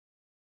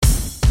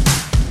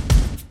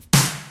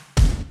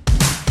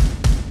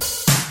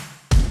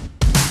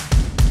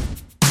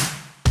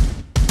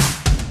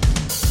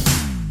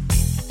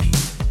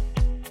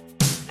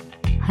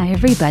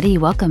everybody.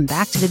 Welcome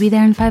back to the Be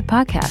There in 5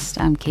 podcast.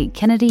 I'm Kate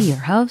Kennedy, your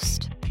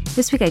host.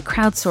 This week I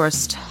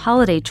crowdsourced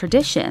holiday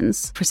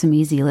traditions for some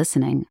easy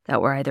listening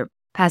that were either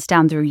passed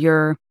down through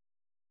your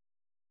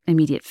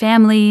immediate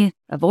family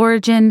of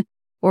origin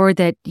or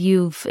that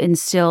you've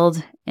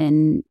instilled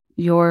in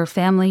your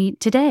family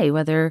today,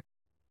 whether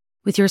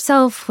with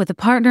yourself, with a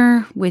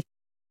partner, with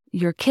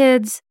your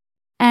kids.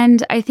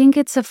 And I think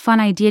it's a fun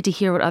idea to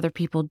hear what other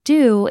people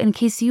do in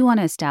case you want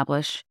to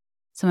establish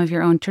some of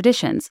your own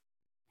traditions.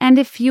 And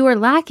if you are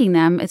lacking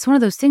them, it's one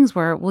of those things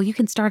where, well, you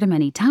can start them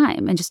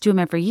anytime and just do them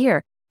every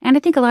year. And I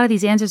think a lot of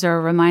these answers are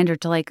a reminder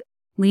to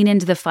lean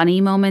into the funny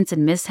moments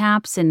and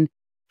mishaps and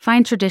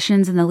find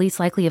traditions in the least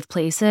likely of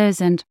places.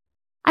 And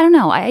I don't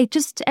know, I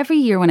just, every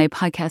year when I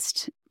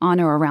podcast on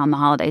or around the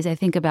holidays, I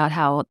think about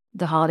how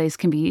the holidays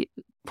can be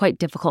quite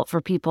difficult for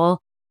people.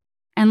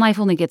 And life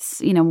only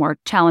gets, more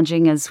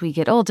challenging as we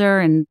get older.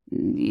 And,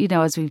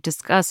 as we've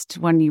discussed,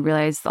 when you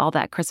realize all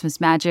that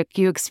Christmas magic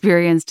you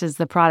experienced is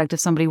the product of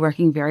somebody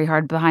working very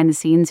hard behind the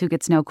scenes who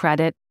gets no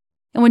credit.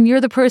 And when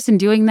you're the person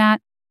doing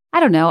that, I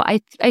don't know,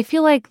 I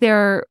feel like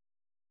there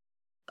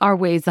are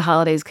ways the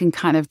holidays can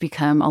kind of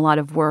become a lot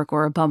of work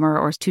or a bummer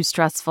or it's too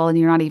stressful and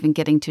you're not even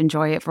getting to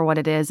enjoy it for what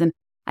it is. And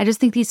I just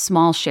think these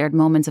small shared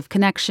moments of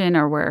connection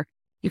or where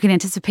you can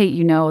anticipate,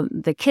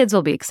 the kids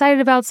will be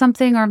excited about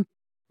something or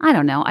I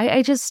don't know.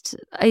 I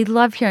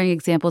love hearing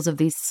examples of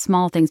these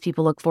small things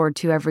people look forward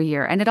to every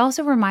year. And it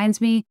also reminds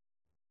me,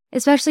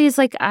 especially as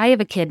I have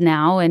a kid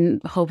now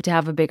and hope to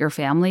have a bigger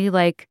family,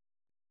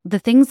 the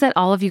things that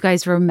all of you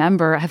guys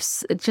remember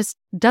it just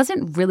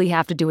doesn't really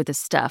have to do with this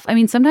stuff. I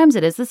mean, sometimes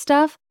it is the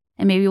stuff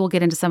and maybe we'll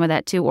get into some of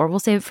that too, or we'll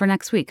save it for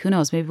next week. Who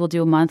knows? Maybe we'll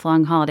do a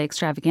month-long holiday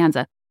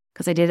extravaganza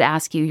because I did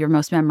ask you your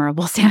most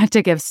memorable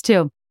Santa gifts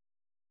too.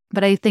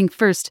 But I think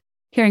first,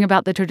 hearing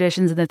about the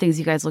traditions and the things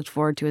you guys looked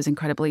forward to is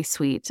incredibly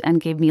sweet and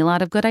gave me a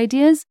lot of good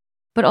ideas,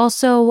 but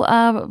also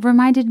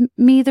reminded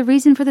me the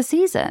reason for the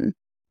season.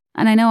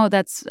 And I know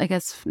that's, I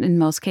guess, in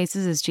most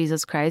cases is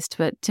Jesus Christ,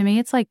 but to me,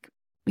 it's like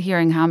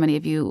hearing how many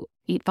of you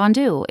eat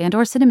fondue and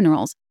or cinnamon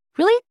rolls.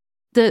 Really?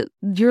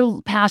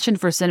 Your passion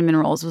for cinnamon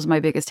rolls was my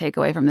biggest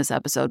takeaway from this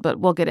episode, but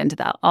we'll get into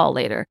that all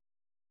later.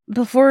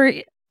 Before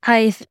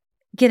I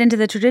get into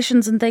the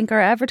traditions and thank our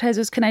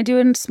advertisers, can I do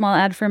a small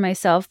ad for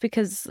myself?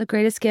 Because the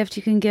greatest gift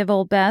you can give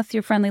old Beth,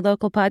 your friendly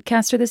local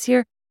podcaster this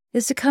year,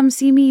 is to come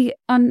see me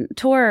on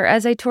tour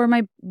as I tour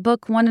my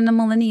book, One in a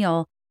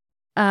Millennial,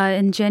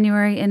 in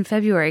January and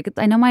February.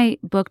 I know my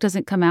book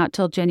doesn't come out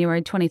till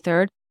January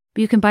 23rd,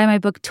 but you can buy my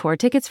book tour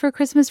tickets for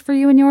Christmas for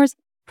you and yours.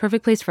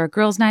 Perfect place for a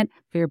girls' night,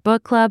 for your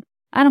book club.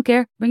 I don't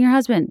care. Bring your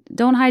husband.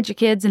 Don't hide your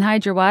kids and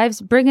hide your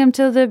wives. Bring them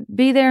to the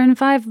Be There in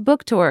 5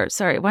 book tour.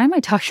 Sorry, why am I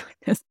talking like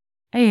this?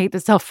 I hate the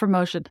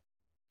self-promotion.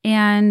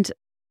 And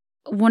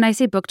when I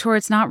say book tour,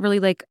 it's not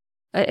really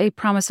I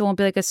promise it won't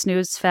be a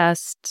snooze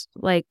fest,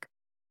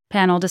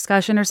 panel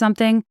discussion or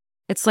something.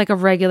 It's a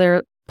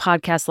regular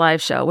podcast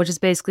live show, which is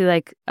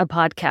basically a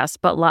podcast,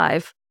 but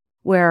live,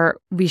 where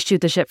we shoot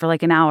the shit for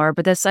an hour.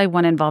 But this, I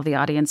want to involve the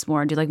audience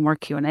more and do more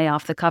Q&A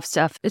off the cuff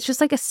stuff. It's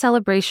just a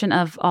celebration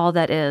of all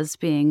that is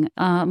being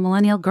a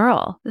millennial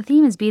girl. The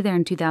theme is Be There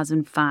in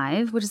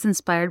 2005, which is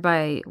inspired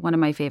by one of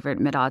my favorite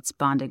mid-aughts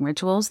bonding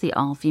rituals, the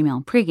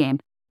all-female pregame.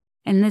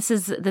 And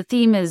the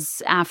theme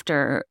is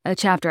after a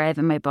chapter I have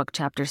in my book,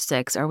 chapter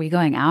 6, Are We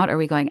Going Out? Are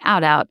We Going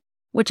Out Out?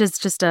 Which is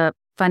just a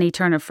funny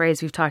turn of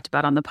phrase we've talked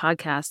about on the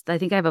podcast. I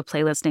think I have a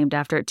playlist named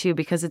after it too,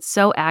 because it's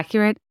so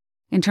accurate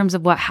in terms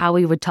of how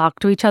we would talk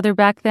to each other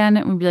back then.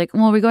 It would be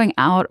well, are we going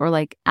out or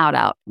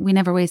out? We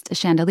never waste a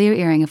chandelier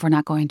earring if we're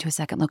not going to a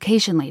second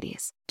location,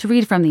 ladies. To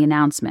read from the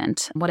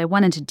announcement, what I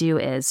wanted to do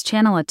is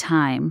channel a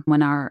time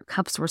when our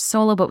cups were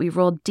solo, but we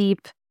rolled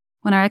deep,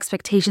 when our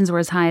expectations were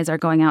as high as our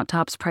going out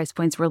tops, price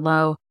points were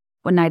low,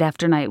 when night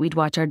after night we'd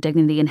watch our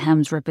dignity and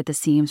hems rip at the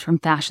seams from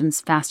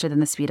fashions faster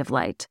than the speed of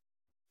light.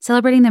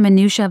 Celebrating the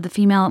minutiae of the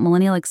female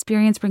millennial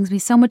experience brings me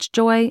so much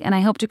joy, and I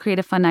hope to create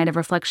a fun night of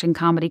reflection,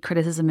 comedy,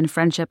 criticism, and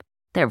friendship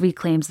that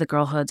reclaims the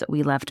girlhoods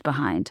we left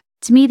behind.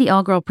 To me, the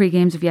all-girl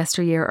pregames of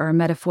yesteryear are a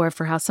metaphor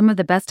for how some of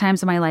the best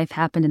times of my life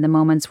happened in the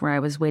moments where I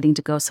was waiting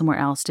to go somewhere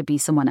else to be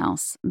someone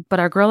else.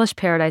 But our girlish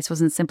paradise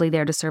wasn't simply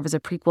there to serve as a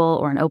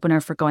prequel or an opener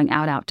for going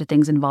out to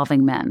things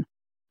involving men.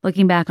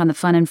 Looking back on the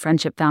fun and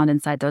friendship found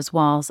inside those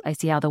walls, I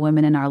see how the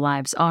women in our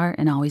lives are,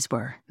 and always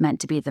were, meant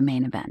to be the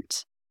main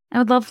event. I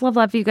would love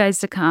for you guys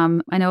to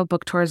come. I know a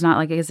book tour is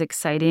not as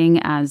exciting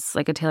as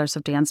a Taylor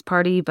Swift dance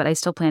party, but I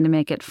still plan to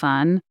make it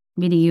fun.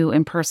 Meeting you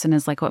in person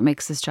is what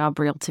makes this job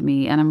real to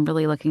me, and I'm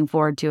really looking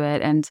forward to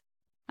it. And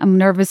I'm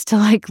nervous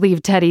to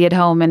leave Teddy at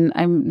home, and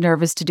I'm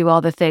nervous to do all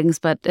the things,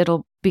 but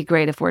it'll be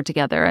great if we're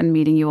together, and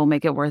meeting you will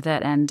make it worth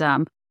it. And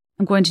I'm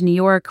going to New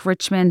York,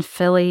 Richmond,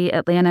 Philly,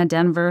 Atlanta,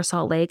 Denver,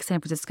 Salt Lake, San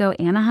Francisco,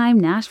 Anaheim,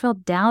 Nashville,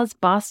 Dallas,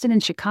 Boston,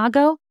 and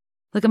Chicago.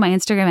 Look at my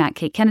Instagram at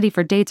Kate Kennedy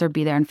for dates or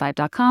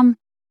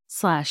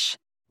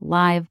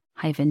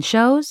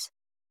BeThereIn5.com/live-shows.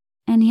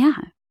 And yeah,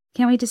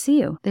 Can't wait to see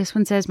you. This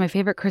one says, my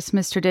favorite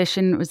Christmas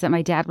tradition was that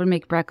my dad would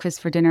make breakfast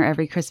for dinner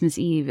every Christmas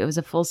Eve. It was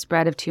a full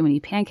spread of too many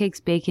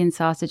pancakes, bacon,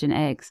 sausage, and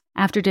eggs.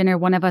 After dinner,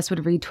 one of us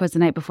would read 'Twas the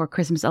Night Before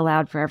Christmas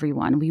aloud for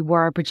everyone. We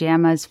wore our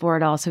pajamas for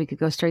it all so we could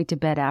go straight to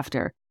bed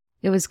after.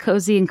 It was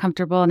cozy and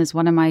comfortable and is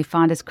one of my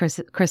fondest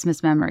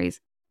Christmas memories.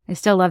 I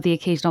still love the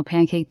occasional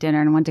pancake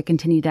dinner and want to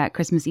continue that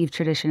Christmas Eve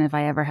tradition if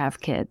I ever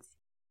have kids.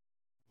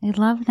 I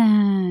love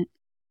that.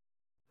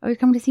 Oh, you're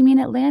coming to see me in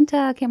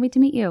Atlanta. Can't wait to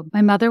meet you.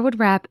 My mother would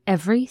wrap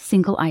every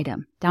single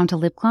item, down to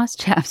lip gloss,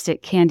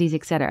 chapstick, candies,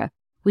 etc.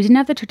 We didn't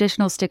have the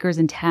traditional stickers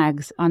and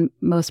tags on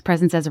most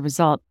presents as a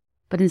result,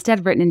 but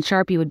instead written in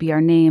Sharpie would be our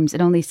names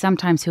and only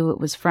sometimes who it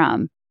was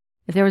from.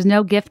 If there was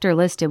no gifter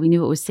listed, we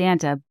knew it was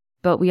Santa,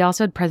 but we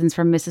also had presents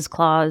from Mrs.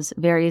 Claus,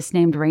 various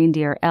named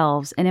reindeer,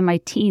 elves, and in my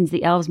teens,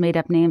 the elves made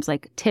up names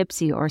like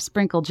Tipsy or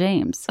Sprinkle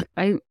James.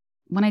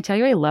 When I tell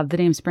you I love the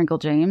name Sprinkle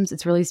James,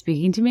 it's really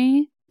speaking to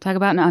me. Talk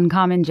about an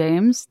uncommon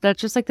James. That's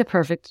just like the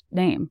perfect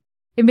name.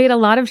 It made a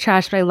lot of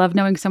trash, but I love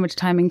knowing so much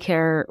time and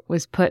care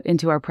was put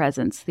into our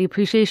presents. The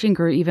appreciation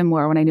grew even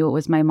more when I knew it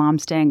was my mom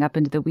staying up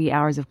into the wee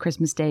hours of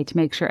Christmas Day to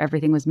make sure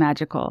everything was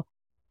magical.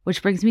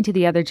 Which brings me to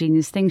the other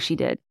genius thing she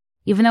did.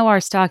 Even though our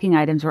stocking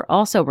items were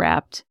also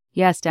wrapped,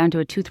 yes, down to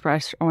a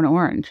toothbrush or an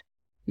orange,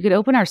 we could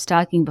open our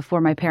stocking before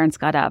my parents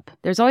got up.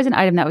 There's always an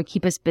item that would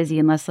keep us busy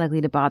and less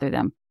likely to bother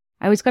them.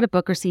 I always got a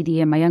book or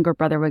CD, and my younger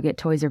brother would get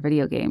toys or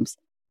video games.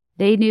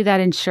 They knew that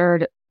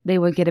ensured they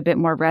would get a bit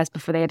more rest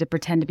before they had to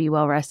pretend to be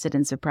well-rested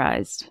and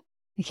surprised.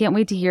 I can't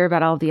wait to hear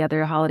about all the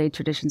other holiday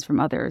traditions from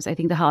others. I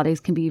think the holidays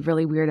can be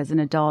really weird as an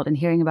adult, and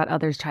hearing about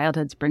others'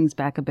 childhoods brings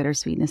back a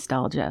bittersweet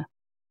nostalgia.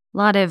 A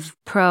lot of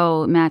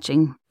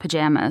pro-matching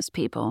pajamas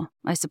people.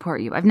 I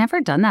support you. I've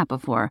never done that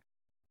before.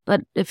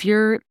 But if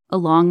you're a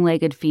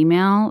long-legged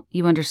female,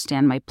 you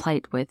understand my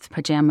plight with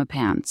pajama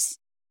pants.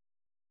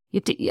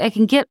 I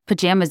can get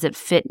pajamas that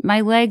fit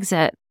my legs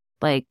at,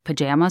 like,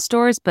 pajama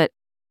stores, but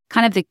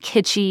kind of the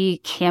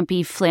kitschy,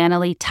 campy,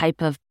 flannelly type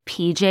of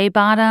PJ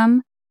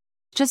bottom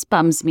just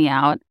bums me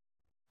out.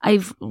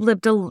 I've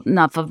lived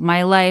enough of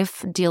my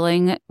life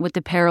dealing with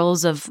the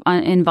perils of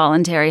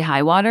involuntary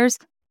high waters,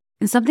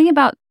 and something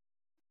about,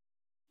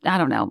 I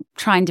don't know,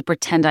 trying to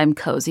pretend I'm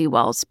cozy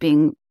whilst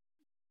being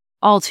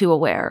all too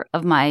aware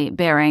of my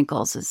bare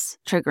ankles is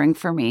triggering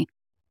for me.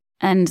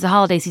 And the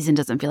holiday season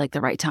doesn't feel like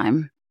the right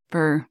time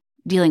for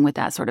dealing with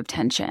that sort of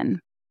tension.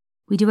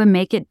 We do a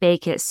make it,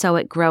 bake it, sew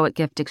it, grow it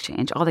gift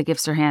exchange. All the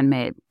gifts are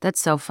handmade.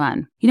 That's so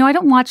fun. You know, I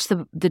don't watch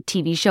the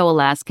TV show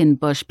Alaskan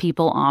Bush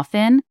People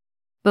often,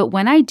 but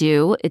when I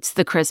do, it's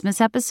the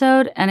Christmas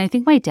episode. And I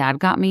think my dad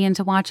got me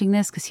into watching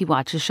this because he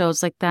watches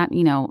shows like that.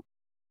 You know,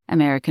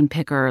 American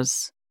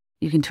Pickers.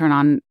 You can turn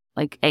on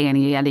like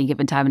A&E at any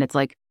given time and it's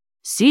like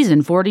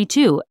season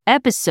 42,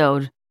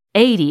 episode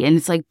 80. And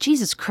it's like,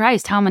 Jesus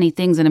Christ, how many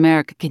things in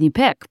America can you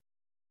pick?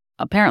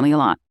 Apparently a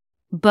lot.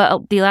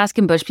 But the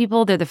Alaskan Bush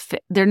People, they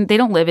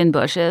don't live in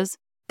bushes.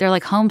 They're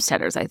like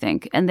homesteaders, I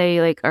think. And they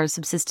like are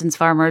subsistence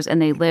farmers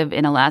and they live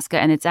in Alaska.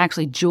 And it's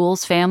actually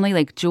Jewel's family,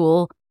 like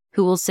Jewel,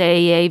 who will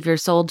say, yay, your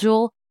soul,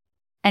 Jewel.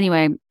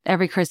 Anyway,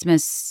 every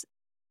Christmas,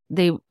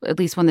 at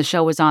least when the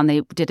show was on,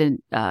 they did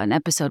an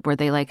episode where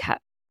they like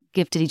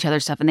gifted each other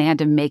stuff and they had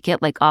to make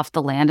it like off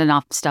the land and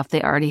off stuff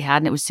they already had.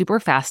 And it was super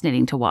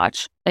fascinating to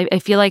watch. I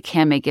feel like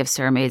handmade gifts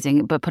are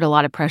amazing, but put a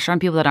lot of pressure on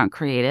people that aren't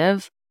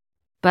creative.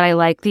 But I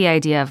like the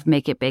idea of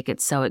make it, bake it,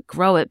 sew it,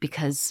 grow it,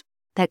 because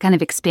that kind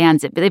of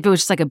expands it. But if it was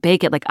just like a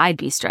bake it, like I'd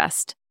be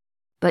stressed.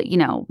 But, you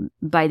know,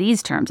 by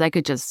these terms, I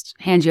could just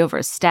hand you over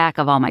a stack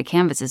of all my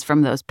canvases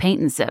from those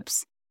paint and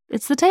sips.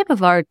 It's the type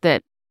of art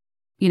that,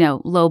 you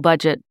know, low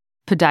budget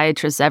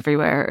podiatrists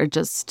everywhere are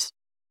just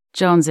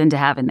jones into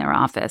have in their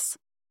office.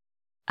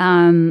 A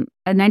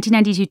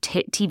 1992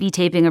 TV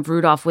taping of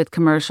Rudolph with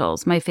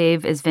commercials. My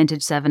fave is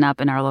vintage 7-Up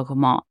in our local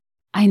mall.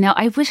 I know.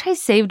 I wish I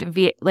saved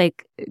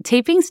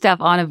taping stuff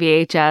on a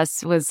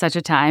VHS was such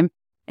a time,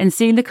 and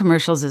seeing the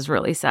commercials is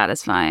really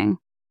satisfying.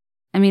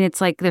 I mean,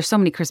 it's like there's so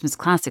many Christmas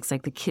classics,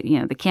 like the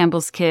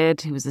Campbell's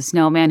Kid, who was the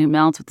snowman who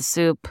melts with the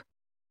soup.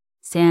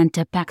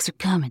 Santa packs are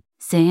coming.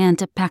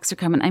 Santa packs are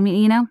coming. I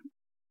mean, you know,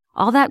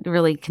 all that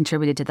really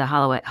contributed to the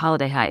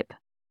holiday hype.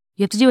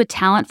 You have to do a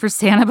talent for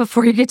Santa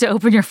before you get to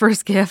open your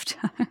first gift.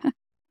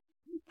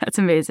 That's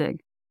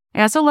amazing.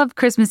 I also love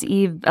Christmas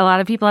Eve. A lot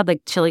of people had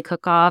like chili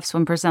cook-offs.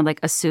 One person had like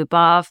a soup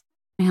off.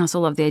 I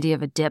also love the idea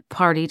of a dip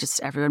party. Just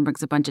everyone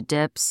brings a bunch of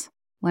dips.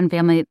 One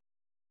family,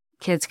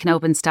 kids can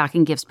open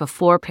stocking gifts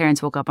before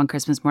parents woke up on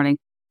Christmas morning.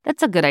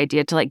 That's a good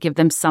idea to like give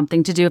them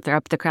something to do if they're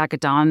up at the crack of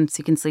dawn so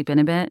you can sleep in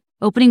a bit.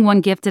 Opening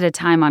one gift at a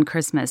time on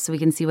Christmas so we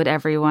can see what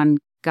everyone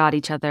got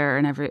each other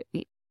and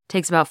it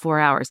takes about 4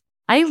 hours.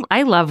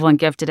 I love one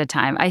gift at a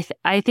time.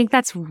 I think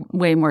that's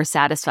way more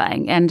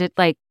satisfying, and it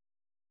like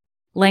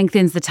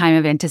lengthens the time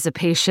of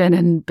anticipation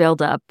and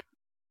build up.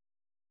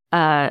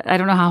 I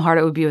don't know how hard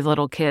it would be with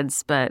little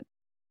kids, but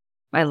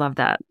I love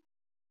that.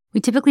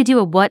 We typically do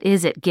a what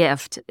is it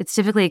gift. It's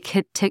typically a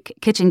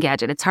kitchen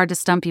gadget. It's hard to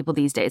stump people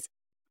these days.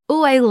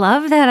 Oh, I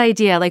love that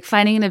idea. Like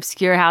finding an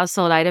obscure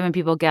household item and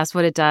people guess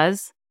what it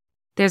does.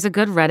 There's a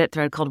good Reddit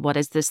thread called What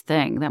Is This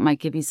Thing that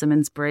might give you some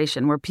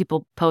inspiration, where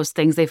people post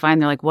things they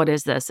find, they're like, what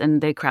is this? And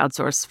they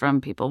crowdsource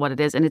from people what it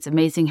is. And it's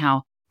amazing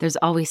how there's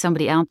always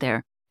somebody out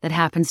there that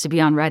happens to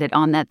be on Reddit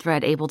on that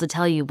thread able to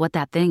tell you what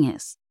that thing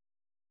is.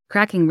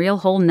 Cracking real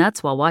whole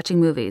nuts while watching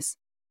movies.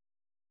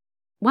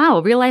 Wow,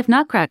 a real life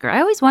nutcracker. I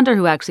always wonder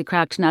who actually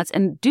cracked nuts.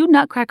 And do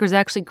nutcrackers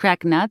actually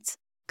crack nuts?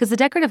 Because the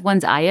decorative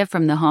ones I have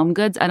from the Home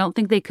Goods, I don't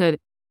think they could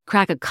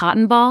crack a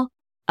cotton ball,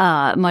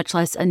 much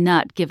less a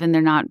nut, given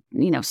they're not,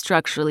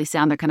 structurally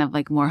sound. They're kind of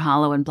like more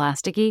hollow and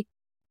plasticky.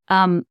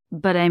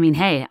 But I mean,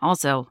 hey,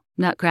 also,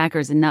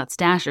 nutcrackers and nut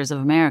stashers of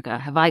America,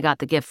 have I got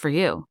the gift for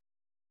you?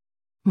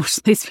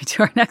 Which leads me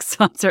to our next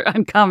sponsor,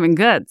 Uncommon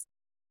Goods.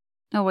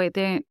 Oh, wait,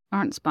 they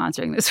aren't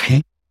sponsoring this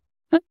week.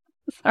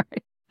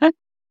 Sorry.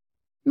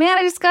 Man,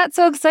 I just got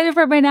so excited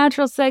for my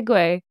natural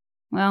segue.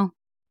 Well,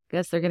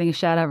 guess they're getting a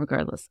shout out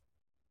regardless.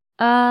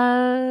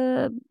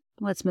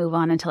 Let's move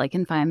on until I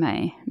can find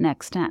my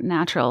next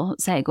natural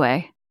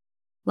segue. A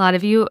lot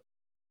of you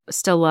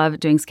still love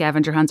doing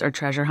scavenger hunts or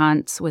treasure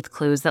hunts with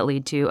clues that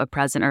lead to a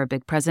present or a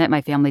big present.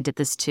 My family did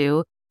this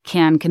too.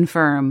 Can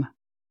confirm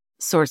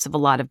source of a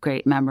lot of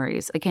great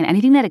memories. Again,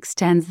 anything that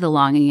extends the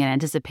longing and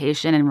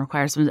anticipation and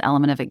requires some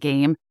element of a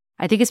game.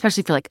 I think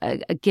especially for like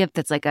a gift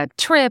that's like a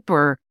trip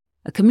or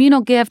a communal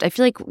gift. I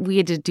feel like we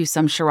had to do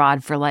some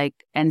charade for like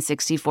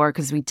N64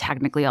 because we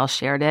technically all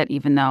shared it,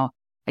 even though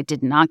I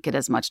did not get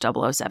as much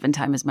 007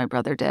 time as my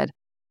brother did.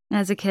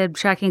 As a kid,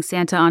 tracking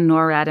Santa on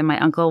NORAD, and my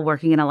uncle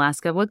working in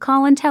Alaska would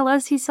call and tell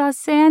us he saw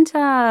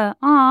Santa.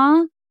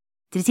 Aw.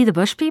 Did he see the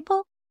bush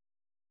people?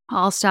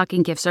 All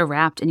stocking gifts are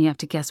wrapped, and you have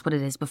to guess what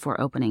it is before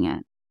opening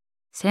it.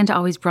 Santa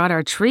always brought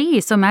our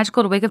tree. So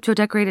magical to wake up to a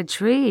decorated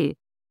tree.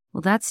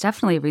 Well, that's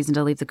definitely a reason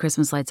to leave the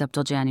Christmas lights up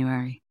till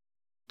January.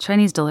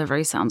 Chinese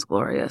delivery sounds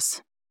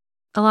glorious.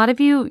 A lot of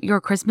you, your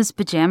Christmas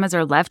pajamas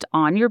are left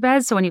on your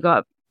bed, so when you go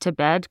up to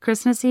bed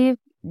Christmas Eve,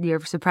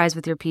 you're surprised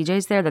with your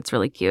PJs there. That's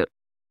really cute.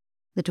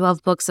 The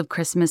 12 books of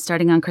Christmas,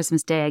 starting on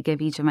Christmas Day, I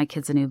give each of my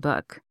kids a new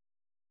book.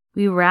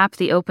 We wrap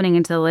the opening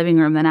into the living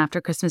room, then after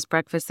Christmas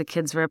breakfast, the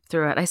kids rip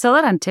through it. I saw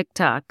that on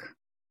TikTok.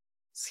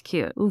 It's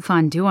cute. Ooh,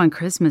 fondue on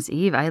Christmas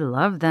Eve. I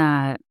love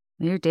that.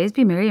 May your days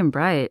be merry and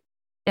bright.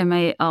 And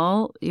may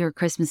all your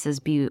Christmases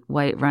be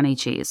white runny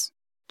cheese.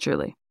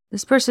 Truly.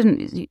 This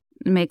person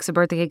makes a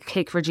birthday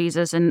cake for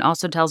Jesus and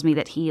also tells me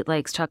that he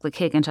likes chocolate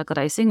cake and chocolate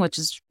icing, which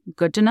is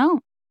good to know.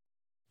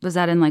 Was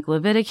that in like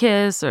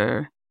Leviticus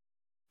or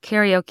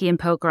karaoke and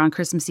poker on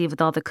Christmas Eve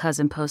with all the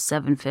cousin post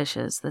 7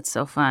 fishes? That's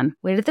so fun.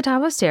 Wait at the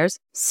top of stairs.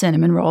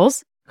 Cinnamon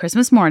rolls.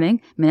 Christmas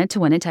morning. Minute to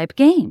win it type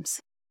games.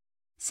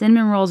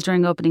 Cinnamon rolls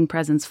during opening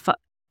presents.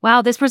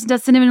 Wow, this person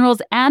does cinnamon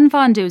rolls and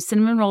fondue.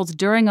 Cinnamon rolls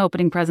during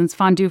opening presents.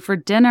 Fondue for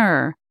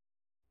dinner.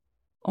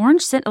 A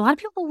lot of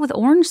people with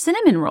orange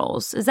cinnamon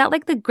rolls. Is that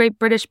like the Great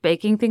British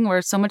Baking thing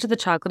where so much of the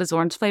chocolate is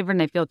orange flavored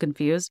and I feel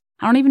confused?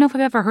 I don't even know if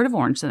I've ever heard of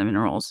orange cinnamon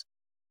rolls.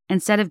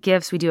 Instead of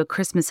gifts, we do a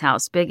Christmas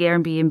house, big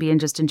Airbnb, and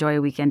just enjoy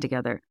a weekend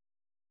together.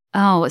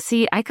 Oh,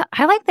 see, I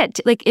like that.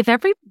 Like if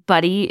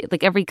everybody,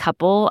 like every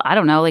couple, I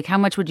don't know, like how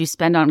much would you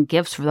spend on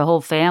gifts for the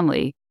whole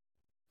family?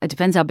 It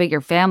depends how big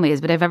your family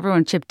is, but if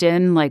everyone chipped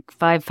in like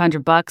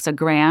 $500,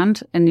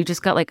 $1,000, and you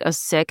just got like a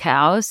sick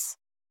house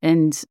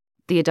and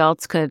the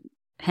adults could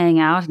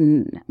hang out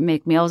and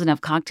make meals and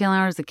have cocktail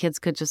hours, the kids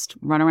could just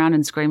run around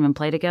and scream and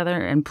play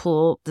together and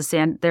pull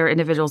their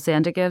individual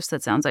Santa gifts.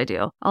 That sounds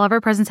ideal. All of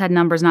our presents had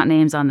numbers, not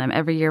names on them.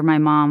 Every year my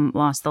mom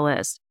lost the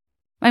list.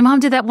 My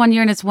mom did that one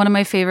year and it's one of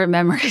my favorite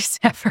memories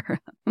ever.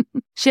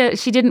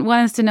 She didn't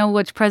want us to know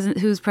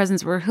whose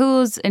presents were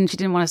whose, and she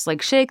didn't want us to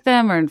like shake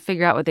them or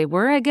figure out what they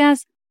were, I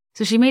guess.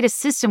 So she made a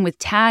system with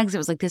tags. It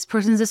was like, this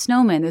person's a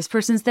snowman, this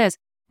person's this.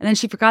 And then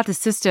she forgot the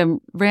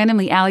system,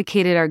 randomly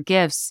allocated our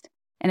gifts.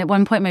 And at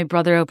one point, my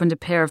brother opened a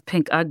pair of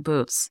pink Ugg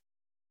boots.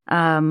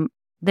 They're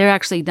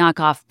actually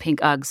knockoff pink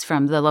Uggs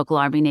from the local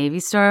Army-Navy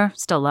store.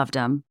 Still loved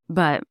them,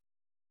 but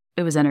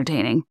it was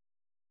entertaining.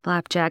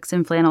 Flapjacks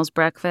and flannels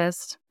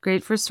breakfast.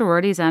 Great for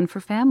sororities and for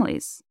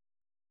families.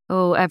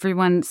 Oh,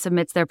 everyone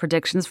submits their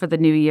predictions for the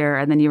new year,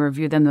 and then you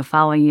review them the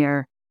following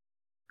year.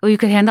 Oh, you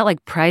could hand out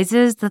like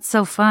prizes? That's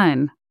so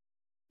fun.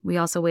 We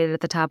also waited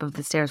at the top of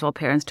the stairs while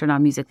parents turned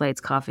on music, lights,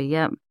 coffee.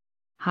 Yep.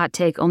 Hot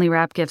take, only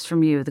wrapped gifts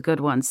from you, the good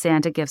ones.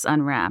 Santa gifts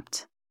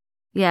unwrapped.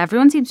 Yeah,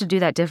 everyone seems to do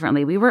that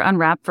differently. We were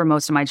unwrapped for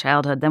most of my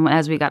childhood. Then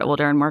as we got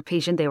older and more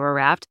patient, they were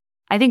wrapped.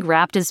 I think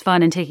wrapped is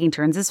fun and taking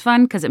turns is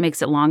fun because it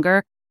makes it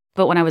longer.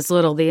 But when I was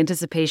little, the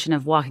anticipation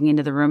of walking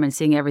into the room and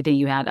seeing everything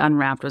you had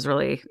unwrapped was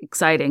really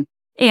exciting.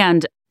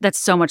 And that's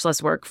so much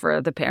less work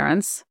for the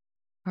parents.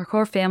 Our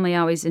core family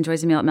always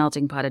enjoys a meal at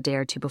Melting Pot a day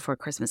or two before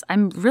Christmas.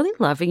 I'm really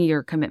loving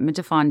your commitment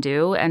to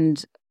fondue,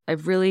 and I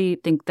really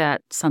think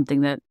that's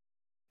something that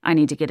I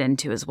need to get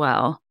into as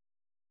well.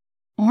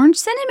 Orange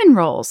cinnamon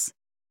rolls.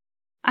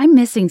 I'm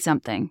missing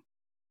something.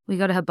 We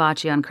go to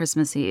hibachi on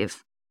Christmas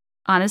Eve.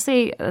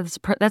 Honestly, that's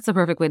the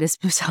perfect way to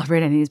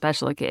celebrate any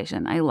special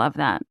occasion. I love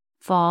that.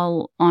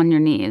 Fall on your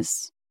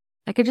knees.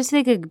 I could just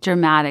take a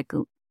dramatic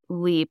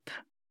leap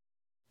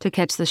to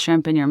catch the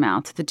shrimp in your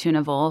mouth, the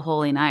tuna bowl,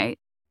 holy night.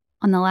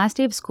 On the last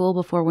day of school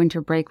before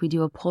winter break, we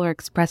do a Polar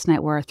Express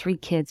night where our 3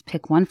 kids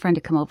pick one friend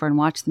to come over and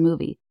watch the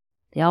movie.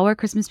 They all wear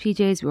Christmas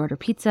PJs, we order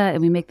pizza,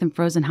 and we make them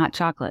frozen hot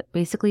chocolate.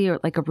 Basically,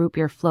 like a root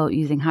beer float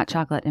using hot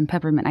chocolate and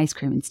peppermint ice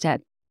cream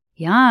instead.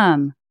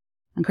 Yum!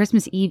 On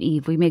Christmas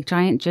Eve, we make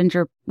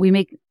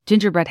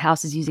gingerbread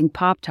houses using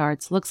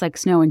Pop-Tarts. Looks like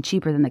snow and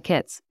cheaper than the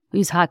kits. We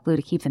use hot glue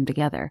to keep them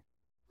together.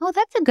 Oh,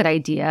 that's a good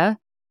idea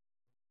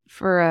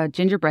for a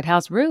gingerbread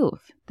house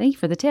roof. Thank you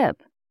for the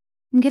tip.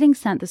 I'm getting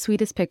sent the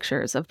sweetest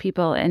pictures of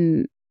people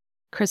in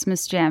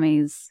Christmas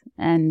jammies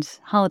and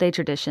holiday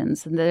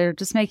traditions, and they're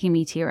just making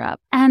me tear up.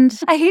 And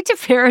I hate to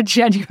pair a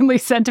genuinely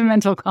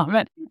sentimental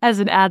comment as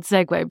an ad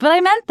segue, but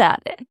I meant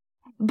that.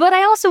 But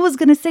I also was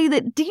going to say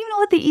that, do you know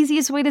what the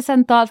easiest way to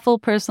send thoughtful,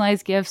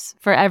 personalized gifts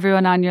for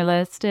everyone on your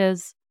list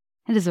is?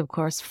 It is, of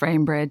course,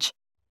 FrameBridge.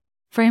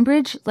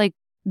 FrameBridge,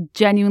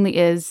 genuinely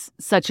is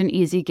such an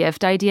easy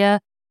gift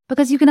idea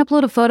because you can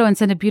upload a photo and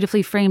send a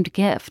beautifully framed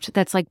gift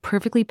that's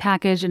perfectly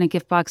packaged in a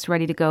gift box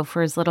ready to go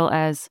for as little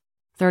as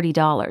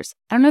 $30.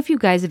 I don't know if you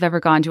guys have ever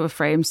gone to a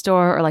frame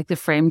store or the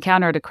frame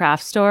counter at a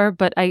craft store,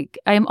 but I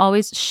am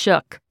always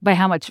shook by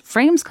how much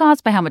frames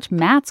cost, by how much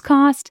mats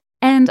cost.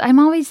 And I'm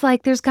always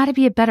there's got to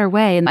be a better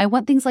way. And I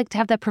want things to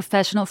have that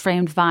professional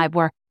framed vibe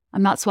where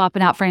I'm not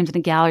swapping out frames in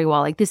a gallery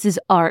wall. This is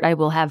art I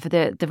will have for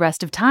the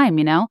rest of time,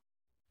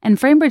 And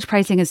FrameBridge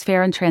pricing is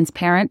fair and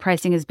transparent.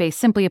 Pricing is based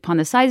simply upon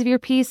the size of your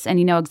piece, and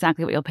you know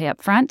exactly what you'll pay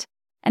up front.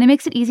 And it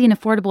makes it easy and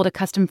affordable to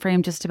custom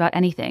frame just about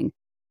anything.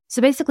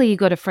 So basically, you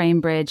go to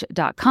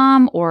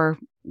framebridge.com or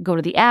go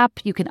to the app.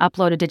 You can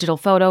upload a digital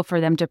photo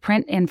for them to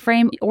print and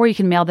frame, or you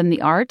can mail them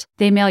the art.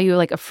 They mail you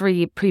a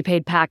free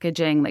prepaid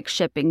packaging,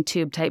 shipping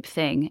tube type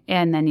thing,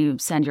 and then you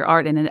send your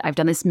art in it. I've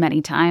done this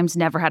many times,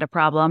 never had a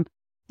problem.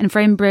 And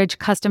FrameBridge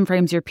custom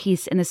frames your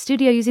piece in the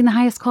studio using the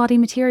highest quality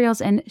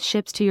materials and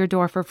ships to your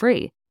door for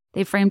free.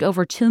 They've framed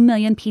over 2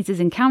 million pieces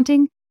and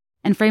counting,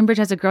 and FrameBridge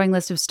has a growing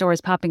list of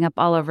stores popping up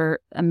all over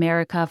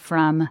America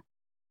from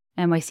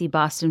NYC,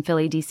 Boston,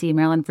 Philly, DC,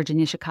 Maryland,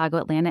 Virginia, Chicago,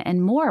 Atlanta,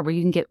 and more, where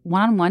you can get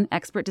one-on-one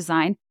expert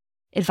design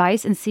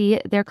advice and see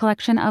their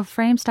collection of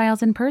frame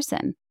styles in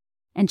person.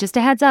 And just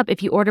a heads up,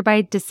 if you order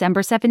by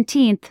December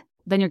 17th,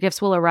 then your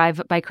gifts will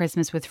arrive by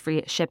Christmas with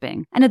free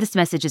shipping. I know this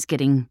message is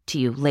getting to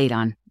you late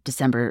on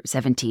December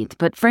 17th,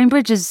 but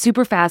FrameBridge is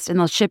super fast, and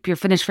they'll ship your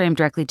finished frame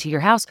directly to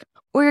your house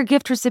or your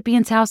gift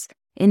recipient's house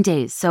in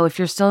days. So if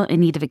you're still in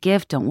need of a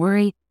gift, don't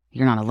worry,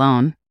 you're not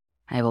alone.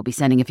 I will be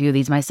sending a few of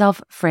these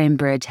myself.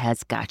 FrameBridge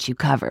has got you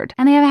covered.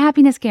 And they have a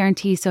happiness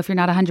guarantee, so if you're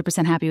not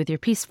 100% happy with your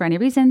piece for any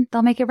reason,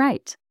 they'll make it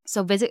right.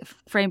 So visit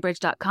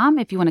framebridge.com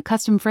if you want to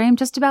custom frame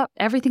just about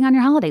everything on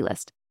your holiday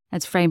list.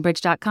 That's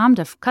framebridge.com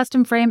to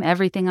custom frame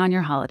everything on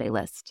your holiday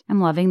list.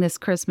 I'm loving this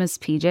Christmas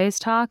PJs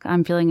talk.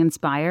 I'm feeling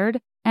inspired.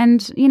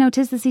 And,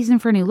 'tis the season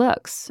for new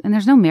looks, and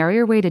there's no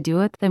merrier way to do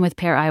it than with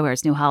Pair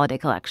Eyewear's new holiday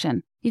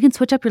collection. You can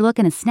switch up your look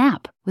in a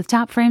snap with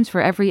top frames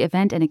for every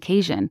event and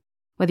occasion.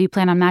 Whether you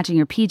plan on matching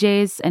your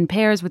PJs and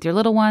pairs with your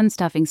little ones,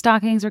 stuffing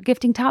stockings, or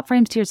gifting top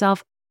frames to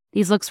yourself,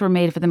 these looks were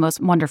made for the most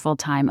wonderful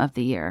time of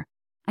the year.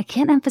 I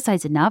can't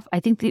emphasize enough, I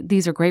think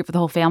these are great for the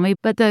whole family,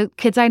 but the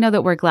kids I know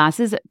that wear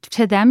glasses,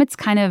 to them it's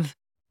kind of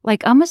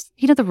almost,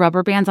 the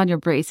rubber bands on your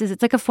braces.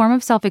 It's a form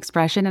of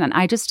self-expression, and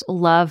I just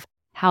love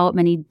how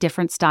many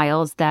different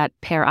styles that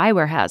Pair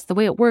Eyewear has. The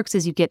way it works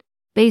is you get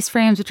base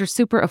frames, which are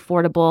super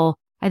affordable.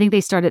 I think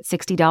they start at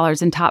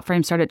 $60, and top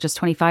frames start at just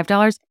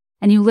 $25.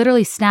 And you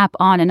literally snap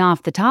on and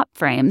off the top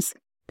frames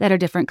that are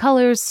different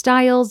colors,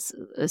 styles,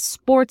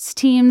 sports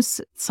teams.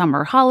 Some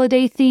are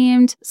holiday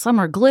themed, some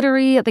are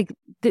glittery.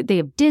 They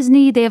have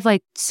Disney. They have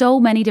so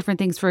many different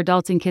things for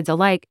adults and kids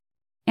alike,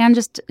 and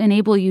just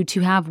enable you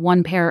to have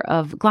one pair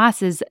of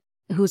glasses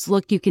whose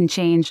look you can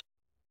change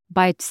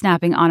by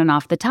snapping on and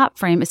off the top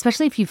frame,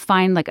 especially if you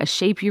find a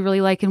shape you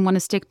really like and want to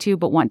stick to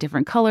but want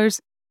different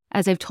colors.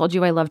 As I've told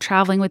you, I love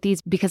traveling with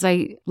these because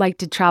I like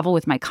to travel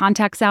with my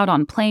contacts out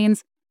on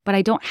planes, but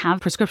I don't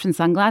have prescription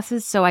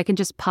sunglasses, so I can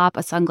just pop a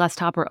sunglass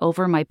topper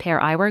over my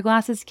Pair Eyewear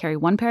glasses, carry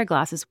one pair of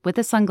glasses with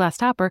a sunglass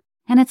topper,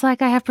 and it's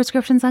like I have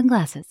prescription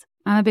sunglasses.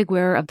 I'm a big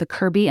wearer of the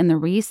Kirby and the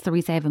Reese. The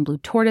Reese I have in blue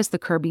tortoise. The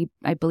Kirby,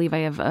 I believe I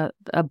have a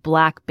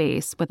black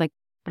base with but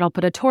I'll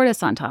put a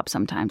tortoise on top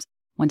sometimes.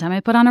 One time I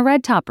put on a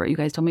red topper. You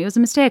guys told me it was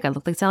a mistake. I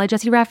looked like Sally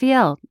Jesse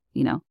Raphael.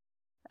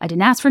 I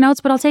didn't ask for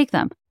notes, but I'll take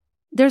them.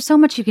 There's so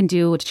much you can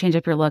do to change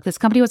up your look. This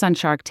company was on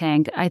Shark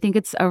Tank. I think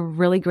it's a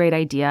really great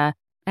idea.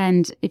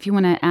 And if you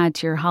want to add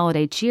to your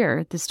holiday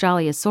cheer, this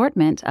jolly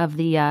assortment of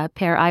the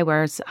Pair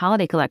Eyewear's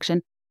holiday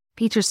collection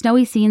features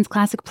snowy scenes,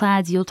 classic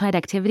plaids, Yuletide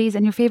activities,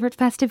 and your favorite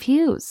festive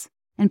hues.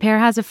 And Pair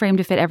has a frame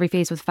to fit every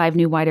face with 5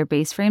 new wider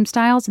base frame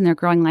styles, and their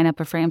growing lineup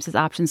of frames has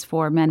options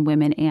for men,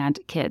 women, and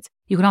kids.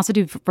 You can also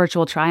do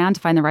virtual try-on to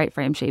find the right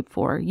frame shape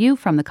for you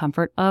from the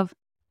comfort of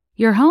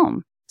your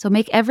home. So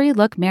make every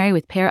look merry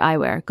with Pair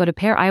Eyewear. Go to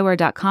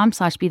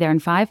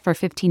paireyewear.com/BeThereIn5 for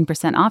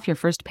 15% off your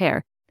first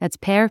pair. That's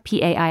Pair,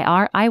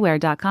 P-A-I-R,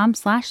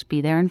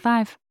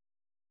 eyewear.com/BeThereIn5.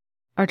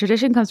 Our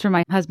tradition comes from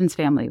my husband's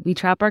family. We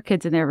trap our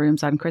kids in their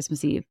rooms on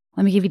Christmas Eve.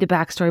 Let me give you the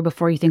backstory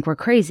before you think we're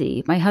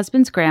crazy. My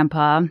husband's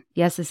grandpa,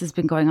 yes, this has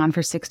been going on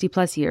for 60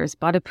 plus years,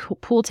 bought a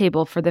pool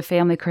table for the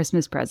family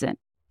Christmas present.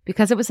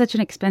 Because it was such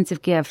an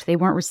expensive gift, they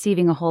weren't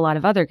receiving a whole lot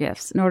of other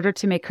gifts. In order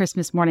to make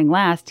Christmas morning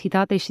last, he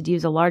thought they should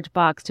use a large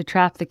box to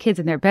trap the kids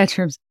in their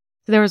bedrooms,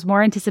 so there was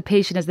more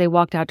anticipation as they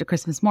walked out to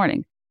Christmas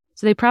morning.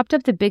 So they propped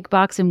up the big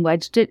box and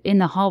wedged it in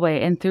the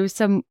hallway and threw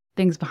some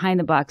things behind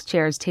the box,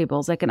 chairs,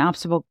 tables, like an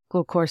obstacle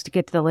course to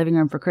get to the living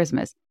room for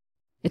Christmas.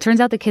 It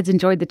turns out the kids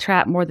enjoyed the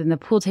trap more than the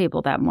pool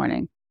table that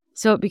morning.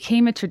 So it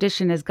became a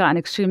tradition and has gotten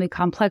extremely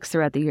complex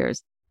throughout the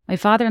years. My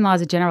father-in-law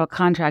is a general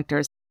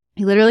contractor.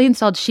 He literally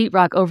installed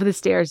sheetrock over the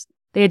stairs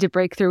they had to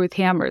break through with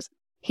hammers.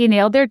 He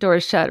nailed their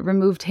doors shut,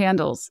 removed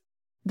handles.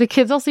 The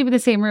kids all sleep in the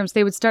same rooms.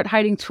 They would start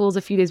hiding tools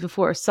a few days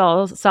before,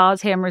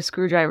 saws, hammers,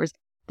 screwdrivers.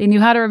 They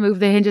knew how to remove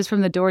the hinges from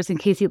the doors in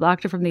case he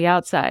locked it from the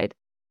outside.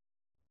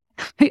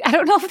 I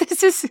don't know if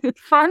this is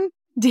fun,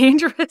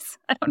 dangerous.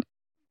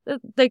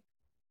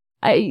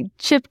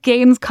 Chip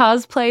Gaines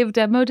cosplay of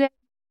Demo Day.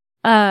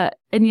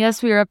 And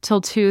yes, we were up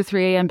till 2,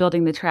 3 a.m.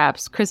 building the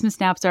traps. Christmas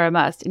naps are a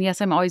must. And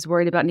yes, I'm always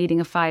worried about needing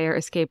a fire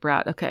escape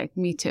route. Okay,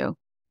 me too.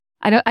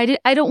 I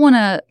don't want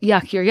to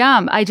yuck your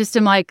yum. I just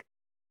am like,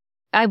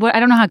 I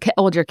don't know how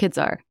old your kids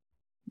are.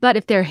 But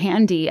if they're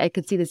handy, I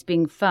could see this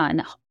being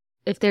fun.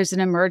 If there's an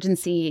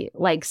emergency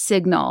like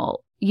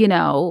signal,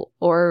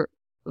 or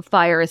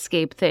fire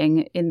escape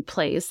thing in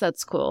place,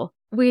 that's cool.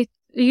 We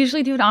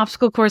usually do an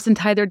obstacle course and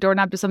tie their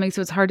doorknob to something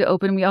so it's hard to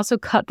open. We also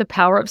cut the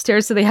power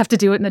upstairs so they have to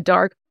do it in the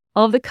dark.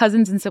 All of the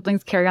cousins and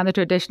siblings carry on the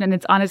tradition, and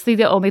it's honestly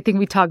the only thing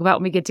we talk about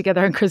when we get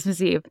together on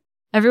Christmas Eve.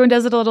 Everyone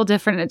does it a little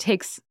different, and it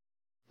takes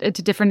it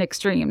to different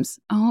extremes.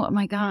 Oh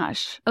my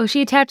gosh. Oh,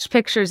 she attached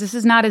pictures. This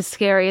is not as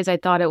scary as I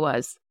thought it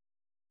was.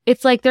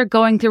 It's like they're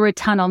going through a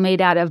tunnel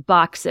made out of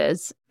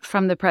boxes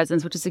from the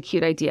presents, which is a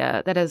cute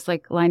idea, that is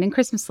like lined in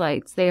Christmas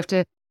lights. They have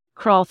to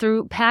crawl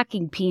through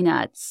packing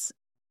peanuts,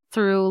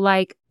 through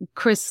like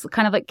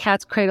kind of like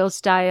Cat's Cradle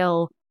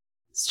style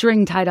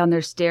string tied on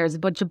their stairs, a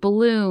bunch of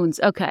balloons.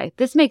 Okay,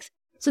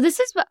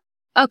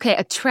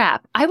 a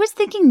trap. I was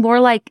thinking more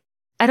like,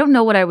 I don't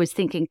know what I was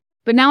thinking,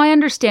 but now I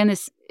understand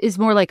this is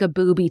more like a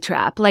booby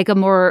trap, like a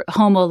more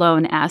Home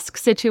Alone-esque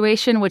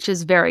situation, which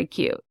is very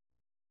cute.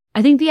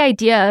 I think the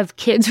idea of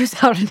kids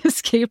without an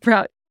escape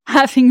route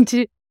having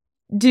to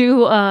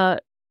do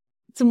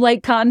some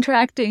light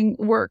contracting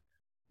work,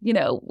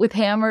 with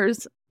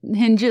hammers,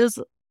 hinges,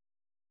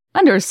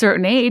 under a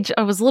certain age,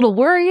 I was a little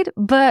worried,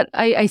 but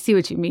I see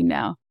what you mean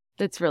now.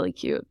 That's really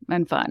cute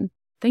and fun.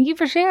 Thank you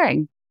for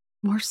sharing.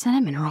 More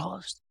cinnamon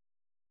rolls.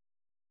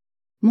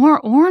 More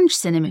orange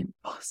cinnamon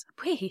rolls.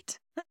 Wait,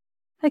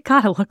 I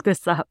gotta look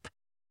this up.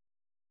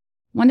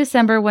 One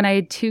December, when I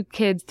had 2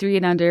 kids, 3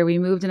 and under, we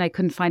moved and I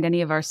couldn't find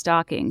any of our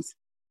stockings.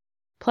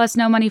 Plus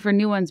no money for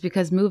new ones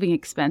because moving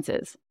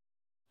expenses.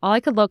 All I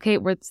could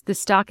locate were the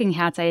stocking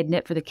hats I had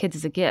knit for the kids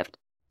as a gift.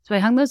 So I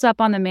hung those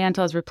up on the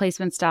mantle as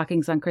replacement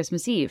stockings on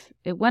Christmas Eve.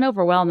 It went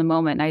over well in the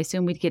moment, and I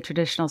assumed we'd get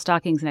traditional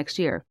stockings next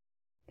year.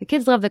 The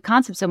kids loved the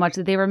concept so much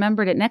that they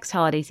remembered it next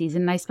holiday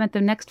season, and I spent the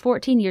next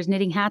 14 years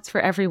knitting hats for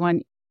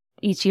everyone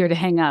each year to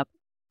hang up.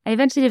 I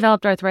eventually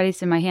developed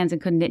arthritis in my hands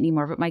and couldn't knit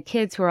anymore, but my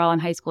kids, who are all in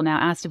high school now,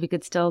 asked if we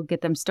could still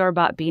get them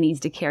store-bought beanies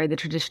to carry the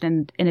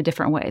tradition in a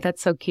different way.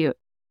 That's so cute.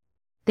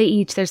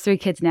 There's 3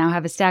 kids now,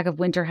 have a stack of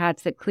winter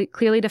hats that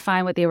clearly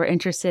define what they were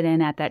interested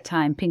in at that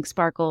time. Pink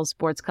sparkles,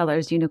 sports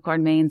colors,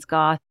 unicorn manes,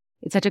 goth.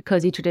 It's such a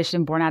cozy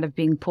tradition born out of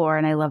being poor,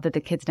 and I love that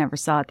the kids never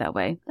saw it that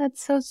way.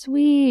 That's so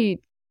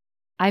sweet.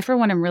 I, for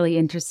one, am really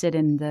interested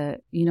in the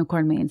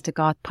unicorn manes to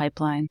goth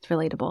pipeline. It's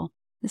relatable.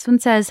 This one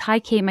says, "Hi,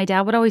 Kate. My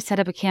dad would always set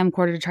up a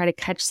camcorder to try to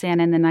catch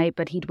Santa in the night,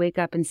 but he'd wake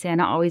up and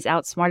Santa always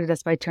outsmarted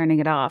us by turning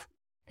it off.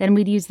 Then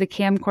we'd use the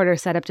camcorder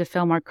setup to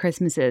film our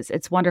Christmases.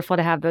 It's wonderful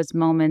to have those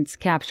moments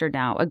captured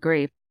now.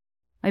 Agree."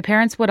 My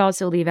parents would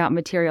also leave out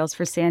materials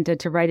for Santa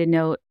to write a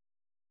note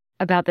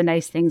about the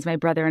nice things my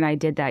brother and I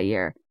did that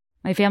year.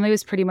 My family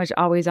was pretty much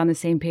always on the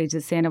same page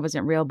that Santa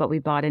wasn't real, but we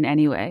bought in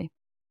anyway.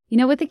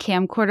 With the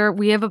camcorder,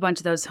 we have a bunch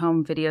of those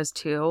home videos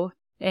too.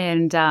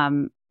 And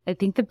I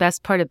think the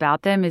best part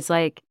about them is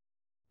like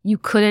you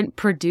couldn't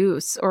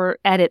produce or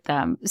edit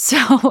them.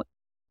 So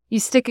you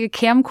stick a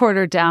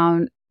camcorder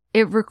down,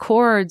 it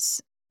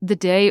records the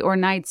day or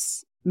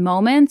night's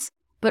moments,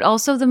 but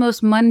also the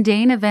most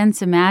mundane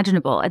events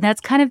imaginable. And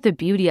that's kind of the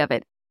beauty of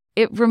it.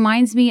 It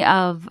reminds me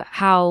of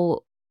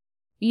how,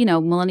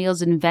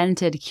 millennials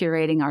invented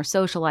curating our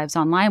social lives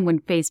online when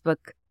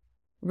Facebook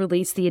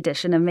released the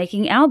addition of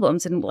making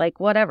albums in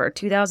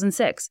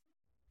 2006.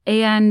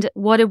 And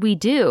what did we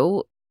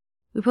do?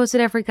 We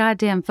posted every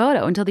goddamn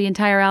photo until the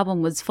entire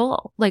album was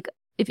full.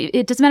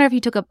 It doesn't matter if you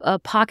took a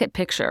pocket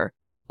picture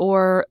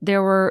or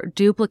there were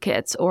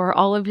duplicates or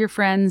all of your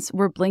friends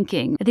were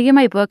blinking. I think in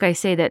my book, I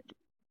say that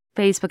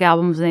Facebook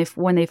albums,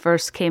 when they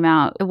first came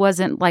out, it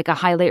wasn't like a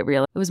highlight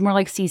reel. It was more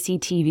like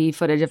CCTV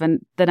footage of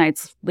the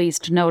night's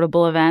least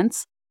notable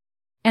events.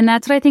 And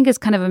that's what I think is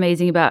kind of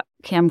amazing about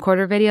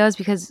camcorder videos,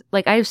 because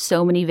I have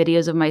so many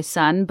videos of my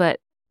son, but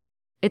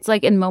it's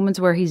like in moments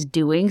where he's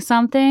doing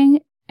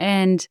something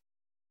and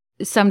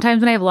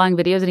sometimes when I have long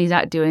videos and he's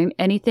not doing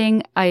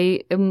anything,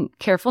 I am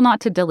careful not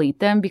to delete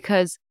them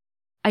because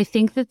I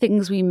think the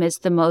things we miss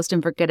the most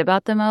and forget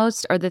about the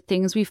most are the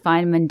things we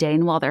find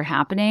mundane while they're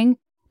happening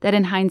that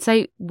in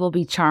hindsight we'll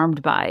be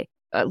charmed by.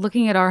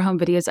 Looking at our home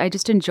videos, I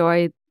just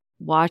enjoy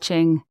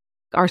watching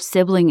our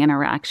sibling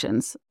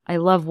interactions. I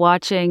love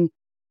watching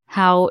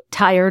how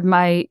tired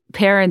my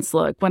parents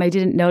look when I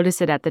didn't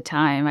notice it at the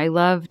time. I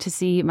love to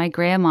see my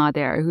grandma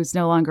there who's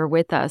no longer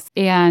with us.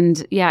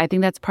 And yeah, I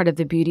think that's part of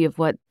the beauty of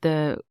what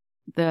the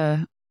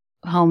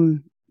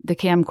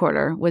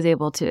camcorder was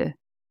able to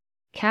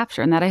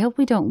capture, and that I hope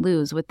we don't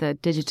lose with the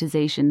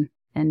digitization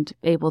and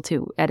able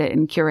to edit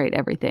and curate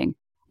everything.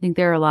 I think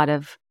there are a lot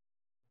of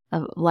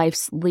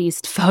life's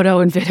least photo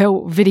and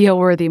video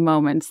worthy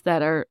moments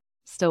that are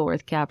still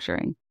worth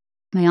capturing.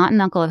 My aunt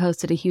and uncle have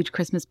hosted a huge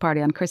Christmas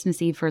party on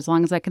Christmas Eve for as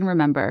long as I can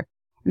remember,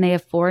 and they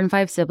have 4 and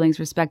 5 siblings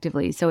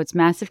respectively, so it's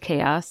massive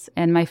chaos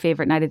and my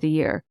favorite night of the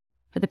year.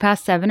 For the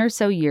past 7 or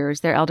so years,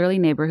 their elderly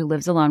neighbor who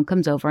lives alone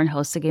comes over and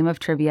hosts a game of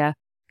trivia,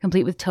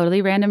 complete with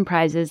totally random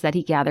prizes that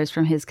he gathers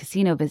from his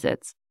casino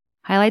visits.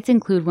 Highlights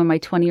include when my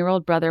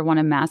 20-year-old brother won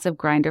a massive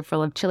grinder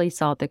full of chili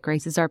salt that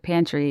graces our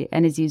pantry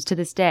and is used to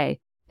this day,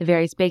 the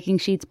various baking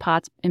sheets,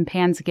 pots, and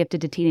pans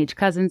gifted to teenage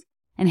cousins,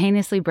 and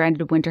heinously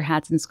branded winter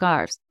hats and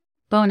scarves.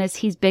 Bonus,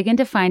 he's big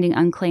into finding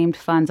unclaimed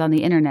funds on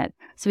the internet,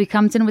 so he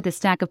comes in with a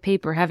stack of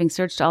paper, having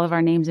searched all of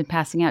our names and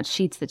passing out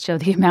sheets that show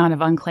the amount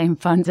of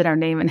unclaimed funds in our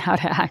name and how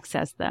to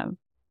access them.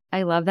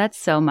 I love that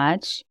so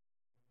much.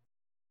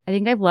 I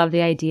think I've loved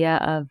the idea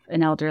of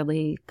an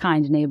elderly,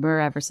 kind neighbor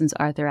ever since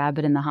Arthur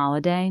Abbott and the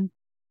Holiday.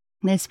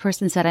 This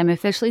person said, I'm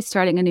officially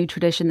starting a new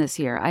tradition this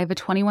year. I have a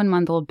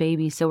 21-month-old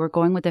baby, so we're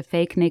going with a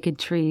fake naked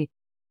tree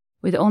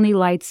with only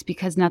lights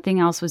because nothing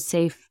else was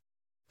safe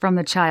from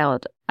the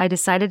child. I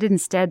decided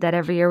instead that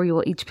every year we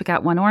will each pick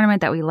out one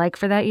ornament that we like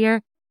for that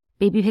year.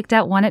 Baby picked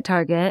out one at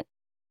Target.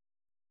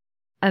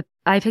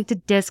 I picked a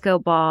disco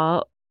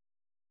ball,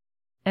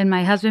 and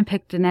my husband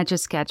picked an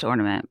Etch-a-Sketch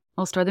ornament.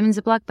 We'll store them in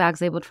Ziploc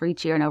bags labeled for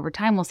each year, and over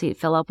time we'll see it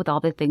fill up with all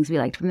the things we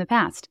liked from the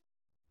past.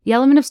 The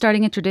element of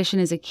starting a tradition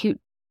is a cute,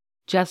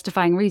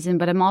 justifying reason,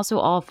 but I'm also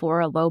all for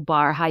a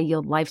low-bar,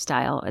 high-yield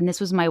lifestyle, and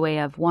this was my way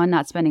of, 1,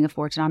 not spending a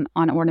fortune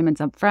on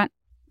ornaments up front,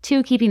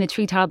 2, keeping the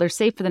tree toddler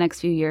safe for the next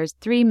few years,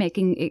 3,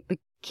 making it the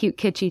cute,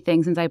 kitschy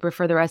thing since I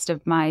prefer the rest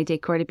of my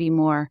decor to be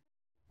more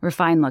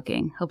refined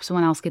looking. Hope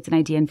someone else gets an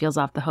idea and feels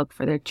off the hook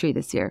for their tree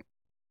this year.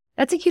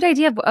 That's a cute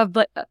idea of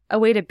a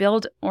way to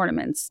build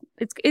ornaments.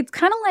 It's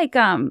kind of like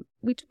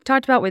we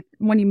talked about with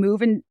when you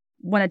move and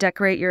want to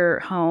decorate your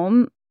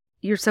home,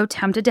 you're so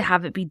tempted to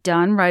have it be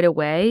done right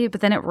away,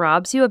 but then it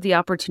robs you of the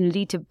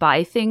opportunity to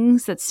buy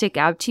things that stick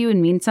out to you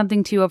and mean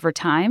something to you over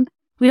time.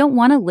 We don't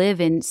want to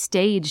live in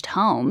staged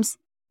homes.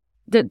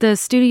 The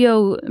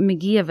Studio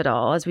McGee of it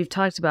all, as we've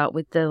talked about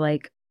with the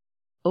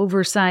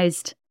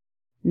oversized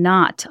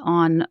knot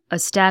on a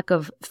stack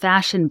of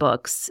fashion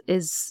books,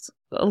 is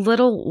a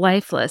little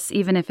lifeless,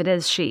 even if it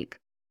is chic.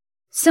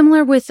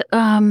 Similar with,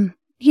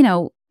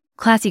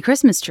 classy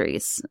Christmas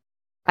trees.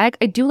 I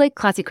do like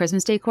classy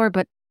Christmas decor,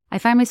 but I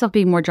find myself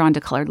being more drawn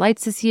to colored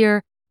lights this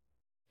year.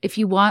 If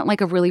you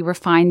want a really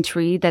refined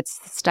tree that's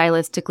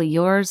stylistically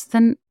yours,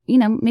 then,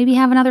 maybe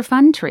have another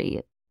fun tree.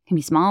 It can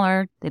be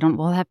smaller. They don't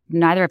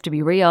neither have to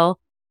be real.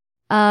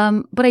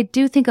 But I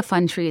do think a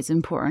fun tree is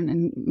important,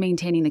 and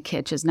maintaining the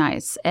kitsch is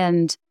nice.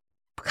 And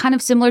kind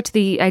of similar to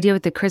the idea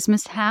with the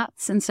Christmas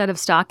hats instead of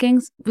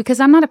stockings, because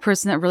I'm not a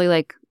person that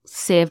really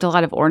saved a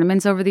lot of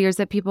ornaments over the years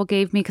that people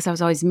gave me because I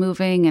was always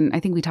moving. And I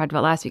think we talked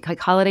about last week,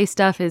 holiday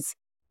stuff is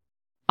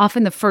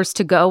often the first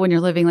to go when you're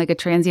living a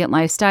transient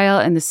lifestyle,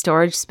 and the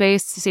storage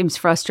space seems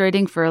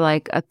frustrating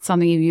for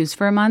something you use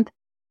for a month.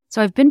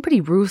 So I've been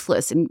pretty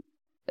ruthless in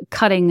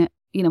cutting,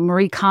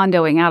 Marie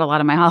Kondoing out a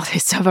lot of my holiday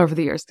stuff over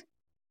the years.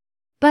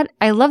 But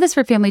I love this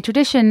for family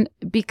tradition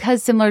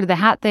because, similar to the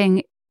hat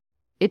thing,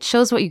 it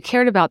shows what you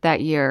cared about that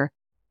year.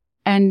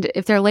 And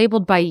if they're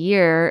labeled by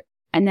year,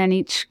 and then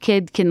each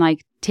kid can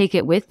take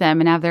it with them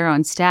and have their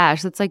own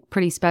stash, that's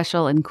pretty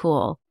special and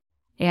cool.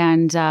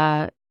 And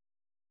I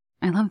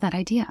love that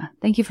idea.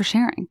 Thank you for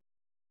sharing.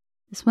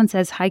 This one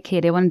says, Hi,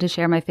 Kate. I wanted to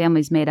share my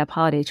family's made-up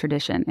holiday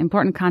tradition.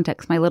 Important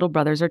context. My little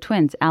brothers are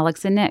twins,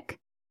 Alex and Nick.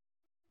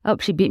 Oh,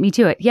 she beat me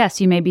to it.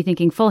 Yes, you may be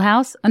thinking Full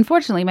House.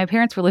 Unfortunately, my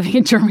parents were living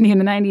in Germany in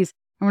the 90s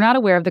and were not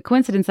aware of the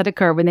coincidence that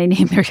occurred when they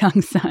named their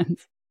young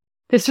sons.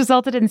 This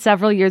resulted in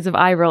several years of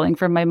eye-rolling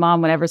from my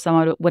mom whenever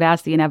someone would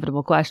ask the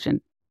inevitable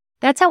question.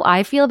 That's how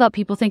I feel about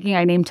people thinking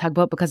I named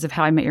Tugboat because of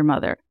How I Met Your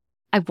Mother.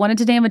 I've wanted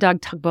to name a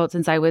dog Tugboat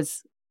since I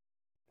was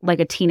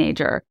a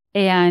teenager.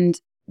 And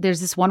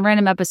there's this one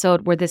random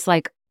episode where this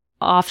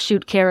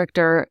offshoot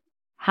character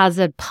has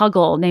a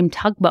puggle named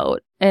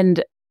Tugboat.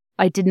 And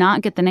I did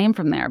not get the name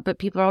from there. But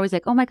people are always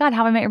like, oh my God,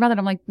 How I Met Your Mother. And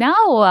I'm like,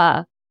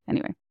 no.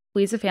 Anyway.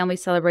 We as a family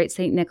celebrate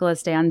St.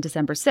 Nicholas Day on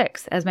December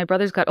 6th. As my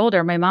brothers got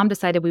older, my mom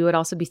decided we would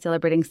also be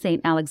celebrating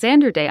St.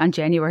 Alexander Day on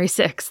January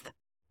 6th.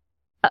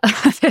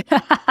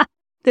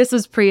 This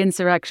was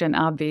pre-insurrection,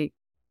 Obvi.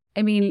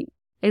 I mean,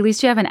 at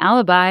least you have an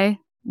alibi.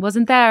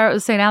 Wasn't there. It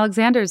was St.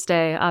 Alexander's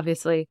Day,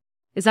 obviously.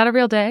 Is that a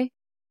real day?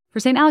 For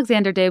St.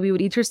 Alexander Day, we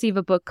would each receive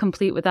a book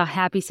complete with a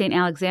Happy St.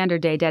 Alexander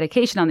Day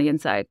dedication on the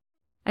inside.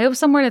 I hope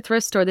somewhere in a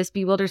thrift store this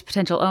bewilders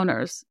potential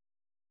owners.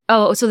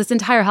 Oh, so this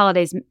entire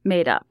holiday's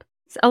made up.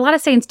 A lot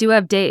of saints do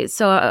have days,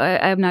 so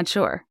I'm not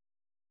sure.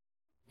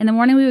 In the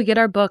morning, we would get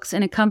our books,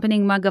 an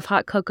accompanying mug of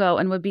hot cocoa,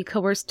 and would be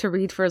coerced to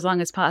read for as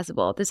long as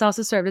possible. This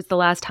also served as the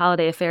last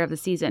holiday affair of the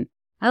season.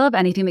 I love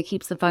anything that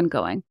keeps the fun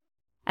going.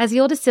 As the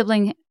oldest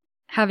sibling,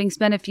 having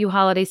spent a few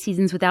holiday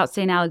seasons without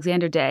St.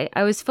 Alexander Day,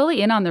 I was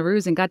fully in on the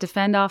ruse and got to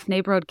fend off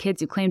neighborhood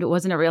kids who claimed it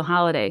wasn't a real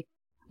holiday.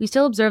 We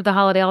still observe the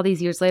holiday all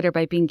these years later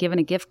by being given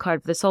a gift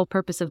card for the sole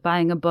purpose of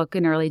buying a book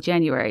in early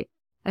January.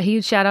 A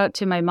huge shout out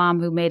to my mom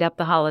who made up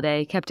the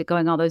holiday, kept it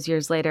going all those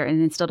years later, and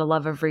instilled a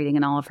love of reading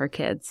in all of her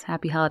kids.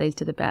 Happy holidays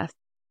to the best.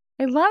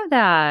 I love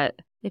that.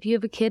 If you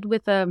have a kid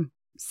with a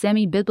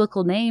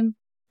semi-biblical name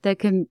that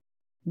can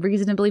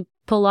reasonably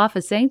pull off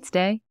a Saint's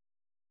Day,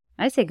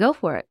 I say go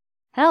for it.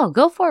 Hell,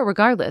 go for it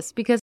regardless,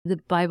 because the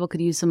Bible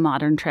could use some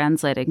modern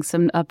translating,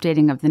 some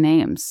updating of the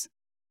names.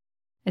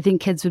 I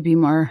think kids would be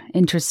more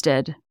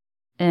interested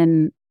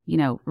in,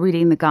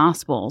 reading the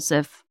Gospels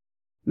if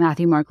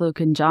Matthew, Mark, Luke,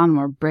 and John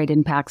were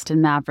Braden,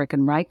 Paxton, Maverick,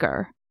 and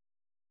Riker.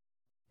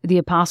 The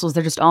apostles,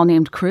 they're just all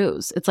named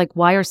Cruz. It's like,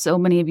 why are so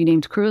many of you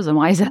named Cruz, and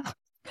why is it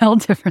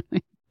spelled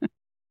differently?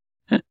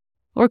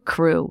 Or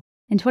Crew.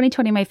 In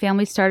 2020, my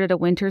family started a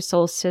winter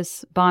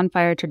solstice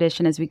bonfire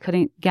tradition as we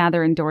couldn't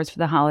gather indoors for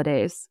the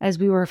holidays, as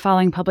we were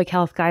following public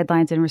health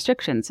guidelines and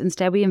restrictions.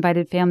 Instead, we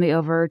invited family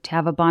over to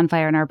have a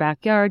bonfire in our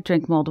backyard,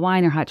 drink mulled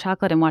wine or hot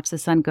chocolate, and watch the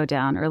sun go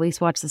down, or at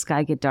least watch the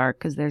sky get dark,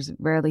 because there's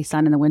rarely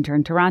sun in the winter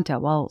in Toronto,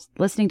 while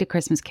listening to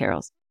Christmas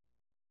carols.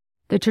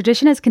 The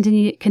tradition has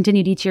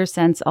continued each year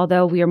since,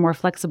 although we are more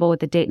flexible with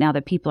the date now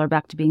that people are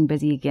back to being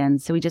busy again,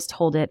 so we just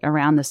hold it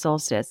around the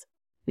solstice.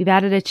 We've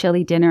added a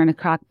chili dinner and a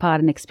crock pot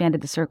and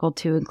expanded the circle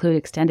to include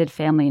extended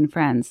family and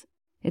friends.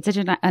 It's such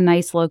a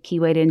nice, low-key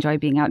way to enjoy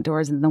being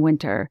outdoors in the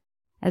winter.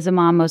 As a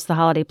mom, most of the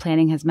holiday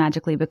planning has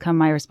magically become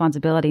my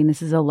responsibility, and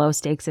this is a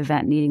low-stakes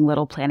event needing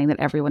little planning that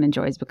everyone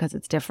enjoys because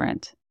it's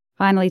different.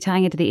 Finally,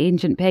 tying it to the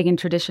ancient pagan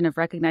tradition of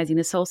recognizing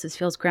the solstice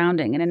feels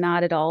grounding in a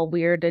not at all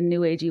weird and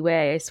new agey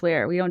way, I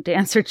swear. We don't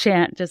dance or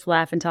chant, just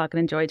laugh and talk and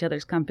enjoy each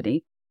other's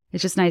company.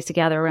 It's just nice to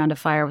gather around a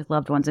fire with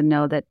loved ones and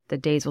know that the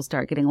days will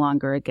start getting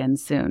longer again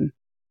soon.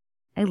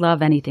 I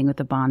love anything with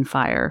a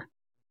bonfire.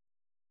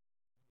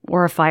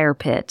 Or a fire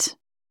pit.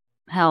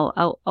 Hell,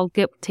 I'll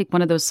take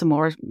one of those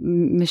s'more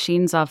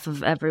machines off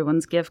of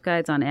everyone's gift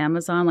guides on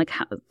Amazon. Like,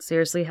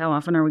 seriously, how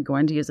often are we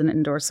going to use an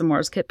indoor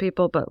s'mores kit,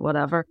 people? But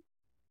whatever.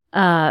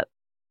 But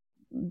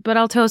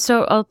I'll toast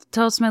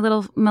my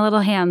little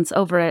hands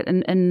over it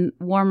and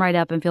warm right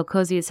up and feel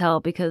cozy as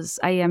hell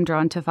because I am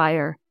drawn to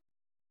fire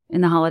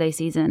in the holiday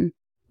season.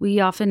 We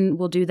often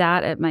will do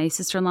that at my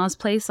sister-in-law's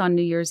place on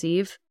New Year's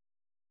Eve.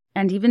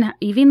 And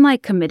even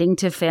like committing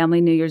to family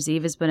New Year's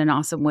Eve has been an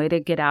awesome way to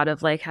get out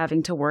of like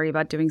having to worry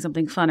about doing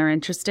something fun or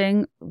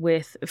interesting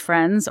with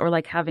friends, or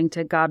like having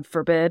to, God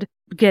forbid,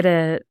 get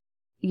a,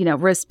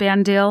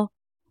 wristband deal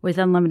with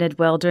unlimited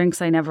well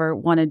drinks. I never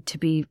wanted to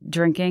be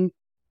drinking,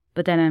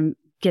 but then I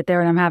get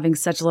there and I'm having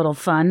such little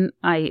fun.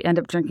 I end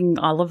up drinking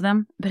all of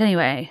them. But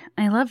anyway,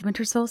 I love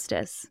winter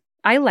solstice.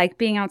 I like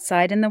being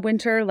outside in the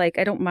winter. Like,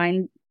 I don't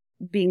mind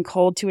being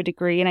cold to a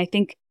degree. And I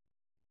think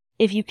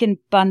if you can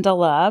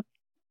bundle up,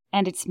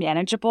 and it's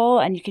manageable,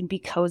 and you can be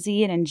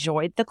cozy and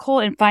enjoy the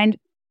cold and find,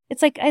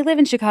 it's like, I live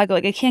in Chicago,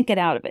 like I can't get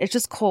out of it. It's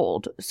just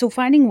cold. So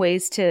finding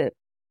ways to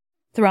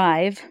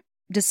thrive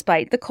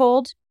despite the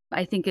cold,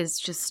 I think is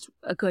just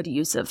a good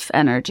use of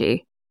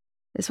energy.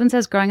 This one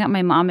says, growing up,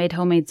 my mom made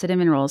homemade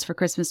cinnamon rolls for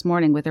Christmas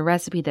morning with a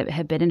recipe that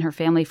had been in her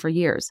family for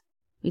years.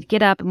 We'd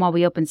get up, and while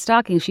we opened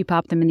stockings, she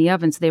popped them in the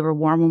oven so they were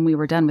warm when we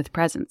were done with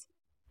presents.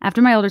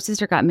 After my older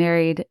sister got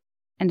married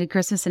and did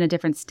Christmas in a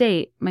different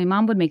state, my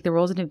mom would make the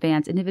rolls in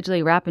advance,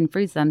 individually wrap and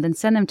freeze them, then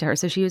send them to her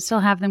so she would still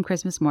have them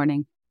Christmas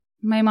morning.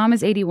 My mom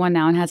is 81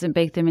 now and hasn't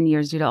baked them in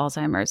years due to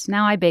Alzheimer's.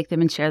 Now I bake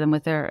them and share them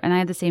with her, and I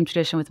have the same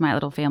tradition with my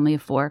little family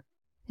of 4.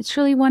 It's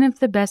truly one of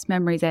the best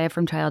memories I have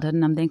from childhood,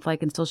 and I'm thankful I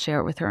can still share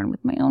it with her and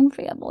with my own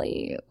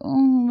family. Oh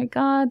my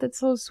God, that's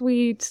so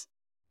sweet.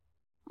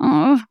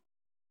 Oh.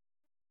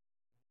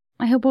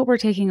 I hope what we're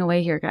taking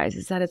away here, guys,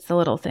 is that it's the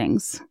little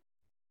things.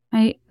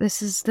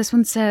 This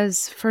one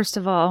says, first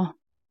of all,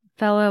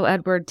 fellow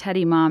Edward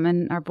Teddy mom,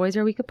 and our boys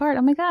are a week apart.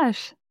 Oh my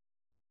gosh.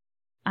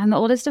 I'm the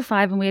oldest of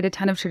 5, and we had a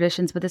ton of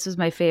traditions, but this was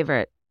my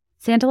favorite.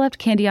 Santa left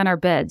candy on our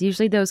beds,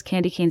 usually those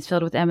candy canes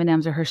filled with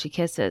M&Ms or Hershey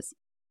Kisses.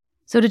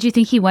 So did you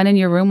think he went in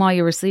your room while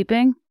you were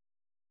sleeping?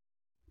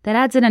 That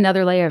adds in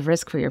another layer of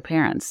risk for your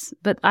parents.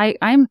 But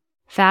I'm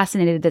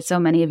fascinated that so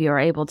many of you are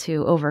able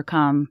to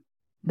overcome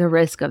the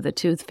risk of the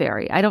tooth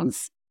fairy.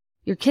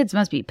 Your kids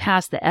must be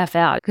past the F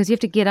out, because you have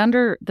to get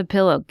under the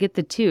pillow, get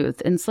the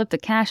tooth, and slip the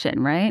cash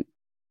in, right?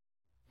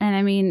 And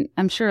I mean,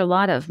 I'm sure a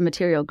lot of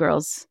material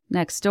girls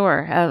next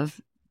door have,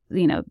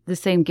 the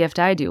same gift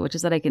I do, which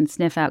is that I can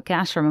sniff out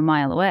cash from a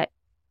mile away.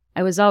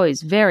 I was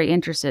always very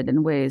interested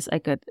in ways I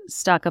could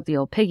stock up the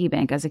old piggy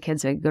bank as a kid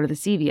so I could go to the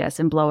CVS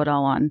and blow it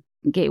all on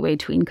Gateway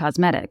Tween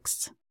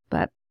Cosmetics.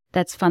 But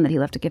That's fun that he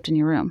left a gift in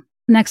your room.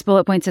 Next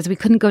bullet point says we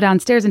couldn't go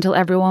downstairs until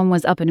everyone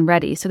was up and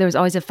ready, so there was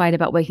always a fight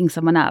about waking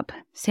someone up.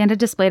 Santa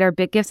displayed our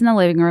big gifts in the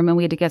living room, and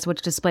we had to guess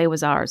which display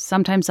was ours.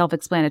 Sometimes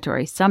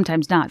self-explanatory,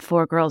 sometimes not.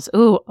 4 girls.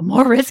 Ooh,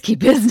 more risky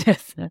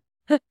business.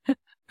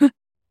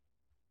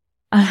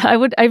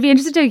 I'd be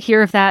interested to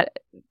hear if that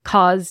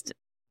caused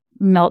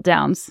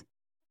meltdowns.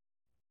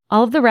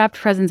 All of the wrapped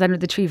presents under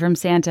the tree from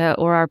Santa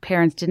or our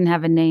parents didn't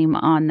have a name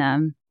on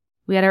them.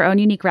 We had our own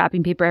unique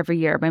wrapping paper every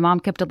year. My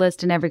mom kept a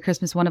list, and every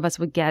Christmas one of us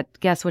would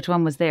guess which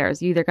one was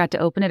theirs. You either got to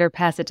open it or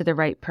pass it to the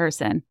right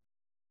person.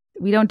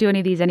 We don't do any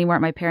of these anymore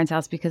at my parents'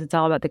 house because it's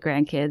all about the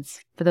grandkids.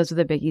 For those were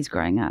the biggies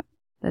growing up.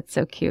 That's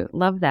so cute.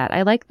 Love that.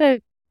 I like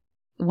that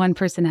one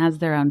person has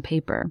their own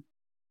paper.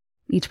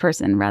 Each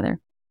person, rather.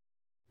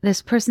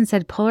 This person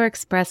said Polar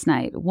Express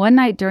night. One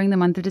night during the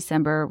month of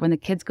December, when the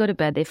kids go to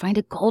bed, they find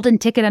a golden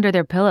ticket under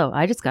their pillow.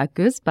 I just got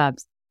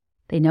goosebumps.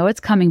 They know it's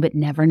coming, but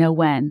never know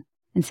when.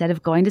 Instead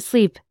of going to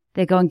sleep,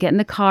 they go and get in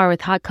the car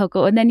with hot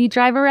cocoa, and then you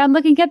drive around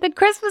looking at the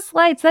Christmas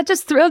lights. That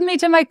just thrilled me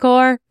to my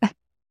core.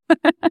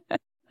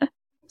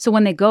 So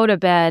when they go to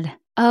bed,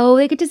 oh,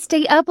 they get to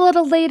stay up a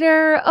little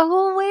later.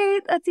 Oh,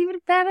 wait, that's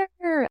even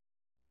better.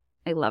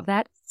 I love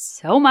that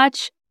so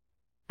much.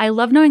 I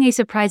love knowing a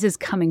surprise is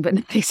coming, but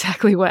not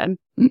exactly when.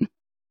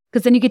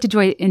 Because then you get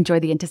to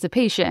enjoy the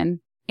anticipation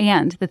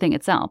and the thing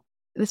itself.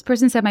 This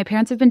person said, my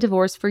parents have been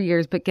divorced for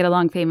years but get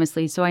along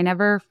famously, so I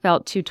never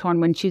felt too torn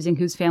when choosing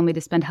whose family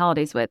to spend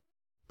holidays with.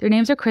 Their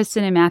names are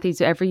Kristen and Matthew,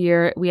 so every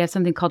year we have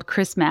something called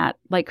Chrismat,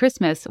 like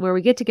Christmas, where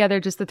we get together,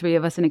 just the 3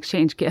 of us, and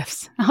exchange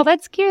gifts. Oh,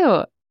 that's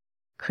cute.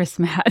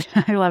 Chrismat.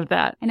 I love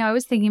that. I know, I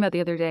was thinking about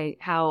the other day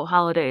how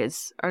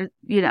holidays are,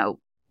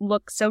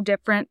 look so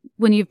different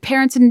when you have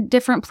parents in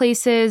different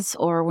places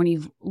or when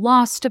you've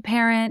lost a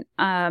parent,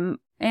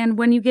 and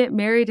when you get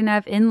married and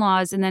have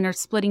in-laws and then are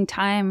splitting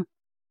time,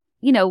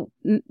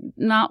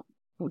 not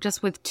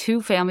just with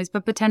 2 families,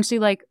 but potentially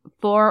like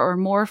 4 or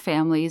more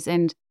families,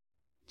 and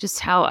just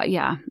how,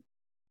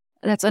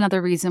 that's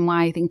another reason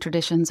why I think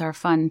traditions are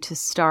fun to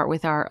start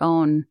with our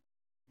own.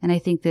 And I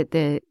think that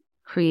the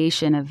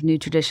creation of new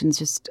traditions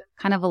just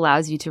kind of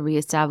allows you to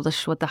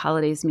reestablish what the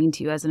holidays mean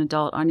to you as an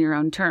adult on your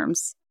own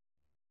terms.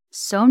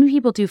 So many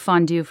people do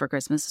fondue for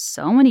Christmas.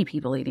 So many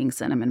people eating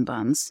cinnamon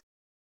buns.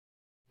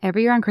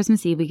 Every year on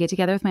Christmas Eve, we get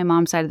together with my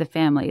mom's side of the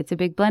family. It's a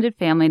big blended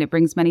family, and it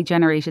brings many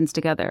generations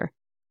together.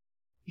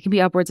 It can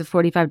be upwards of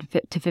 45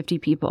 to 50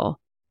 people.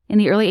 In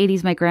the early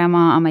 80s, my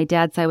grandma on my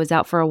dad's side was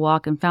out for a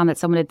walk and found that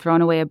someone had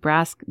thrown away a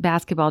brass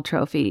basketball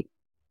trophy.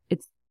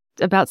 It's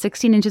about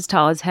 16 inches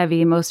tall, is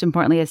heavy, and most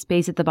importantly, has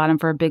space at the bottom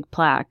for a big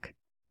plaque.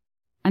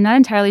 I'm not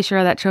entirely sure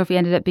how that trophy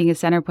ended up being a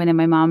center point in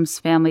my mom's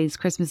family's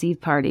Christmas Eve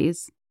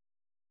parties,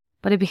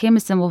 but it became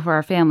a symbol for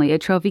our family, a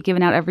trophy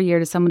given out every year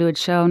to someone who had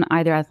shown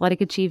either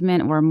athletic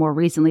achievement or, more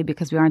recently,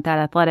 because we aren't that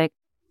athletic,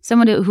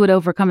 someone who had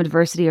overcome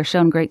adversity or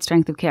shown great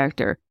strength of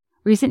character.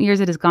 Recent years,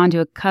 it has gone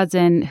to a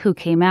cousin who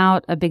came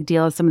out, a big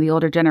deal as some of the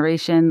older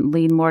generation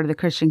leaned more to the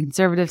Christian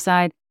conservative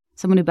side,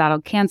 someone who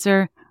battled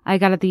cancer. I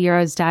got it the year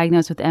I was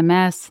diagnosed with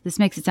MS. This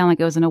makes it sound like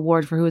it was an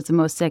award for who was the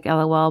most sick,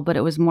 LOL, but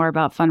it was more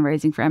about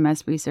fundraising for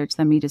MS research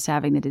than me just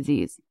having the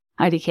disease.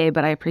 IDK,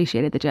 but I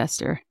appreciated the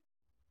gesture.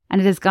 And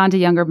it has gone to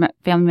younger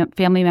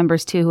family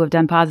members, too, who have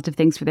done positive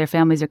things for their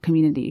families or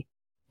community.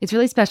 It's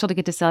really special to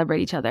get to celebrate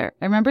each other.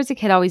 I remember as a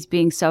kid always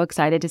being so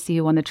excited to see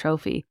who won the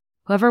trophy.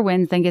 Whoever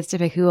wins then gets to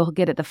pick who will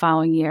get it the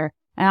following year.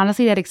 And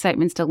honestly, that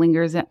excitement still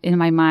lingers in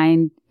my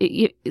mind.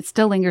 It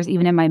still lingers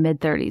even in my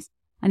mid-30s.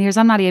 And here's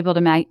I'm not able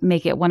to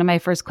make it. One of my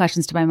first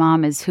questions to my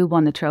mom is, who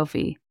won the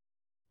trophy?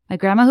 My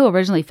grandma, who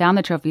originally found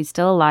the trophy, is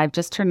still alive,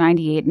 just turned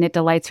 98, and it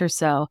delights her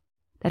so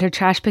that her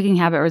trash-picking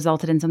habit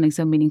resulted in something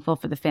so meaningful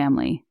for the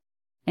family.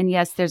 And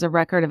yes, there's a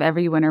record of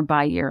every winner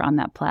by year on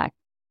that plaque.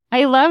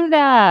 I love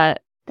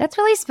that. That's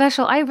really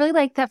special. I really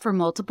like that for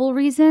multiple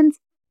reasons.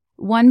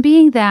 One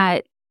being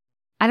that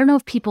I don't know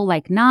if people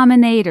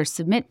nominate or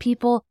submit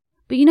people,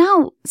 but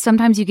how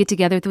sometimes you get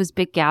together at those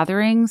big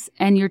gatherings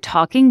and you're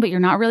talking, but you're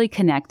not really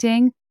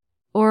connecting,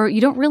 or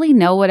you don't really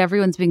know what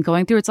everyone's been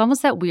going through. It's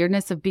almost that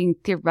weirdness of being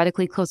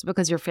theoretically close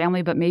because you're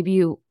family, but maybe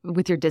you,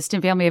 with your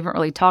distant family, haven't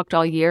really talked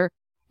all year.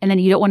 And then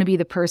you don't want to be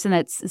the person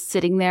that's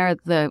sitting there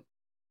at the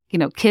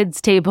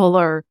kids' table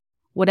or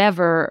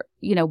whatever,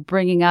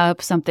 bringing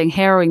up something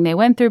harrowing they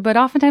went through. But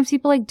oftentimes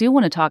people do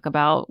want to talk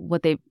about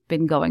what they've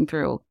been going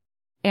through.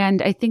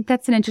 And I think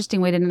that's an interesting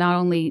way to not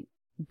only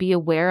be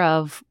aware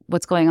of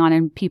what's going on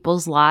in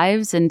people's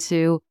lives and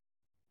to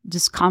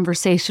just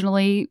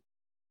conversationally,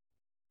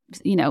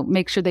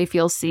 make sure they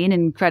feel seen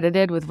and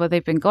credited with what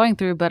they've been going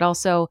through, but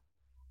also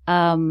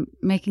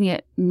making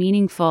it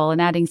meaningful and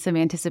adding some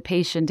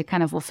anticipation to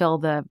kind of fulfill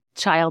the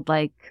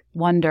childlike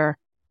wonder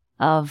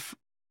of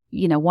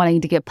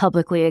wanting to get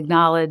publicly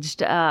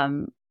acknowledged,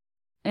 and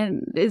I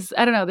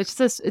don't know, it's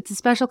a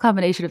special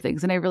combination of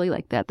things, and I really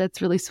like that.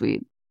 That's really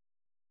sweet.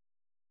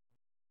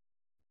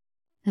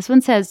 This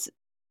one says,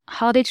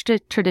 holiday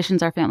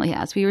traditions our family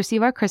has. We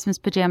receive our Christmas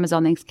pajamas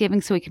on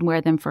Thanksgiving so we can wear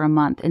them for a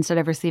month instead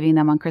of receiving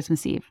them on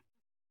Christmas Eve.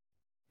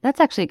 That's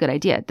actually a good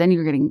idea. Then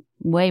you're getting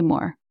way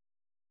more.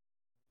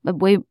 a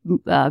way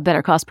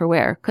better cost per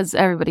wear because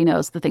everybody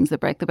knows the things that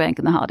break the bank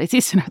in the holiday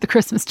season are the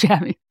Christmas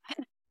jammies.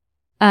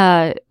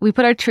 We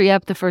put our tree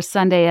up the first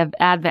Sunday of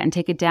Advent and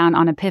take it down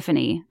on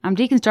Epiphany. I'm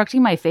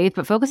deconstructing my faith,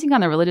 but focusing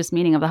on the religious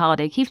meaning of the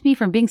holiday keeps me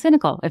from being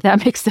cynical, if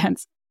that makes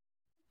sense.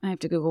 I have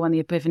to Google when the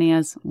Epiphany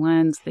is.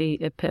 When's the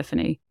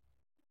Epiphany?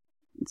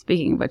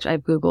 Speaking of which,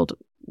 I've Googled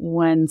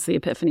when's the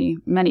Epiphany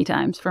many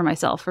times for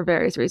myself for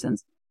various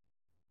reasons.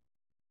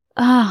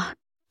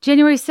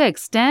 January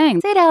 6th.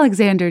 Dang. St.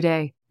 Alexander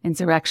Day.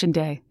 Insurrection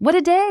Day. What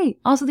a day.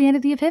 Also the end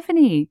of the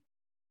Epiphany.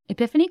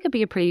 Epiphany could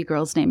be a pretty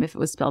girl's name if it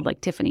was spelled like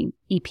Tiffany.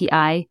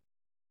 Epiffany.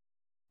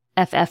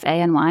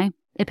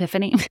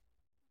 Epiphany.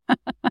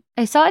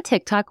 I saw a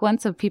TikTok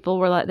once of people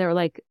they were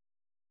like,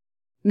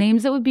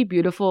 names that would be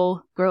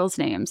beautiful girls'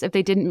 names if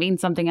they didn't mean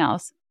something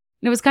else.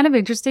 And it was kind of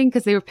interesting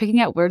because they were picking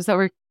out words that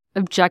were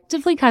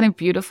objectively kind of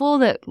beautiful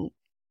that,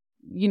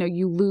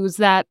 you lose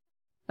that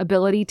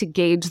ability to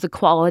gauge the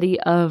quality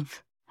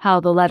of how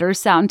the letters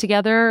sound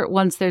together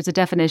once there's a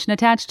definition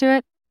attached to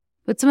it.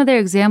 But some of their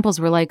examples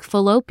were like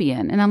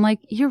fallopian. And I'm like,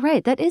 you're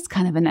right. That is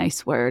kind of a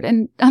nice word.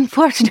 And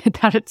unfortunate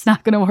that it's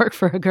not going to work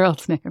for a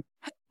girl's name.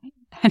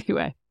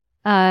 Anyway,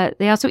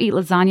 they also eat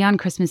lasagna on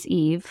Christmas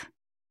Eve.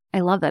 I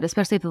love that,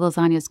 especially if the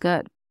lasagna is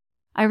good.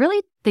 I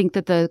really think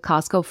that the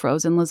Costco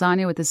frozen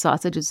lasagna with the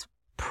sausage is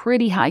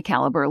pretty high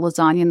caliber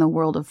lasagna in the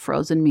world of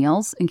frozen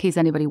meals, in case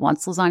anybody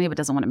wants lasagna but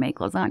doesn't want to make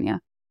lasagna.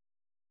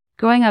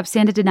 Growing up,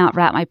 Santa did not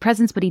wrap my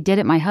presents, but he did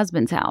at my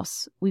husband's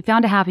house. We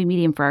found a happy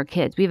medium for our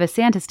kids. We have a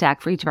Santa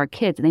stack for each of our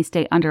kids, and they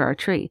stay under our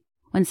tree.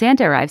 When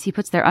Santa arrives, he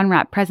puts their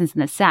unwrapped presents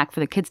in the sack for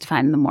the kids to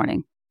find in the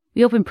morning.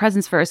 We open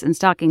presents first and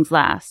stockings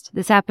last.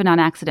 This happened on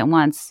accident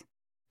once,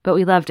 but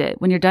we loved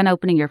it. When you're done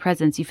opening your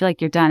presents, you feel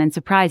like you're done, and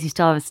surprised you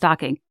still have a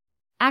stocking.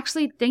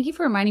 Actually, thank you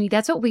for reminding me.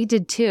 That's what we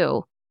did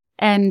too.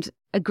 And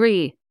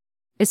agree,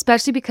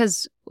 especially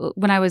because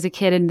when I was a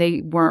kid and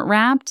they weren't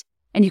wrapped,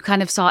 and you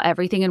kind of saw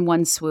everything in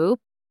one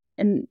swoop,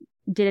 and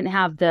didn't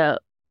have the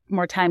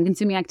more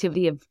time-consuming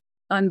activity of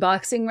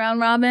unboxing round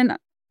robin,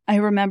 I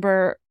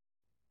remember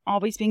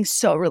always being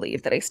so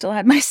relieved that I still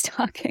had my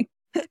stocking.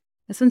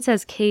 This one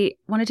says, Kate,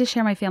 wanted to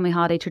share my family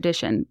holiday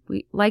tradition.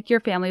 Like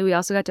your family, we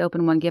also got to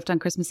open one gift on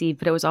Christmas Eve,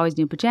 but it was always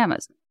new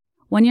pajamas.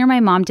 One year,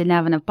 my mom didn't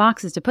have enough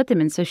boxes to put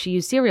them in, so she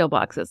used cereal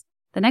boxes.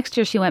 The next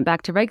year, she went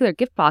back to regular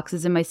gift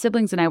boxes, and my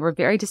siblings and I were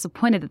very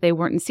disappointed that they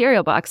weren't in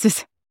cereal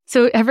boxes.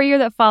 So every year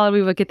that followed,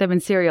 we would get them in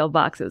cereal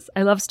boxes.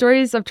 I love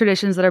stories of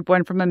traditions that are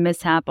born from a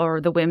mishap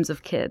or the whims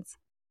of kids.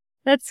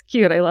 That's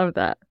cute. I love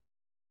that.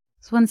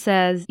 This one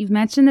says, you've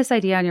mentioned this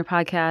idea on your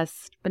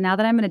podcast, but now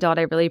that I'm an adult,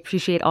 I really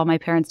appreciate all my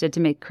parents did to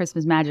make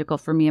Christmas magical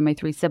for me and my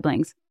 3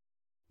 siblings.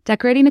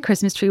 Decorating the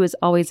Christmas tree was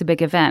always a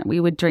big event. We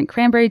would drink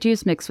cranberry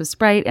juice mixed with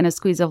Sprite and a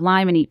squeeze of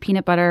lime and eat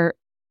peanut butter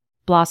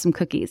blossom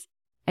cookies.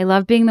 I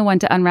love being the one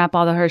to unwrap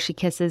all the Hershey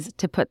Kisses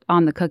to put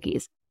on the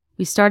cookies.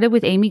 We started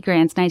with Amy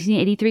Grant's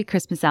 1983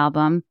 Christmas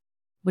album,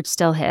 which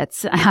still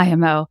hits,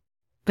 IMO,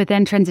 but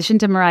then transitioned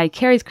to Mariah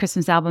Carey's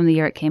Christmas album the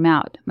year it came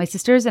out. My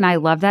sisters and I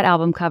love that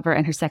album cover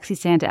and her sexy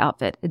Santa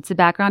outfit. It's the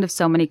background of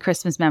so many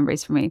Christmas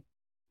memories for me.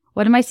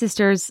 One of my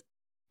sisters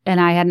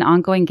and I had an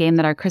ongoing game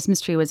that our Christmas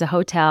tree was a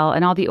hotel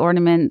and all the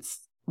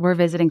ornaments were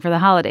visiting for the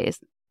holidays.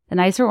 The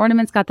nicer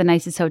ornaments got the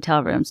nicest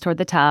hotel rooms toward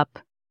the top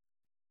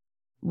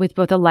with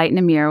both a light and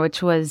a mirror,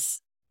 which was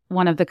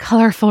one of the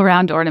colorful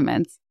round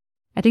ornaments.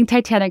 I think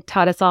Titanic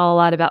taught us all a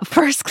lot about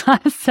first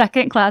class,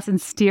 second class, and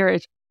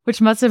steerage,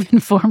 which must have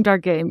informed our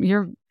game.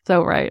 You're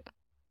so right.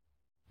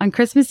 On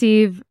Christmas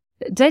Eve,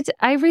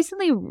 I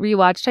recently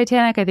rewatched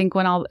Titanic, I think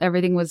when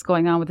everything was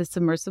going on with the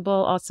submersible.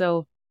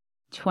 Also,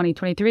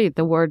 2023,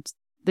 the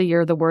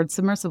year the word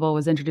submersible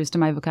was introduced to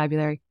my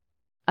vocabulary.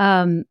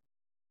 And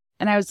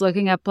I was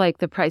looking up like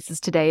the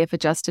prices today if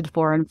adjusted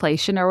for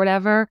inflation or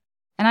whatever.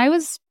 And I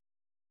was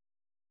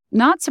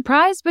not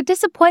surprised, but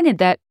disappointed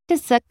that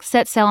this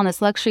set sail on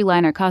this luxury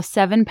liner cost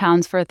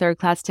 £7 for a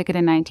third-class ticket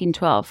in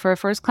 1912. For a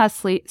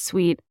first-class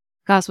suite,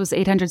 cost was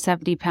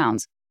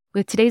 £870.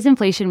 With today's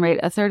inflation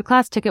rate, a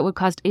third-class ticket would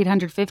cost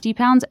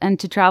 £850, and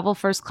to travel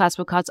first class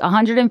would cost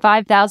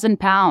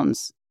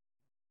 £105,000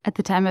 at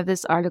the time of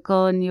this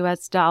article in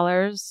U.S.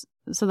 dollars.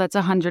 So that's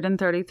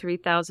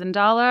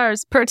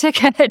 $133,000 per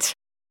ticket.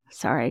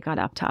 Sorry, I got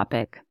off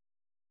topic.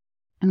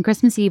 On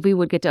Christmas Eve, we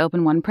would get to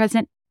open one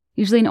present,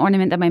 usually an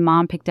ornament that my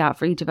mom picked out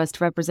for each of us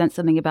to represent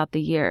something about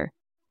the year.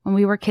 When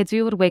we were kids,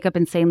 we would wake up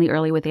insanely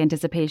early with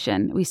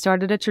anticipation. We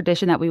started a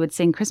tradition that we would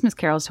sing Christmas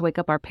carols to wake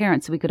up our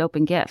parents so we could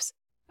open gifts.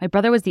 My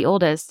brother was the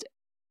oldest,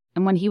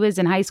 and when he was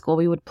in high school,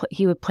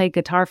 he would play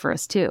guitar for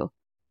us too.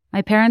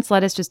 My parents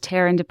let us just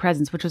tear into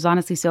presents, which was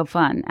honestly so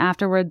fun.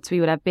 Afterwards, we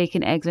would have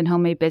bacon, eggs, and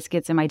homemade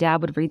biscuits, and my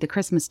dad would read the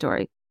Christmas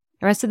story.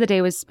 The rest of the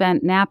day was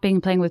spent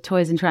napping, playing with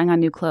toys, and trying on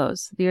new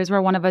clothes. The years where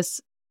one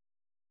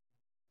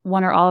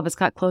or all of us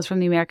got clothes from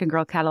the American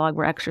Girl catalog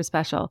were extra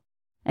special.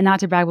 And not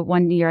to brag, but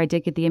one year I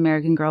did get the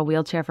American Girl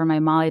wheelchair for my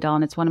Molly doll,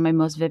 and it's one of my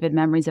most vivid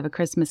memories of a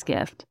Christmas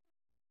gift.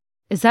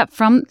 Is that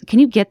can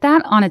you get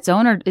that on its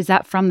own, or is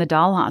that from the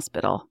doll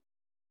hospital?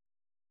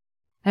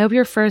 I hope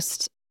your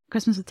first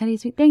Christmas with Teddy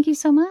is sweet. Thank you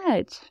so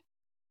much.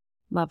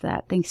 Love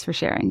that. Thanks for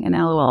sharing. And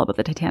LOL about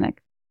the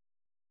Titanic.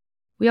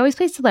 We always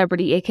play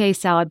Celebrity, aka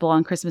Salad Bowl,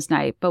 on Christmas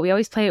night, but we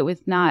always play it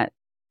with not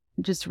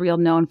just real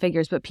known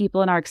figures, but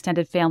people in our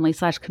extended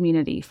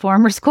family/community.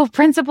 Former school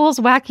principals,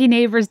 wacky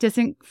neighbors,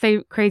 distant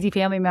crazy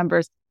family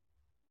members.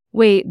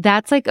 Wait,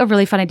 that's like a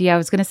really fun idea. I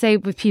was going to say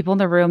with people in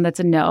the room, that's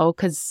a no,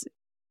 because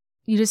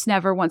you just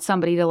never want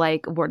somebody to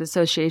like word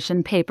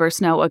association, paper,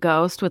 snow, a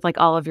ghost with like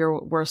all of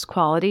your worst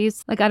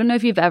qualities. Like, I don't know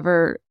if you've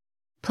ever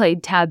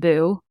played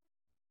Taboo.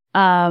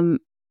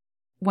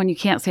 When you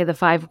can't say the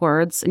 5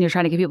 words and you're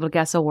trying to get people to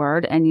guess a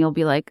word and you'll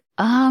be like,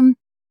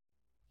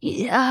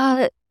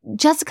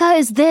 Jessica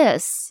is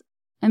this.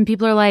 And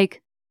people are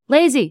like,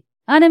 lazy,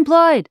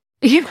 unemployed.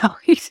 You know,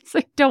 you just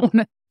like don't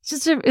want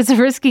to, it's a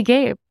risky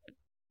game.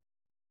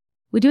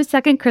 We do a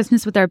second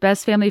Christmas with our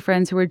best family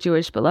friends who are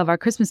Jewish but love our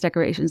Christmas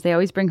decorations. They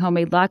always bring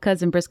homemade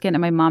latkes and brisket,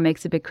 and my mom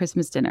makes a big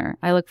Christmas dinner.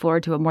 I look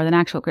forward to it more than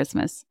actual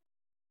Christmas.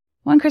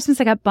 One Christmas,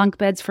 I got bunk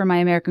beds for my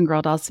American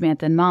Girl dolls,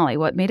 Samantha and Molly.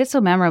 What made it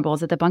so memorable is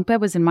that the bunk bed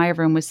was in my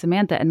room with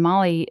Samantha and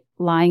Molly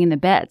lying in the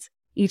beds,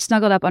 each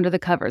snuggled up under the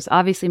covers.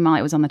 Obviously,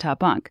 Molly was on the top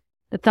bunk.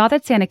 The thought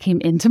that Santa came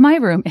into my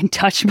room and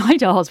touched my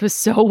dolls was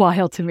so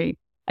wild to me.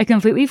 I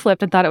completely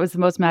flipped and thought it was the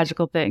most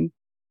magical thing.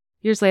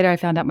 Years later, I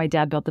found out my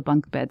dad built the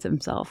bunk beds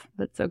himself.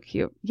 That's so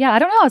cute. Yeah, I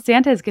don't know how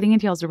Santa is getting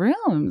into y'all's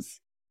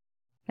rooms.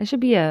 I should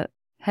be a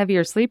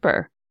heavier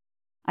sleeper.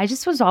 I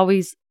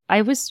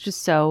was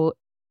just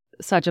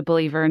such a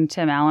believer in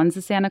Tim Allen's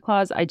The Santa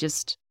Claus. I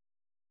just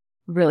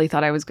really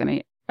thought I was going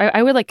to,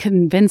 I would like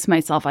convince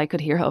myself I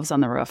could hear hooves on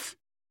the roof.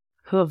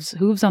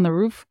 Hooves on the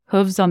roof?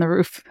 Hooves on the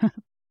roof.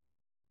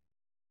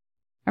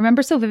 I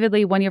remember so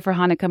vividly one year for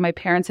Hanukkah, my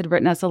parents had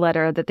written us a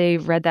letter that they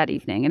read that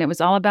evening. And it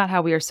was all about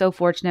how we are so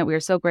fortunate, we are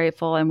so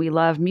grateful, and we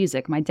love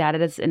music. My dad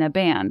is in a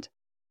band.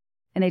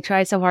 And they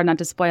tried so hard not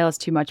to spoil us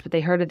too much, but they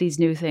heard of these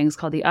new things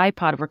called the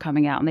iPod were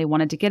coming out, and they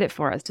wanted to get it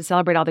for us to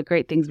celebrate all the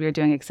great things we were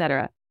doing,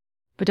 etc.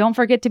 But don't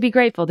forget to be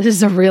grateful. This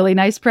is a really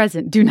nice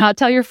present. Do not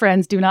tell your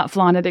friends. Do not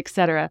flaunt it,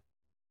 etc.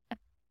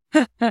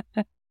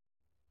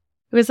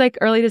 It was like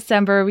early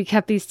December. We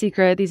kept these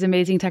secret, these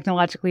amazing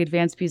technologically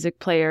advanced music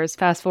players.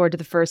 Fast forward to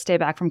the first day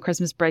back from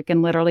Christmas break,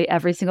 and literally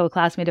every single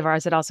classmate of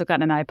ours had also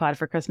gotten an iPod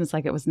for Christmas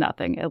like it was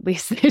nothing. At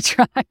least they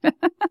tried.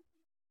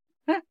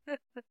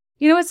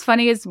 You know what's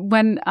funny is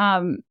when, I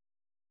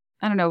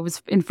don't know, it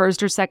was in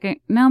first or second.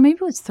 No, maybe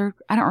it was third.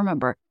 I don't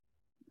remember.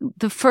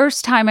 The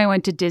first time I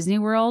went to Disney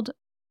World,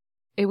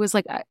 it was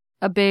like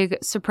a big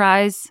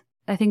surprise.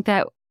 I think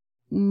that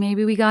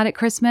maybe we got at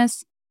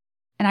Christmas.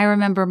 And I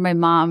remember my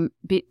mom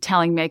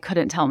telling me I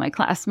couldn't tell my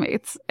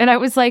classmates. And I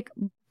was like,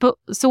 but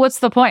so what's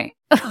the point?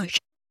 I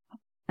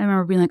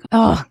remember being like,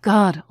 oh,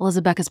 God,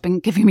 Elizabeth has been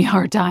giving me a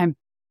hard time.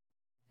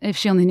 If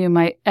she only knew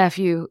my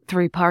FU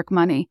 3 park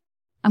money.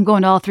 I'm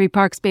going to all 3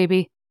 parks,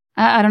 baby.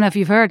 I don't know if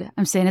you've heard.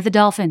 I'm staying at the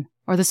Dolphin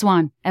or the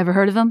Swan. Ever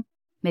heard of them?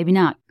 Maybe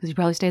not, because you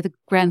probably stay at the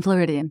Grand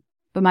Floridian.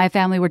 But my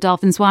family were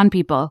Dolphin Swan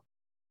people.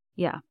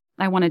 Yeah,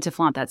 I wanted to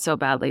flaunt that so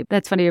badly.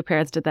 That's funny your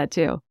parents did that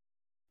too.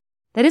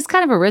 That is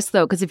kind of a risk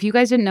though, because if you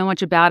guys didn't know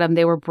much about them,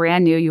 they were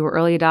brand new, you were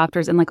early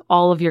adopters, and like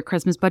all of your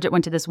Christmas budget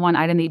went to this one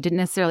item that you didn't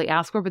necessarily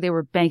ask for, but they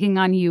were banking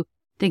on you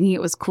thinking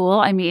it was cool.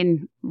 I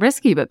mean,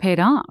 risky, but paid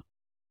off.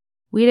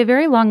 We had a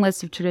very long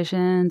list of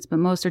traditions, but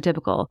most are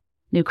typical.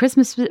 New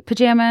Christmas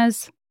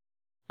pajamas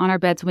on our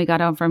beds when we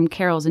got home from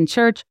carols in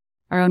church,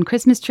 our own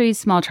Christmas trees,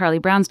 small Charlie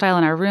Brown style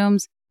in our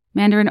rooms,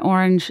 mandarin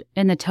orange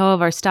in the toe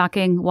of our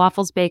stocking,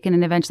 waffles, bacon,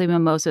 and eventually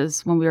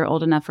mimosas when we were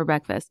old enough for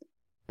breakfast.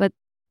 But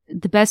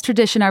the best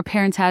tradition our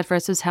parents had for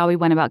us was how we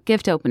went about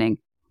gift opening.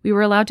 We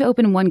were allowed to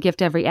open one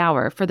gift every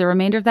hour. For the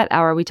remainder of that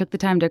hour, we took the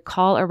time to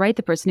call or write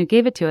the person who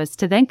gave it to us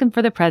to thank them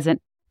for the present.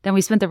 Then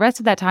we spent the rest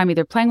of that time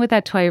either playing with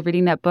that toy,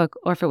 reading that book,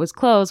 or if it was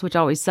clothes, which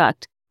always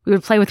sucked, we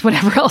would play with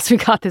whatever else we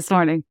got this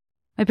morning.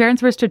 My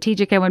parents were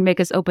strategic and would make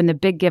us open the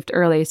big gift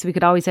early so we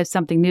could always have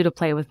something new to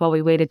play with while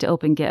we waited to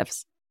open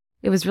gifts.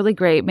 It was really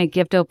great, make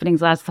gift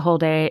openings last the whole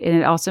day, and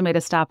it also made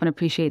us stop and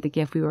appreciate the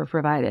gift we were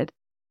provided.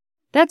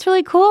 That's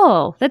really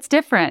cool. That's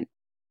different.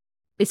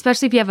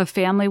 Especially if you have a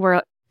family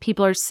where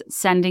people are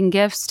sending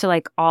gifts to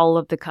like all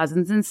of the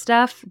cousins and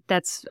stuff.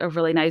 That's a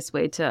really nice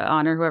way to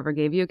honor whoever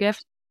gave you a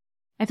gift.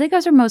 I feel like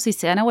ours are mostly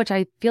Santa, which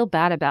I feel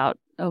bad about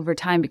over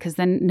time because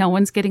then no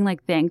one's getting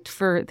like thanked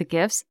for the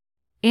gifts.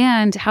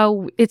 And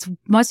how it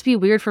must be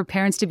weird for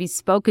parents to be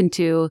spoken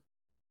to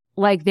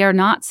like they're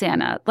not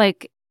Santa.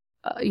 Like,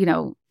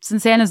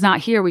 since Santa's not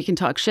here, we can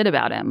talk shit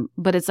about him.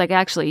 But it's like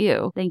actually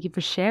you. Thank you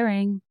for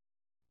sharing.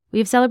 We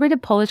have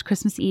celebrated Polish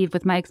Christmas Eve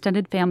with my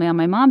extended family on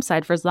my mom's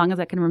side for as long as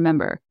I can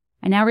remember.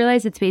 I now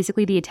realize it's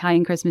basically the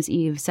Italian Christmas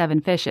Eve, 7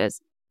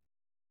 fishes.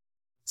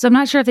 So I'm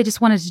not sure if they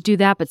just wanted to do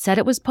that but said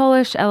it was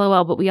Polish,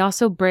 LOL, but we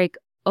also break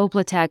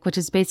Oplatek, which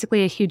is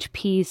basically a huge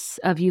piece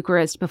of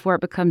Eucharist before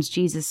it becomes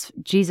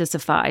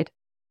Jesusified.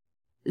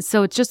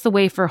 So it's just the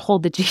wafer,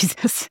 hold the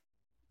Jesus.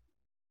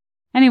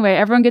 Anyway,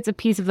 everyone gets a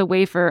piece of the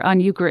wafer on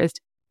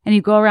Eucharist, and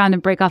you go around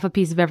and break off a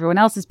piece of everyone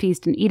else's piece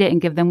and eat it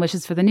and give them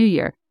wishes for the new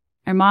year.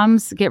 Our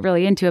moms get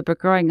really into it, but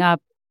growing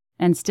up,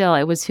 and still,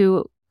 it was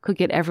who could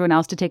get everyone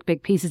else to take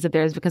big pieces of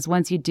theirs, because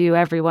once you do,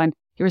 everyone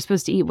You were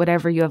supposed to eat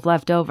whatever you have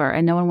left over,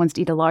 and no one wants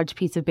to eat a large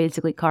piece of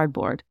basically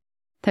cardboard.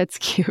 That's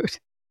cute.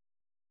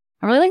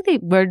 I really like the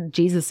word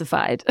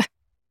Jesusified.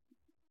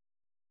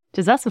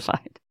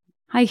 Jesusified.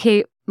 Hi,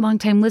 Kate.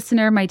 Longtime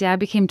listener. My dad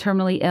became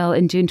terminally ill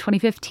in June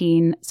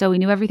 2015, so we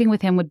knew everything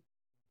with him would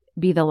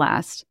be the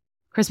last.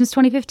 Christmas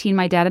 2015,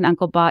 my dad and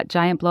uncle bought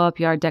giant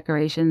blow-up yard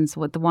decorations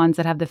with the ones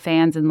that have the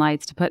fans and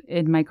lights to put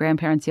in my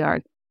grandparents'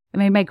 yard. It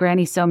made my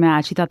granny so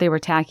mad. She thought they were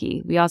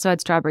tacky. We also had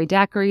strawberry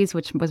daiquiris,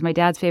 which was my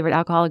dad's favorite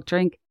alcoholic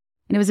drink.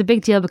 And it was a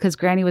big deal because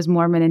Granny was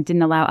Mormon and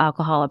didn't allow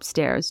alcohol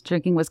upstairs.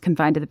 Drinking was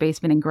confined to the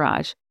basement and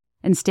garage.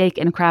 And steak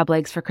and crab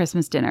legs for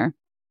Christmas dinner.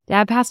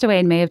 Dad passed away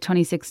in May of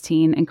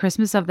 2016, and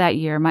Christmas of that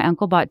year, my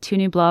uncle bought 2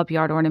 new blow-up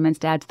yard ornaments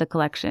to add to the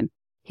collection.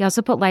 He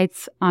also put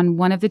lights on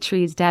one of the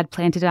trees Dad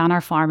planted on our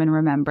farm in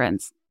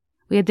remembrance.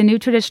 We had the new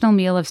traditional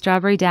meal of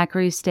strawberry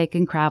daiquiris, steak,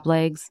 and crab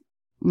legs.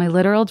 My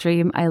literal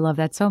dream. I love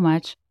that so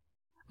much.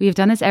 We have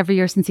done this every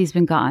year since he's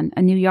been gone.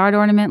 A new yard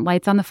ornament,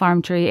 lights on the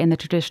farm tree, and the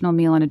traditional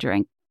meal and a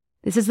drink.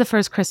 This is the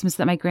first Christmas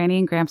that my granny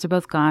and gramps are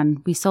both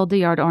gone. We sold the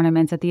yard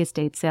ornaments at the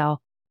estate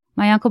sale.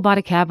 My uncle bought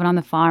a cabin on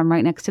the farm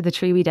right next to the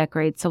tree we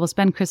decorate, so we'll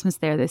spend Christmas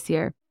there this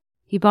year.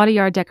 He bought a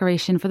yard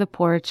decoration for the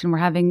porch, and we're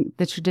having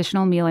the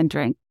traditional meal and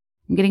drink.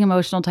 I'm getting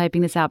emotional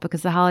typing this out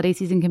because the holiday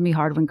season can be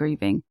hard when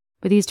grieving.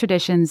 But these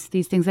traditions,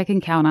 these things I can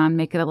count on,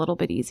 make it a little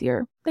bit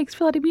easier. Thanks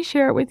for letting me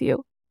share it with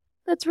you.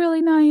 That's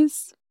really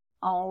nice.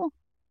 Oh,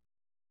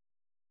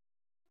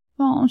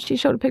 she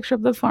showed a picture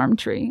of the farm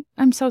tree.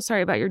 I'm so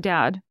sorry about your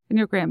dad and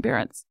your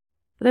grandparents.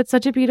 But that's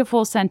such a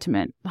beautiful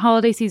sentiment. The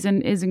holiday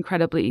season is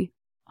incredibly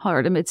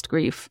hard amidst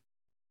grief.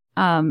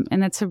 And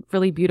that's a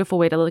really beautiful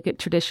way to look at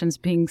traditions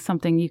being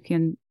something you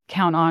can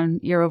count on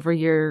year over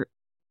year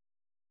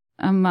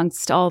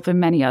amongst all the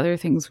many other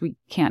things we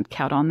can't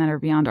count on that are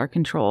beyond our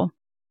control.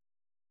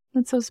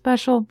 That's so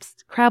special.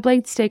 Crab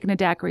leg steak and a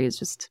daiquiri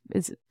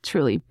is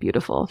truly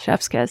beautiful.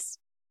 Chef's kiss.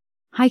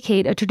 Hi,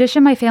 Kate. A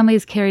tradition my family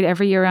has carried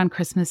every year around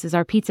Christmas is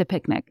our pizza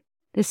picnic.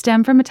 This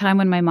stemmed from a time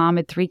when my mom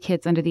had 3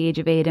 kids under the age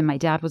of 8 and my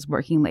dad was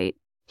working late.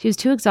 She was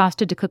too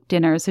exhausted to cook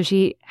dinner, so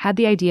she had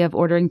the idea of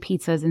ordering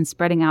pizzas and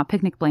spreading out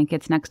picnic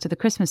blankets next to the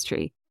Christmas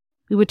tree.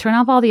 We would turn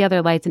off all the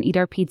other lights and eat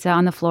our pizza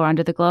on the floor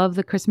under the glow of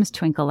the Christmas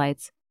twinkle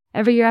lights.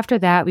 Every year after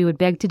that, we would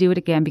beg to do it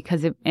again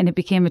because it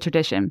became a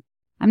tradition.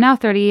 I'm now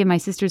 30 and my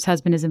sister's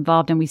husband is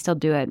involved and we still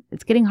do it.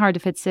 It's getting hard to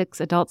fit 6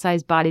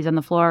 adult-sized bodies on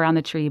the floor around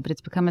the tree, but it's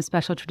become a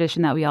special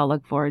tradition that we all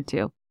look forward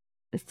to.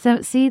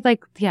 So, see,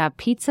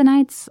 pizza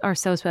nights are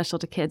so special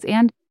to kids.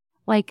 And,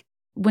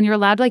 when you're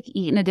allowed to,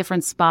 eat in a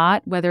different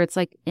spot, whether it's,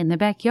 in the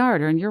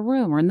backyard or in your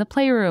room or in the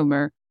playroom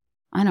or,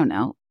 I don't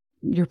know,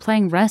 you're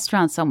playing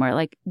restaurant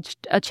somewhere.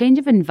 A change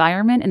of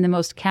environment in the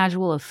most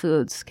casual of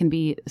foods can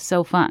be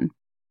so fun.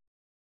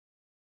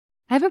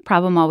 I have a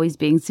problem always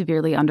being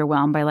severely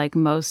underwhelmed by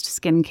most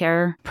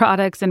skincare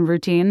products and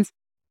routines.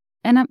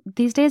 And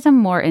these days I'm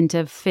more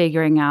into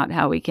figuring out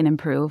how we can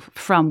improve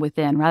from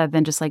within rather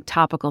than just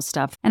topical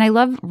stuff. And I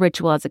love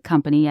Ritual as a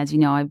company. As you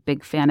know, I'm a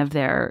big fan of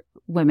their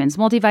women's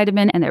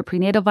multivitamin and their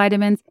prenatal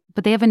vitamins.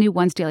 But they have a new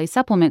once daily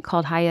supplement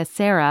called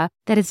Hyacera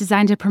that is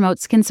designed to promote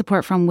skin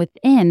support from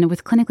within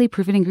with clinically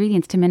proven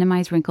ingredients to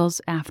minimize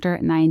wrinkles after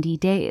 90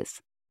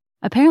 days.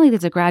 Apparently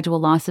there's a gradual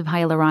loss of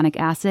hyaluronic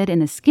acid in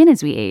the skin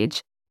as we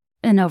age.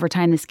 And over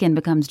time, the skin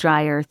becomes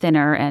drier,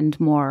 thinner, and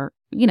more,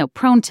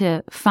 prone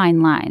to fine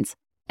lines.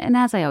 And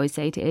as I always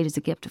say, to age is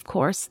a gift, of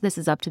course. This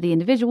is up to the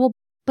individual.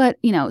 But,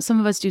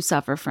 some of us do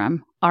suffer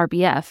from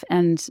RBF.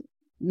 And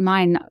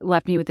mine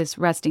left me with this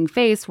resting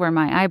face where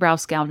my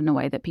eyebrows scowled in a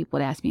way that people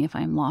would ask me if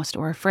I'm lost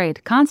or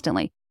afraid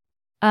constantly.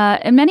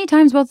 And many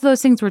times both of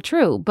those things were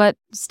true. But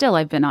still,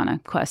 I've been on a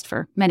quest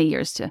for many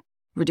years to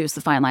reduce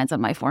the fine lines on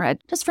my forehead,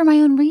 just for my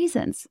own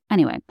reasons.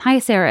 Anyway,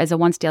 Hyacera is a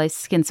once-daily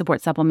skin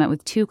support supplement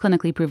with 2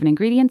 clinically proven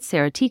ingredients,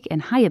 Ceretique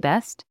and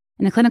Hyabest.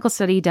 In a clinical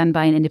study done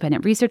by an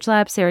independent research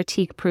lab,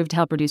 Ceretique proved to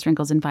help reduce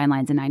wrinkles and fine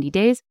lines in 90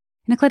 days.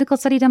 In a clinical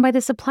study done by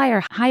the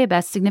supplier,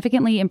 Hyabest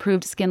significantly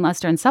improved skin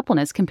luster and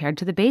suppleness compared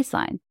to the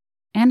baseline.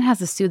 And has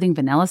a soothing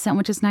vanilla scent,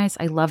 which is nice.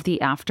 I love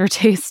the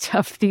aftertaste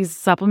of these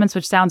supplements,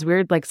 which sounds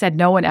weird. Said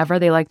no one ever,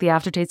 they like the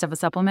aftertaste of a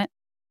supplement.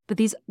 But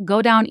these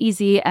go down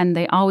easy and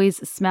they always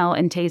smell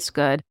and taste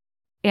good.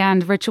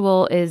 And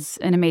Ritual is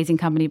an amazing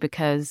company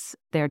because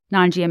they're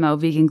non-GMO,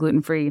 vegan,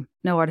 gluten-free,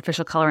 no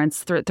artificial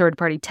colorants,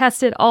 third-party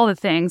tested, all the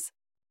things.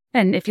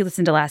 And if you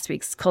listen to last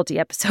week's Culty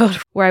episode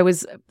where I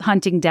was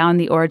hunting down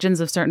the origins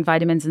of certain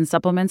vitamins and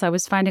supplements I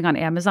was finding on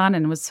Amazon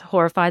and was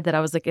horrified that I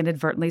was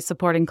inadvertently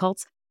supporting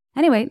cults.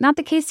 Anyway, not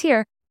the case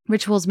here.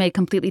 Ritual's made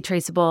completely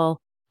traceable,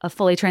 a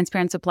fully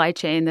transparent supply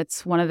chain.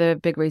 That's one of the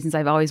big reasons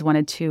I've always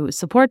wanted to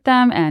support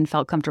them and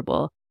felt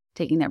comfortable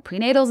taking their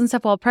prenatals and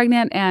stuff while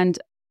pregnant. And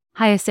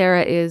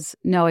Hyacera is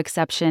no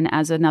exception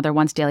as another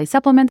once daily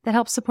supplement that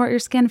helps support your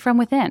skin from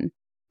within.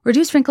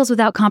 Reduce wrinkles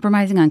without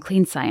compromising on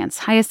clean science.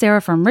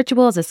 Hyacera from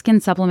Ritual is a skin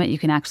supplement you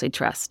can actually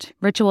trust.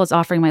 Ritual is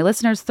offering my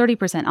listeners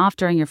 30% off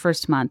during your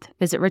first month.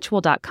 Visit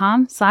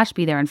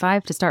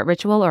ritual.com/BeThereIn5 to start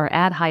Ritual or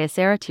add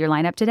Hyacera to your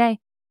lineup today.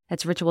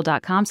 That's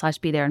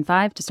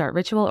ritual.com/BeThereIn5 to start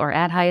Ritual or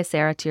add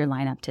Hyacera to your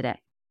lineup today.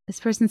 This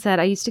person said,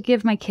 I used to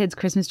give my kids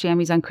Christmas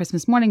jammies on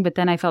Christmas morning, but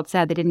then I felt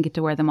sad they didn't get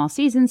to wear them all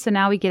season. So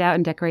now we get out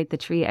and decorate the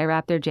tree. I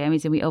wrap their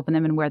jammies and we open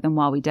them and wear them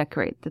while we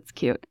decorate. That's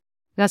cute.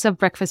 We also have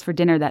breakfast for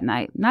dinner that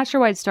night. Not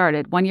sure why it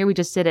started. One year we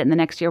just did it and the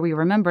next year we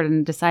remembered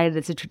and decided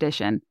it's a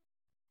tradition.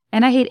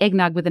 And I hate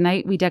eggnog, but the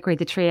night we decorate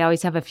the tree, I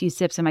always have a few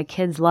sips and my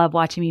kids love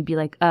watching me be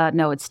like,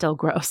 no, it's still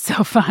gross.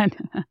 So fun.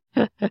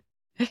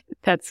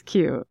 That's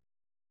cute. Oh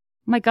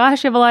my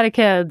gosh, you have a lot of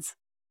kids.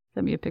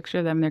 Send me a picture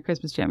of them in their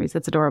Christmas jammies.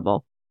 That's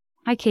adorable.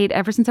 Hi, Kate.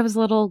 Ever since I was a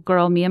little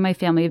girl, me and my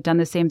family have done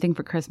the same thing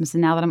for Christmas.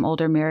 And now that I'm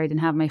older, married, and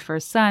have my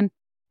first son,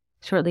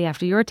 shortly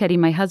after your Teddy,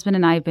 my husband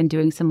and I have been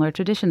doing similar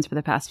traditions for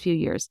the past few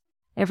years.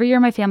 Every year,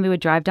 my family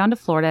would drive down to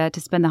Florida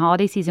to spend the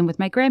holiday season with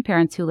my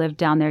grandparents who lived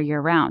down there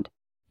year-round.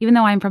 Even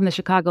though I'm from the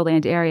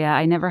Chicagoland area,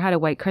 I never had a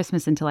white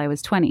Christmas until I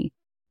was 20.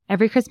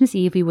 Every Christmas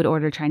Eve, we would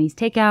order Chinese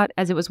takeout,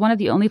 as it was one of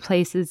the only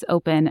places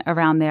open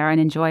around there,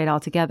 and enjoy it all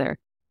together.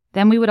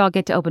 Then we would all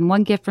get to open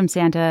one gift from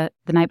Santa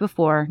the night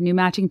before, new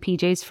matching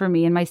PJs for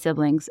me and my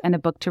siblings, and a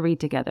book to read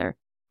together.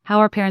 How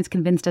our parents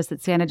convinced us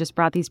that Santa just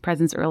brought these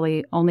presents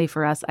early only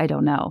for us, I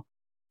don't know.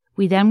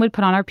 We then would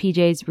put on our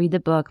PJs, read the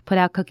book, put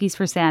out cookies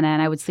for Santa,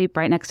 and I would sleep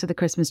right next to the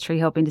Christmas tree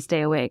hoping to stay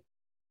awake.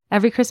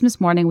 Every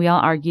Christmas morning, we all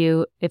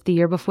argue if the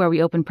year before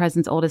we open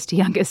presents oldest to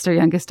youngest or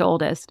youngest to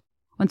oldest.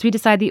 Once we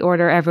decide the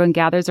order, everyone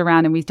gathers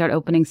around and we start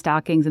opening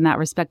stockings in that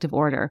respective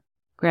order.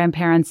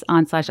 Grandparents,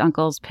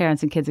 aunts/uncles,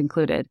 parents and kids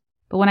included.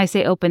 But when I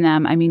say open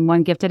them, I mean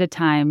one gift at a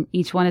time.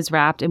 Each one is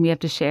wrapped and we have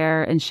to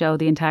share and show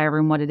the entire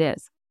room what it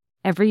is.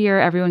 Every year,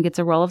 everyone gets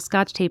a roll of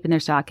Scotch tape in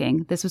their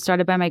stocking. This was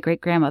started by my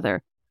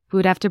great-grandmother. We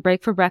would have to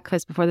break for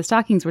breakfast before the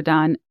stockings were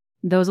done.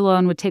 Those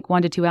alone would take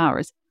 1 to 2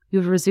 hours. We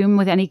would resume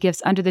with any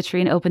gifts under the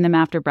tree and open them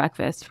after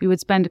breakfast. We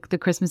would spend the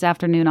Christmas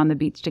afternoon on the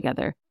beach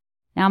together.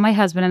 Now my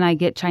husband and I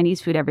get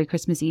Chinese food every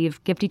Christmas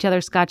Eve, gift each other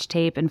Scotch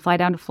tape, and fly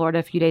down to Florida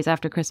a few days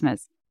after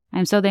Christmas. I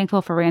am so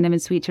thankful for random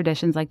and sweet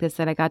traditions like this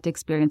that I got to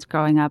experience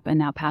growing up and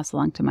now pass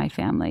along to my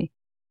family.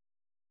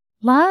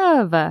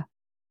 Love!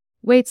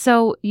 Wait,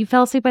 so you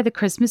fell asleep by the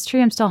Christmas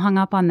tree? I'm still hung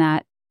up on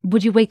that.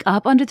 Would you wake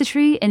up under the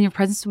tree and your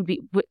presents would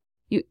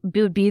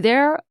be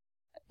there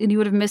and you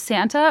would have missed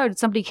Santa, or did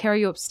somebody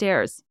carry you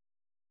upstairs?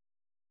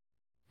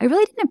 I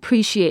really didn't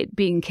appreciate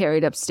being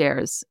carried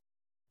upstairs.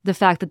 The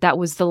fact that that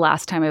was the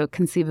last time I would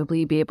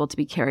conceivably be able to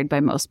be carried by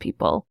most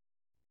people.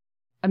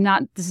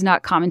 This is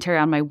not commentary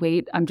on my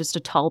weight. I'm just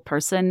a tall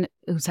person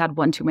who's had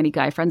one too many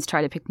guy friends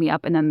try to pick me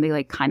up and then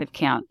they kind of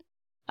can't.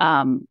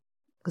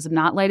 Because I'm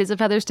not light as a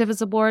feather, stiff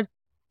as a board.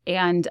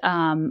 And,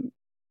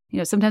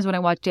 sometimes when I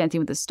watch Dancing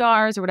with the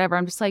Stars or whatever,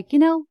 I'm just like,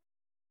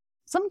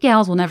 some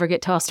gals will never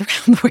get tossed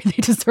around the way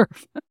they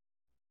deserve.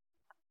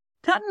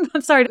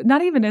 I'm sorry,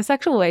 not even in a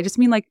sexual way. I just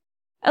mean like,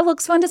 it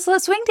looks fun to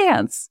swing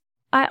dance.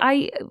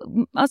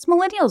 Us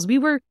millennials, we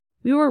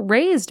were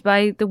raised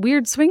by the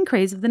weird swing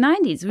craze of the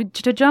 90s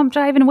to jump,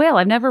 jive, and wail.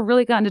 I've never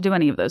really gotten to do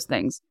any of those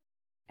things.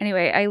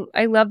 Anyway,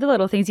 I love the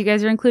little things you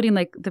guys are including,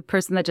 like the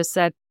person that just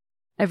said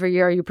every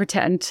year you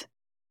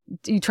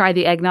try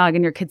the eggnog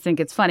and your kids think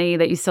it's funny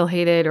that you still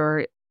hate it,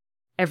 or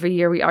every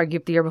year we argue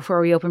the year before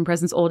we open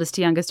presents oldest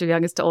to youngest or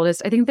youngest to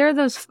oldest. I think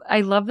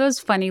I love those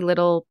funny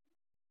little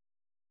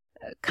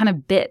kind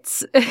of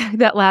bits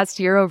that last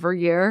year over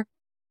year.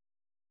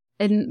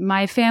 In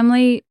my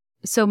family,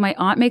 so my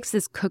aunt makes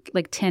this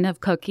tin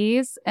of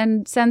cookies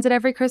and sends it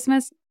every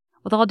Christmas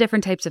with all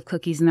different types of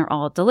cookies, and they're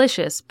all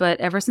delicious. But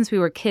ever since we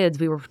were kids,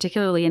 we were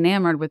particularly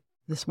enamored with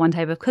this one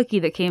type of cookie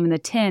that came in the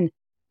tin.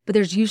 But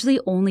there's usually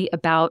only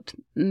about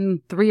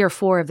 3 or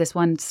 4 of this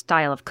one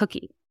style of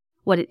cookie.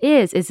 What it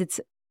is it's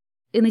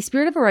in the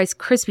spirit of a Rice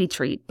Krispie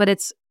treat, but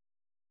it's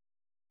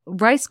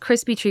Rice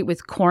Krispie treat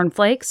with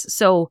cornflakes,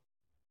 so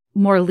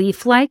more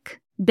leaf-like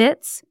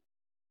bits,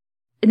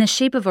 in the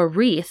shape of a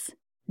wreath,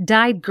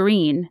 dyed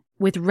green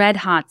with red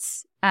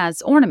hots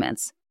as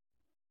ornaments.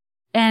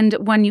 And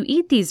when you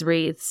eat these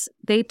wreaths,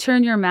 they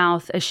turn your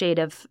mouth a shade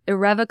of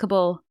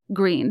irrevocable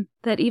green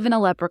that even a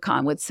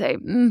leprechaun would say,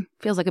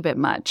 feels like a bit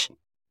much.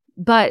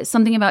 But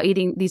something about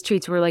eating these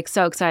treats were like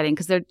so exciting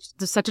because they're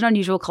such an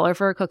unusual color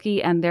for a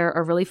cookie, and they're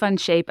a really fun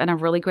shape and a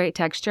really great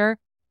texture.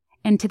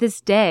 And to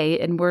this day,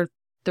 and we're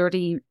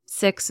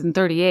 36 and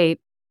 38,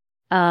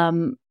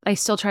 I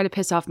still try to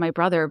piss off my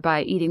brother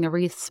by eating the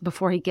wreaths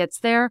before he gets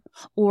there,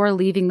 or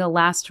leaving the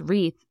last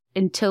wreath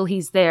until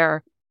he's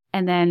there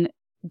and then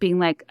being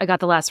like, I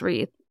got the last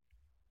wreath.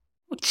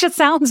 Which just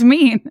sounds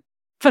mean,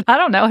 but I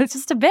don't know. It's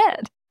just a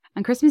bit.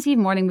 On Christmas Eve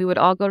morning, we would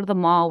all go to the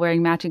mall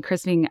wearing matching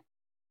Christmas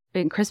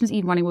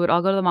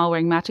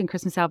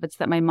outfits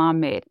that my mom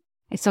made.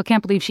 I still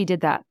can't believe she did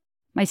that.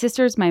 My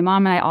sisters, my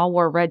mom, and I all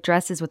wore red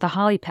dresses with a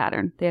holly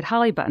pattern. They had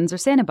holly buttons or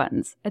Santa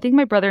buttons. I think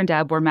my brother and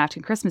dad wore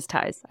matching Christmas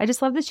ties. I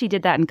just love that she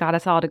did that and got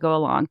us all to go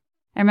along.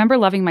 I remember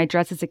loving my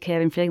dress as a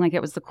kid and feeling like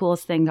it was the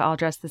coolest thing to all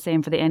dress the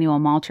same for the annual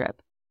mall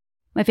trip.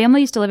 My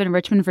family used to live in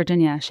Richmond,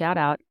 Virginia, shout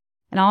out,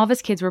 and all of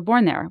us kids were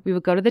born there. We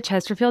would go to the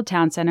Chesterfield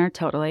Town Center,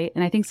 totally,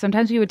 and I think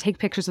sometimes we would take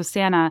pictures with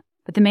Santa,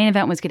 but the main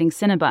event was getting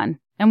Cinnabon,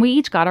 and we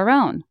each got our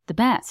own, the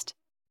best.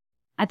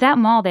 At that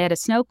mall, they had a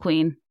snow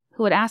queen,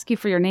 who would ask you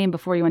for your name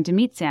before you went to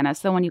meet Santa,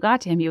 so when you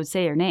got to him, you would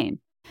say your name.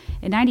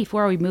 In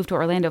 94, we moved to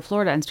Orlando,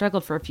 Florida, and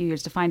struggled for a few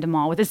years to find a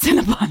mall with a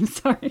Cinnabon.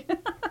 Sorry.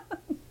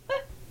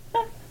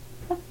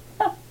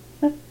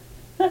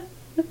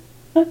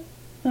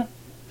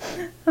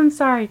 I'm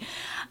sorry.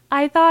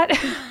 I thought...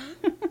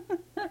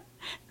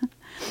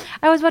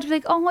 I was about to be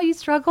like, oh, you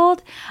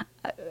struggled?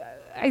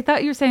 I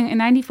thought you were saying in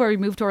 94 we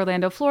moved to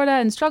Orlando, Florida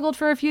and struggled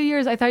for a few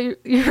years. I thought you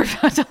were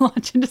about to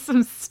launch into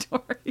some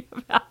story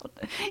about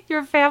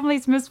your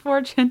family's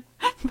misfortune,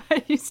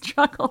 but you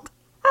struggled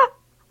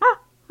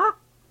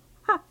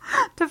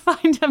to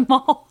find a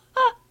mall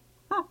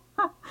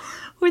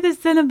with a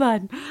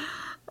Cinnabon.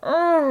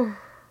 Oh,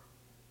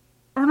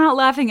 I'm not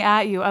laughing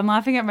at you. I'm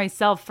laughing at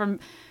myself from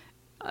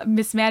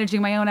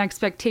mismanaging my own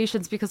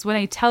expectations, because when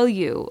I tell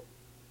you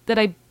that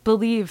I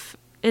believe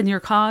in your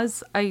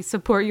cause, I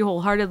support you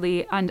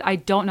wholeheartedly, and I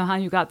don't know how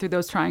you got through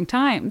those trying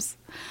times.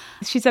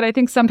 She said, I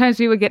think sometimes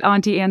we would get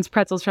Auntie Anne's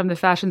pretzels from the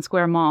Fashion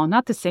Square Mall.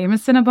 Not the same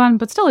as Cinnabon,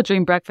 but still a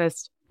dream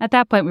breakfast. At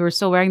that point, we were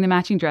still wearing the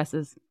matching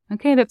dresses.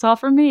 Okay, that's all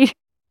for me.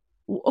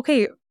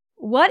 Okay,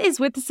 what is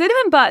with the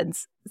cinnamon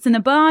buns?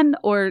 Cinnabon,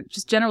 or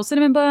just general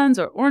cinnamon buns,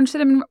 or orange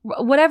cinnamon,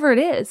 whatever it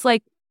is.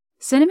 Like,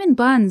 cinnamon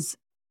buns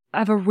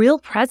have a real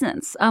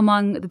presence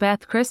among the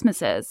Beth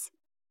Christmases.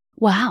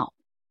 Wow.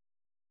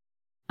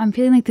 I'm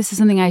feeling like this is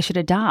something I should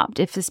adopt,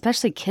 if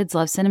especially kids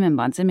love cinnamon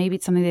buns, and maybe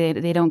it's something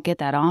they don't get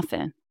that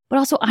often. But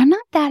also, I'm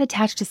not that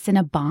attached to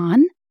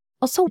Cinnabon.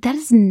 Also, that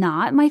is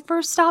not my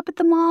first stop at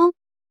the mall.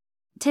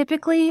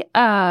 Typically,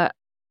 I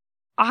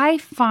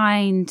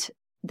find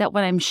that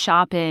when I'm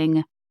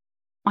shopping,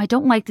 I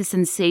don't like the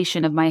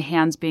sensation of my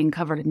hands being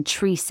covered in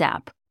tree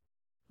sap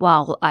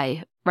while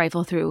I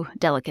rifle through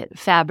delicate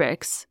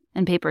fabrics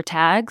and paper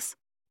tags.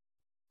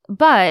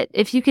 But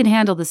if you can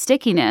handle the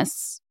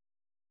stickiness,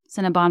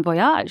 Cinnabon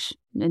Voyage.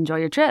 Enjoy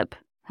your trip.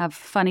 Have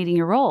fun eating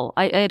your roll.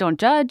 I don't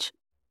judge.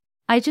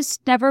 I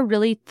just never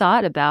really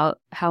thought about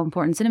how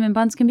important cinnamon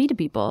buns can be to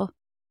people.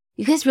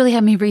 You guys really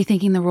have me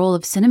rethinking the role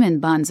of cinnamon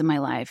buns in my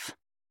life.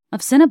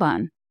 Of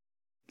Cinnabon.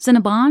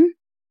 Cinnabon?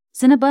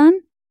 Cinnabon?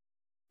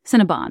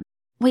 Cinnabon.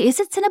 Wait, is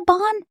it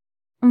Cinnabon?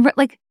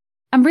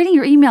 I'm reading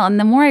your email, and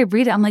the more I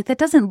read it, I'm like, that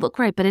doesn't look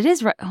right, but it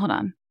is right. Hold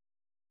on.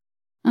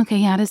 Okay,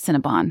 yeah, it is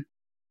Cinnabon.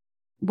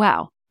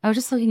 Wow. I was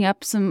just looking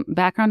up some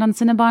background on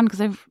Cinnabon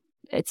because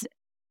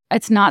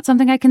it's not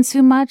something I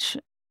consume much,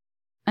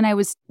 and I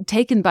was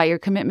taken by your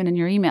commitment in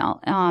your email.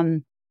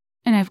 And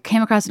I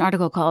came across an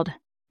article called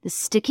 "The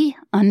Sticky,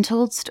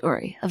 Untold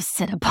Story of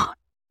Cinnabon."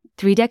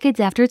 3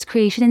 decades after its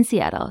creation in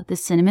Seattle, the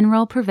cinnamon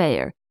roll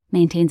purveyor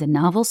maintains a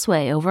novel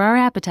sway over our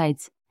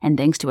appetites, and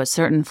thanks to a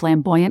certain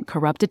flamboyant,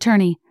 corrupt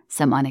attorney,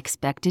 some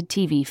unexpected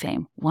TV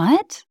fame.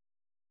 What?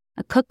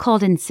 A cook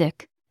called in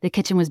sick. The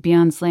kitchen was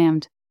beyond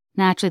slammed.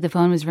 Naturally, the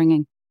phone was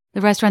ringing.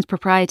 The restaurant's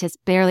proprietress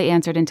barely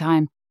answered in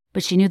time,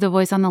 but she knew the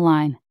voice on the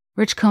line.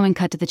 Rich Cohen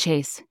cut to the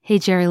chase. Hey,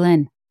 Jerry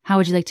Lynn, how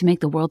would you like to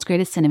make the world's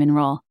greatest cinnamon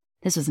roll?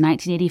 This was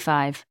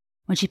 1985.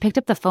 When she picked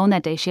up the phone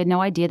that day, she had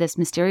no idea this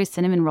mysterious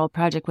cinnamon roll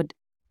project would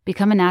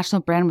become a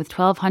national brand with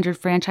 1,200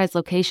 franchise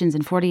locations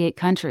in 48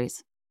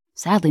 countries.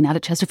 Sadly, not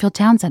at Chesterfield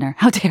Town Center.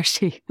 How dare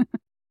she?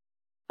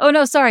 Oh,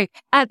 no, sorry.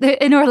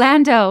 In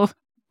Orlando.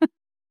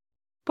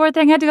 Poor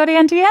thing had to go to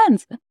Auntie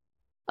Anne's.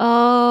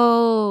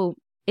 Oh,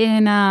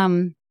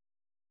 in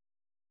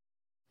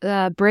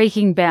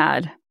Breaking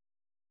Bad,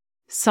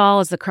 Saul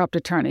is the corrupt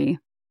attorney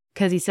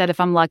because he said, if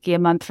I'm lucky, a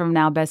month from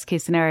now, best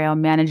case scenario,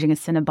 I'm managing a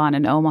Cinnabon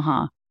in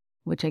Omaha,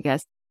 which I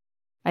guess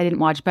I didn't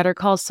watch Better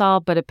Call Saul,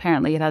 but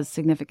apparently it has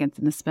significance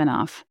in the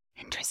spinoff.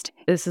 Interesting.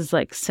 This is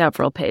like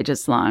several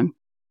pages long.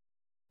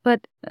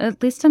 But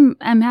at least I'm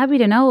happy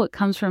to know it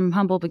comes from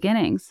humble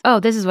beginnings. Oh,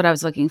 this is what I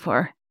was looking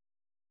for.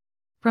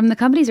 From the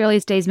company's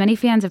earliest days, many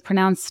fans have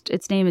pronounced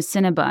its name as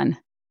Cinnabon.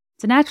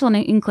 It's a natural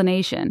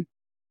inclination,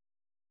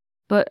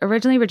 but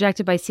originally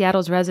rejected by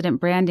Seattle's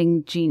resident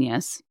branding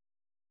genius.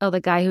 Oh,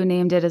 the guy who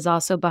named it is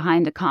also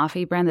behind a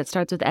coffee brand that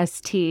starts with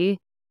ST,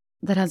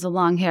 that has a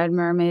long-haired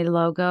mermaid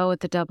logo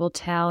with a double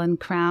talon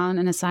crown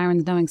and a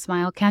siren's knowing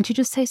smile. Can't you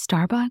just say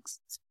Starbucks?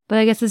 But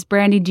I guess this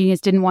branding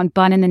genius didn't want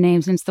bun in the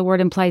name since the word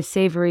implies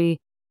savory,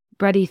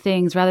 bready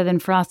things rather than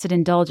frosted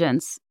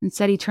indulgence.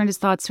 Instead, he turned his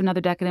thoughts to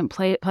another decadent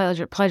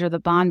pleasure, the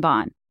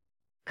bonbon.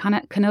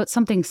 Connotes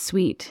something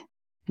sweet.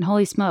 And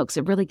holy smokes,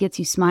 it really gets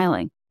you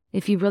smiling.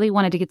 If you really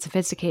wanted to get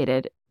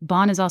sophisticated,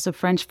 bon is also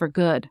French for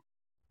good.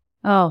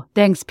 Oh,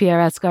 thanks, Pierre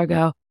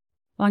Escargot.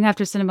 Long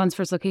after Cinnabon's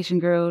first location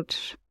grew...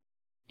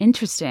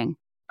 Interesting.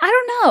 I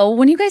don't know.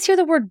 When you guys hear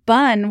the word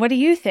bun, what do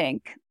you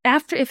think?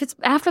 If it's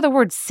after the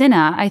word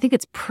cinna, I think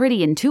it's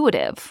pretty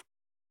intuitive.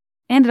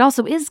 And it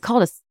also is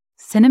called a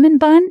cinnamon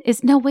bun?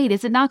 Is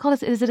it not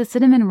called is it a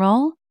cinnamon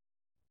roll?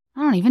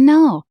 I don't even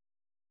know.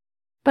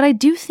 But I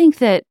do think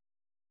that,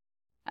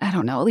 I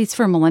don't know, at least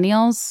for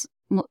millennials,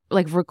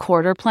 like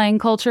recorder playing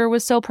culture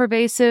was so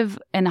pervasive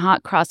and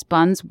hot cross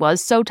buns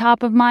was so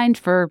top of mind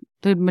for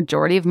the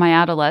majority of my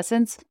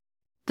adolescence.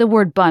 The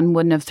word bun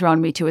wouldn't have thrown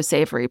me to a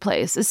savory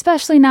place,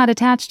 especially not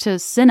attached to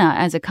cinna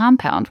as a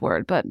compound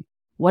word, but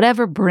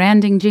whatever,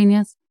 branding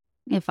genius.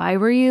 If I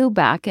were you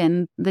back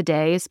in the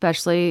day,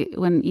 especially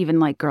when even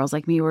like girls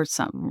like me were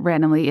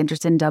randomly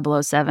interested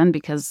in 007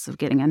 because of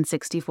getting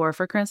N64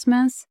 for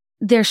Christmas,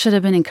 there should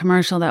have been a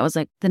commercial that was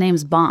like, the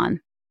name's Bond,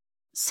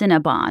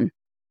 Cinnabon,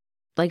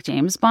 like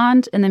James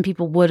Bond, and then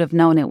people would have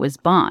known it was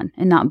Bond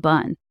and not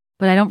Bun.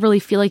 But I don't really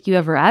feel like you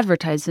ever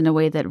advertised in a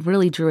way that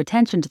really drew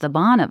attention to the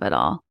Bond of it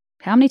all.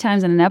 How many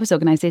times in an episode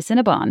can I say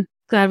Cinnabon?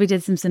 Glad we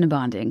did some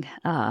Cinnabonding,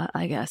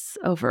 I guess,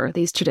 over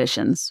these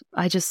traditions.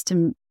 I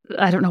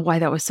don't know why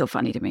that was so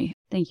funny to me.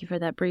 Thank you for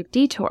that brief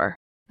detour.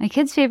 My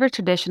kids' favorite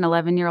tradition,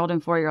 11-year-old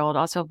and 4-year-old,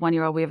 also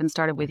 1-year-old we haven't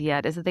started with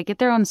yet, is that they get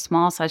their own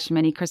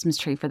small/mini Christmas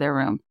tree for their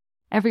room.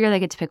 Every year they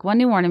get to pick one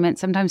new ornament,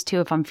 sometimes two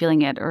if I'm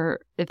feeling it,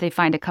 or if they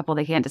find a couple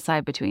they can't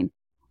decide between.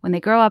 When they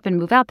grow up and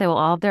move out, they will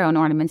all have their own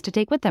ornaments to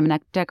take with them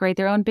and decorate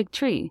their own big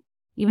tree.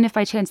 Even if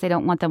by chance they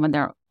don't want them when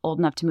they're old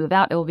enough to move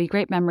out, it will be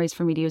great memories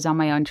for me to use on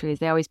my own trees.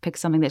 They always pick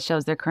something that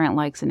shows their current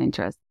likes and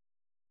interests.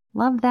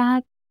 Love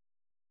that.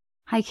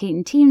 Hi, Kate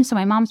and team. So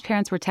my mom's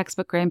parents were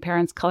textbook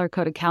grandparents,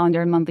 color-coded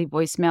calendar and monthly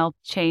voicemail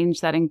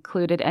change that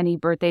included any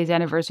birthdays,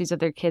 anniversaries of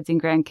their kids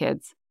and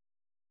grandkids.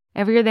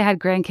 Every year they had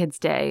Grandkids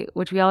Day,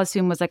 which we all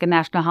assumed was like a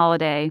national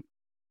holiday,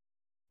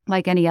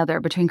 like any other,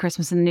 between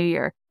Christmas and New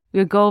Year. We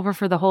would go over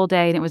for the whole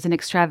day, and it was an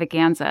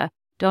extravaganza.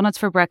 Donuts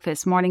for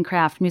breakfast, morning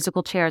craft,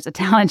 musical chairs, a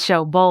talent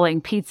show,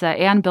 bowling, pizza,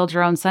 and build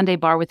your own Sunday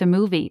bar with a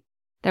movie.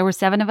 There were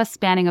 7 of us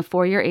spanning a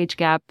 4-year age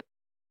gap.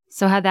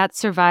 So had that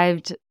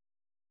survived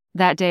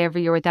that day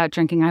every year without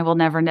drinking, I will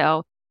never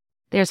know.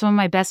 They are some of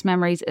my best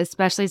memories,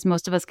 especially as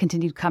most of us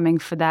continued coming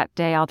for that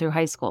day all through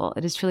high school.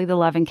 It is truly the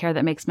love and care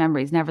that makes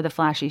memories, never the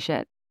flashy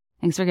shit.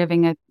 Thanks for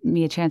giving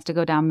me a chance to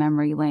go down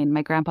memory lane.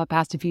 My grandpa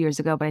passed a few years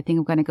ago, but I think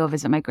I'm going to go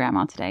visit my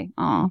grandma today.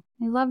 Aw,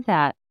 I love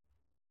that.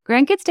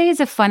 Grandkids Day is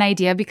a fun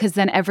idea because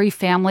then every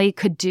family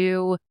could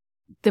do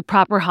the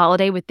proper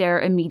holiday with their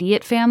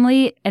immediate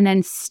family and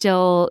then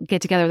still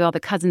get together with all the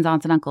cousins,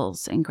 aunts, and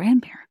uncles and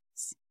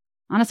grandparents.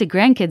 Honestly,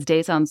 Grandkids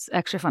Day sounds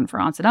extra fun for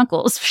aunts and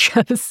uncles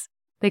because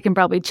they can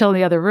probably chill in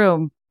the other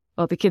room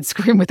while the kids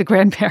scream with the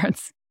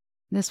grandparents.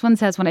 This one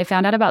says, when I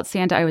found out about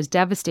Santa, I was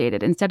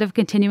devastated. Instead of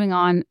continuing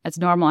on as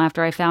normal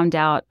after I found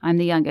out I'm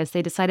the youngest,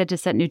 they decided to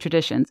set new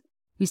traditions.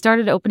 We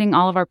started opening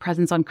all of our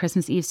presents on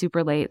Christmas Eve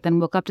super late, then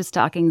woke up to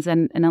stockings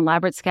and an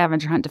elaborate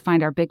scavenger hunt to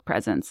find our big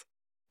presents.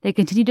 They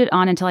continued it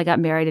on until I got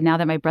married, and now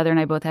that my brother and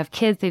I both have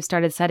kids, they've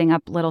started setting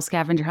up little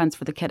scavenger hunts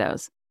for the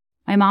kiddos.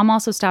 My mom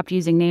also stopped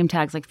using name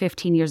tags like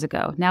 15 years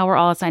ago. Now we're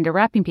all assigned a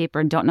wrapping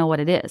paper and don't know what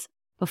it is.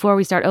 Before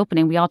we start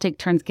opening, we all take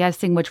turns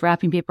guessing which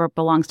wrapping paper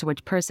belongs to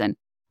which person.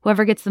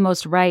 Whoever gets the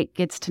most right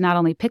gets to not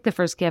only pick the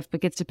first gift,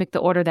 but gets to pick the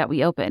order that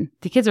we open.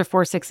 The kids are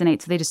 4, 6, and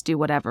 8, so they just do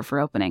whatever for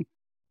opening.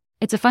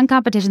 It's a fun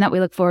competition that we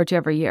look forward to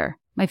every year.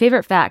 My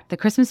favorite fact, the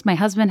Christmas my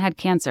husband had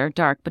cancer,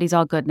 dark, but he's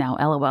all good now,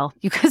 LOL.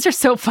 You guys are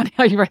so funny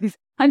how you write these.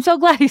 I'm so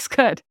glad he's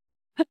good.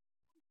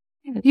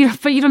 But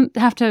you don't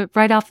have to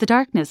write off the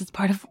darkness. It's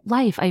part of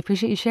life. I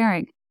appreciate you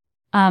sharing.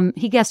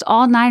 He guessed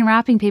all 9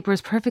 wrapping papers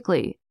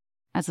perfectly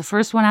as the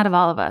first one out of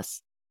all of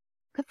us.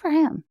 Good for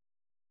him.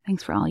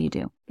 Thanks for all you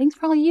do. Thanks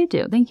for all you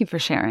do. Thank you for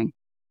sharing.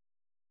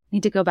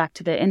 Need to go back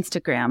to the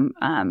Instagram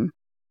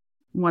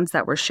ones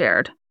that were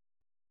shared.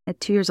 At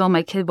 2 years old,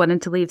 my kid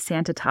wanted to leave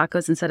Santa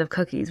tacos instead of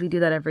cookies. We do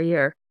that every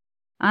year.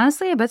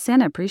 Honestly, I bet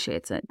Santa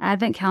appreciates it.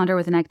 Advent calendar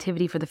with an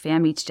activity for the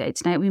fam each day.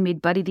 Tonight we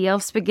made Buddy the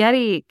Elf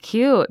spaghetti.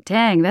 Cute.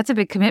 Dang, that's a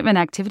big commitment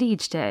activity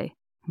each day.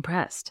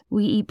 Impressed.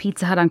 We eat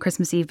Pizza Hut on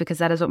Christmas Eve because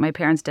that is what my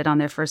parents did on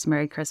their first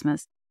Merry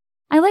Christmas.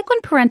 I like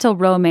when parental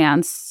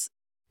romance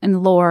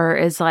and lore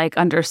is like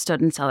understood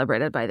and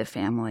celebrated by the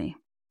family.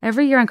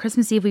 Every year on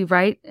Christmas Eve, we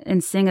write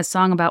and sing a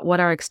song about what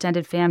our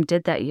extended fam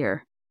did that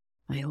year.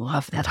 I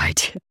love that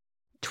idea.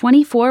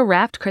 24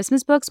 wrapped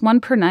Christmas books, 1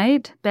 per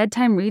night,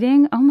 bedtime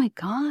reading. Oh my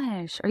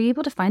gosh. Are you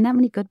able to find that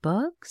many good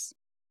books?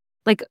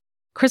 Like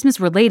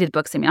Christmas-related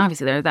books. I mean,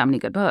 obviously there are that many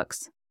good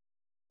books.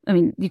 I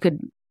mean, you could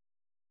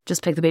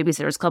just pick the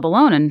Babysitter's Club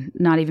alone and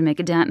not even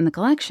make a dent in the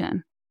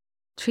collection.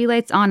 Tree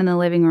lights on in the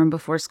living room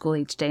before school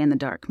each day in the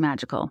dark.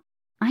 Magical.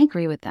 I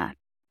agree with that.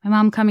 My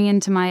mom coming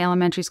into my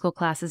elementary school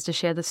classes to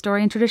share the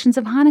story and traditions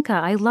of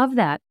Hanukkah. I love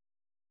that.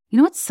 You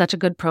know what's such a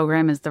good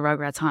program is the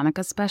Rugrats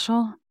Hanukkah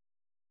special?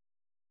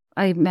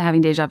 I'm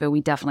having deja vu.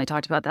 We definitely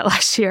talked about that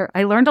last year.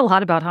 I learned a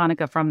lot about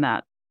Hanukkah from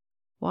that.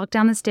 Walk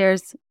down the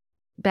stairs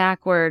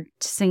backward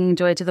singing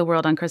Joy to the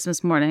World on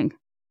Christmas morning.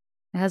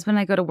 My husband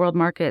and I go to World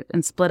Market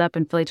and split up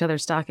and fill each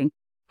other's stocking.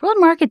 World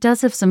Market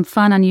does have some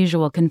fun,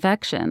 unusual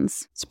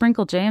confections.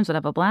 Sprinkle James would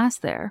have a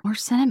blast there. Or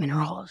cinnamon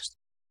rolls.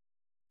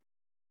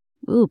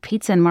 Ooh,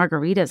 pizza and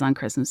margaritas on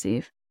Christmas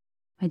Eve.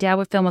 My dad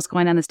would film us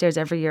going down the stairs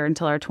every year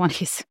until our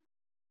 20s.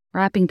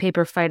 Wrapping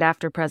paper fight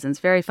after presents.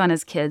 Very fun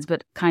as kids,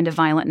 but kind of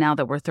violent now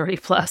that we're 30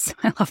 plus.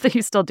 I love that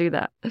you still do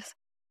that.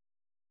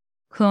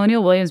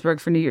 Colonial Williamsburg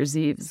for New Year's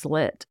Eve is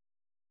lit.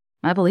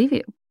 I believe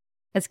you.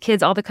 As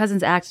kids, all the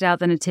cousins acted out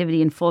the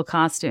nativity in full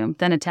costume,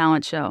 then a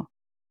talent show.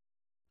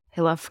 I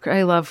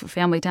love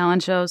family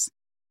talent shows.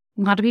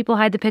 A lot of people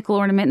hide the pickle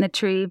ornament in the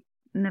tree,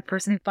 and the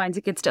person who finds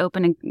it gets to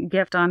open a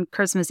gift on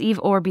Christmas Eve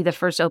or be the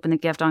first to open the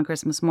gift on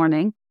Christmas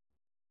morning.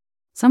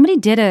 Somebody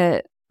did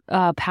a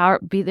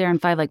Be There in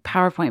 5 like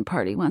PowerPoint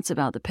party once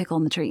about the pickle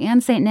in the tree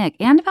and Saint Nick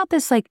and about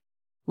this like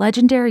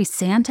legendary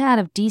Santa out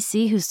of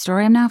DC whose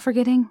story I'm now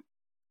forgetting.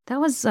 That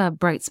was a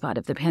bright spot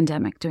of the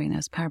pandemic, doing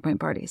those PowerPoint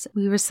parties.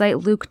 We recite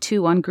Luke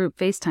 2 on group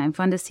FaceTime.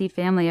 Fun to see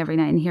family every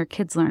night and hear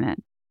kids learn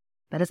it.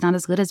 But it's not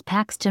as good as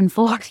Paxton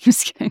 4.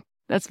 Just kidding.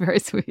 That's very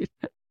sweet.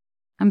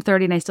 I'm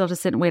 30 and I still have to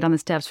sit and wait on the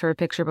steps for a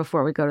picture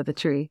before we go to the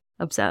tree.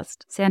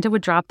 Obsessed. Santa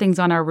would drop things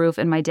on our roof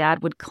and my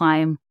dad would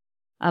climb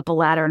up a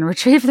ladder and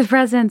retrieve the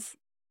presents.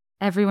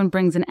 Everyone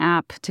brings an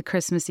app to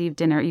Christmas Eve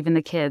dinner, even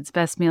the kids.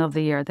 Best meal of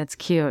the year. That's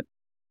cute.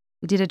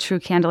 We did a true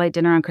candlelight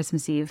dinner on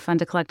Christmas Eve. Fun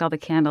to collect all the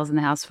candles in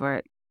the house for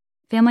it.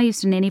 Family I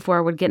used to nanny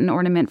for would get an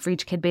ornament for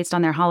each kid based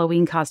on their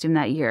Halloween costume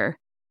that year.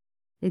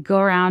 They'd go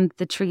around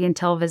the tree and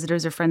tell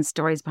visitors or friends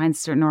stories behind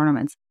certain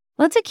ornaments.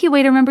 Well, that's a cute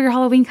way to remember your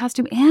Halloween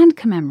costume and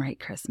commemorate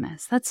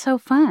Christmas. That's so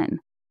fun.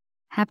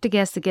 Have to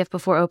guess the gift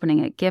before opening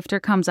it.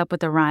 Gifter comes up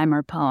with a rhyme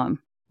or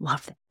poem.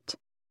 Love that.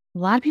 A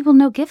lot of people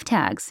know gift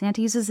tags.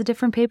 Santa uses a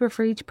different paper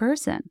for each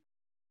person.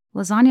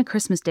 Lasagna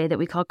Christmas Day that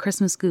we call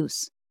Christmas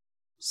Goose.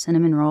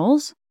 Cinnamon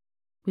rolls.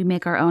 We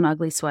make our own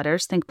ugly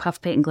sweaters. Think puff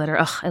paint and glitter.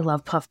 Ugh, I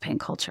love puff paint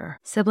culture.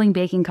 Sibling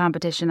baking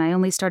competition. I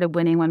only started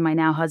winning when my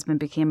now husband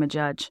became a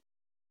judge.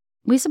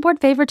 We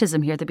support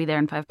favoritism here at the Be There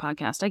in 5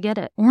 podcast. I get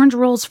it. Orange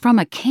rolls from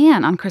a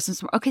can on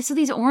Christmas. Okay, so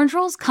these orange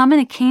rolls come in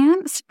a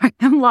can? Sorry,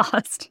 I'm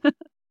lost.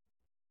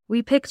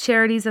 We pick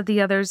charities that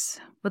the others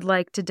would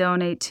like to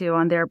donate to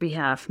on their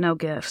behalf. No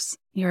gifts.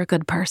 You're a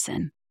good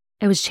person.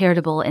 It was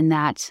charitable in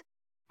that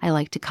I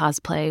like to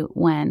cosplay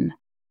when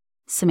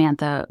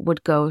Samantha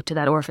would go to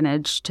that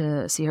orphanage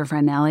to see her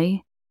friend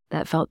Nellie.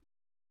 That felt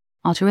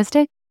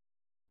altruistic.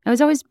 I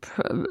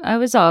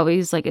was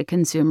always like a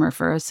consumer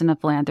first and a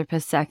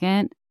philanthropist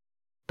second.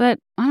 But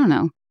I don't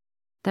know.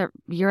 That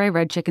year I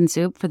read Chicken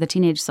Soup for the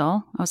Teenage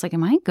Soul, I was like,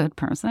 am I a good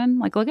person?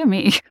 Like, look at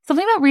me.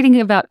 Something about reading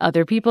about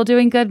other people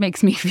doing good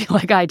makes me feel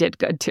like I did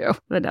good too.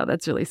 But no,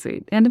 that's really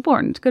sweet and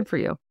important. Good for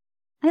you.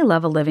 I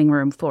love a living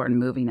room floor and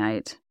movie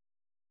night.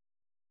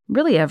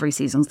 Really every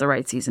season's the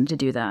right season to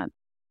do that.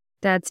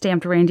 Dad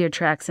stamped reindeer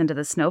tracks into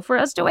the snow for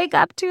us to wake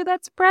up to.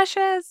 That's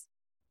precious.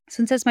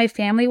 Since my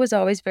family was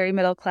always very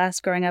middle class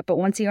growing up, but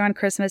once a year on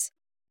Christmas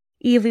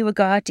Eve, we would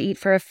go out to eat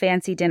for a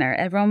fancy dinner.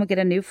 Everyone would get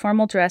a new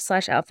formal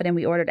dress/outfit, and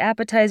we ordered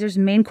appetizers,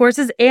 main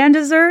courses, and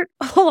dessert.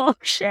 Oh,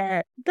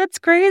 shit. That's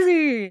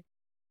crazy.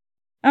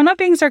 I'm not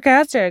being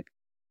sarcastic.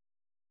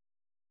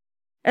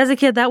 As a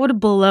kid, that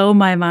would blow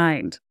my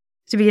mind,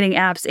 to be getting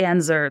apps and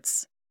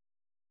desserts.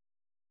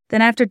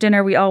 Then after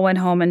dinner, we all went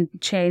home and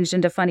changed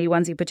into funny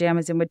onesie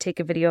pajamas and would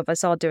take a video of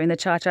us all doing the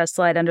cha-cha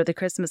slide under the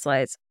Christmas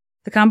lights.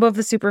 The combo of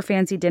the super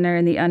fancy dinner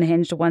and the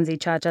unhinged onesie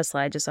cha-cha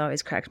slide just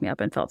always cracked me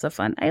up and felt so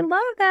fun. I love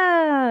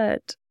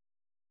that.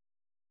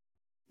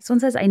 This one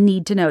says, I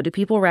need to know, do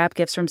people wrap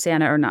gifts from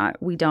Santa or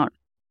not? We don't.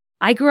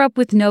 I grew up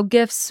with no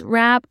gifts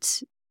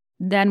wrapped.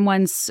 Then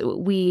once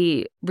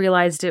we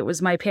realized it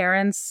was my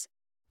parents,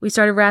 we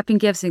started wrapping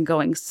gifts and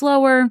going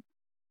slower.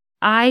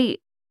 I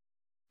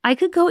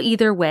could go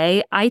either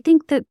way. I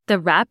think that the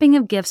wrapping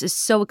of gifts is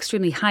so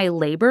extremely high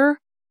labor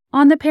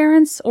on the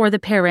parents or the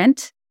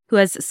parent who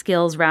has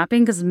skills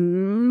wrapping, because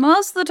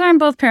most of the time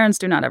both parents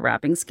do not have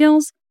wrapping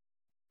skills.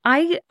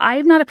 I'm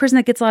not a person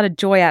that gets a lot of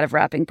joy out of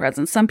wrapping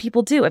presents. Some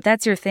people do. If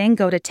that's your thing,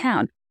 go to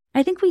town.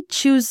 I think we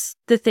choose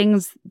the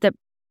things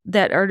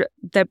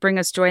that bring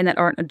us joy and that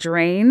aren't a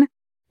drain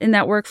and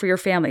that work for your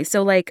family.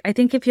 So like, I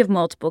think if you have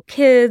multiple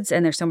kids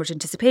and there's so much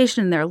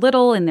anticipation and they're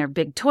little and they're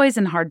big toys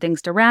and hard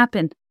things to wrap,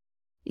 and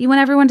you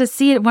want everyone to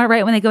see it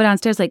right when they go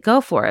downstairs, like,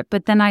 go for it.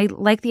 But then I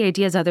like the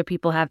ideas other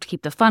people have to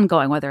keep the fun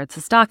going, whether it's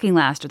the stocking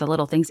last or the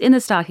little things in the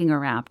stocking are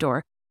wrapped,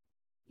 or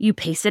you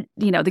pace it,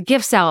 the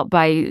gifts out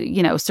by,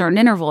 certain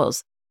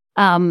intervals.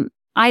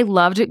 I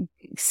loved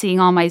seeing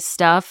all my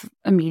stuff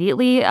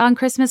immediately on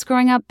Christmas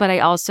growing up, but I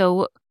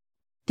also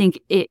think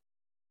it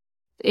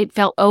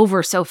felt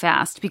over so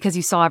fast because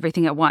you saw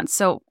everything at once.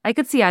 So I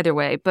could see either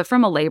way. But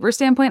from a labor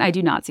standpoint, I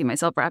do not see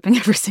myself wrapping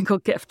every single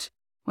gift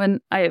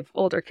when I have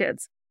older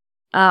kids.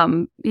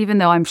 Even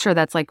though I'm sure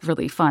that's like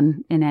really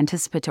fun and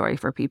anticipatory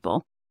for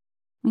people.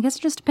 I guess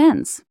it just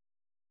depends.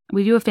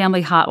 We do a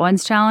family hot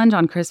ones challenge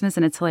on Christmas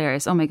and it's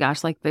hilarious. Oh my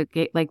gosh, like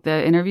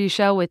the interview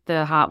show with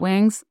the hot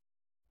wings.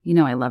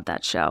 I love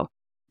that show.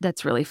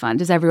 That's really fun.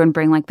 Does everyone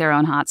bring like their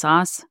own hot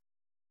sauce?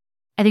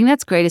 I think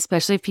that's great,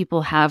 especially if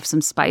people have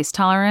some spice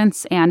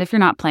tolerance and if you're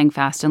not playing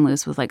fast and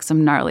loose with like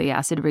some gnarly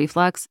acid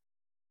reflux,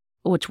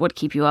 which would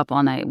keep you up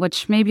all night,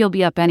 which maybe you'll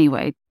be up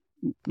anyway,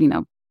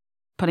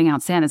 putting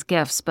out Santa's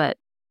gifts, but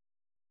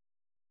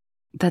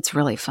that's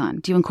really fun.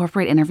 Do you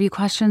incorporate interview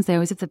questions? They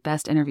always have the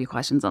best interview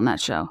questions on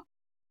that show.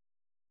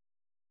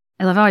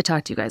 I love how I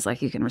talk to you guys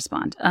like you can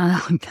respond.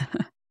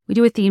 We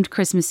do a themed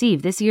Christmas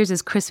Eve. This year's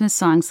is Christmas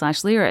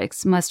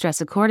songs/lyrics. Must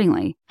dress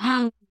accordingly.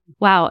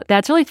 Wow,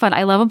 that's really fun.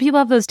 I love when people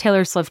have those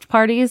Taylor Swift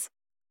parties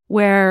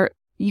where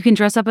you can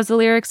dress up as a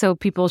lyric, so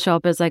people show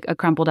up as like a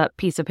crumpled up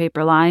piece of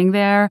paper lying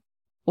there,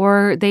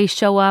 or they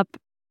show up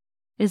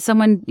as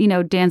someone,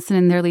 dancing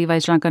in their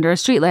Levi's drunk under a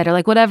streetlight, or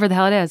like whatever the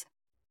hell it is.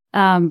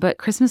 But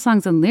Christmas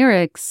songs and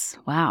lyrics,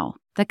 wow,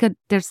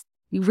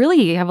 you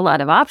really have a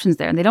lot of options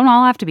there, and they don't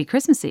all have to be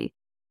Christmassy.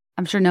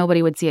 I'm sure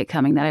nobody would see it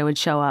coming that I would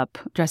show up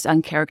dressed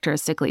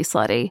uncharacteristically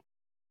slutty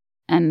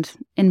and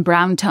in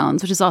brown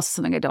tones, which is also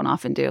something I don't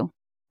often do.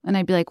 And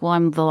I'd be like, well,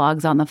 I'm the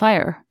logs on the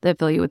fire that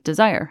fill you with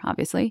desire,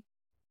 obviously.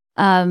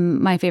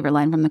 My favorite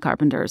line from the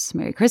Carpenters,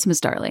 Merry Christmas,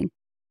 darling.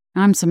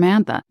 I'm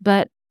Samantha.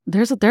 But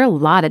there are a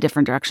lot of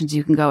different directions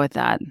you can go with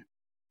that.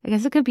 I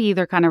guess it could be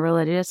either kind of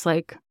religious,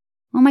 like,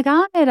 oh my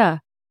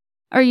God,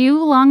 are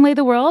you long lay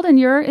the world and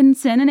you're in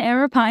sin and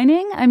error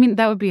pining? I mean,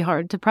 that would be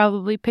hard to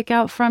probably pick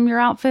out from your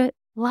outfit.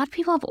 A lot of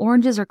people have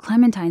oranges or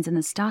clementines in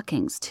the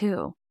stockings,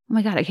 too. Oh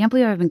my God, I can't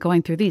believe I've been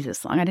going through these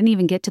this long. I didn't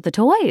even get to the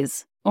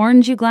toys.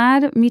 Orange, you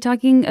glad me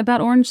talking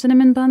about orange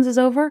cinnamon buns is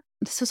over?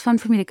 This was fun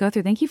for me to go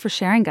through. Thank you for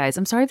sharing, guys.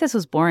 I'm sorry if this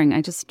was boring.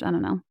 I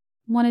don't know.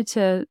 Wanted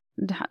to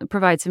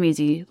provide some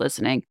easy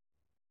listening.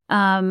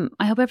 I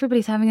hope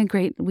everybody's having a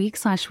great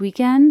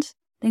week/weekend.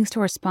 Thanks to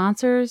our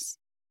sponsors,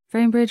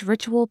 FrameBridge,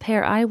 Ritual,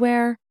 Pair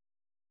Eyewear.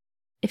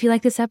 If you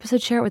like this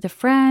episode, share it with a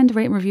friend.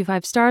 Rate and review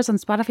 5 stars. On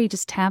Spotify, you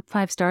just tap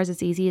 5 stars.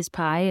 It's easy as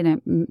pie, and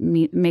it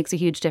makes a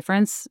huge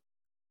difference.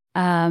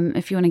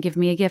 If you want to give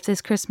me a gift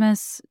this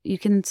Christmas, you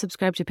can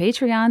subscribe to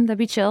Patreon. That'd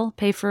be chill.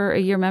 Pay for a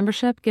year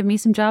membership. Give me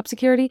some job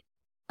security.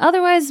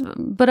 Otherwise,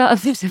 but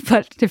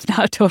if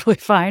not, totally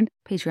fine.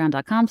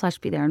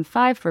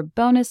 Patreon.com/BeThereIn5 for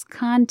bonus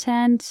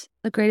content.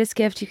 The greatest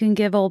gift you can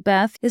give old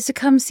Beth is to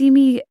come see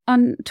me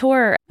on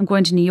tour. I'm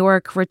going to New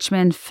York,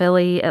 Richmond,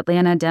 Philly,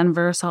 Atlanta,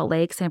 Denver, Salt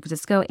Lake, San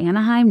Francisco,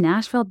 Anaheim,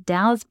 Nashville,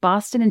 Dallas,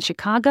 Boston, and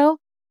Chicago.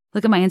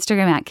 Look at my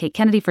Instagram at Kate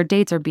Kennedy for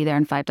dates or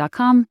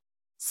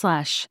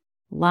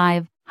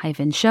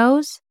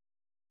BeThereIn5.com/live-shows.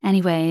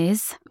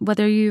 Anyways,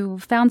 whether you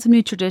found some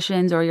new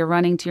traditions or you're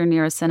running to your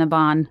nearest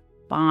Cinnabon,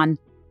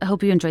 I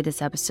hope you enjoyed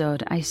this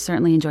episode. I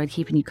certainly enjoyed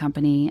keeping you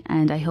company,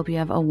 and I hope you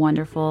have a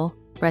wonderful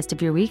rest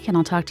of your week, and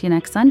I'll talk to you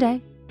next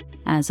Sunday.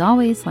 As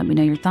always, let me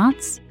know your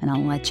thoughts, and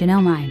I'll let you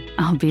know mine.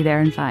 I'll be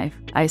there in 5,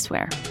 I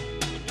swear.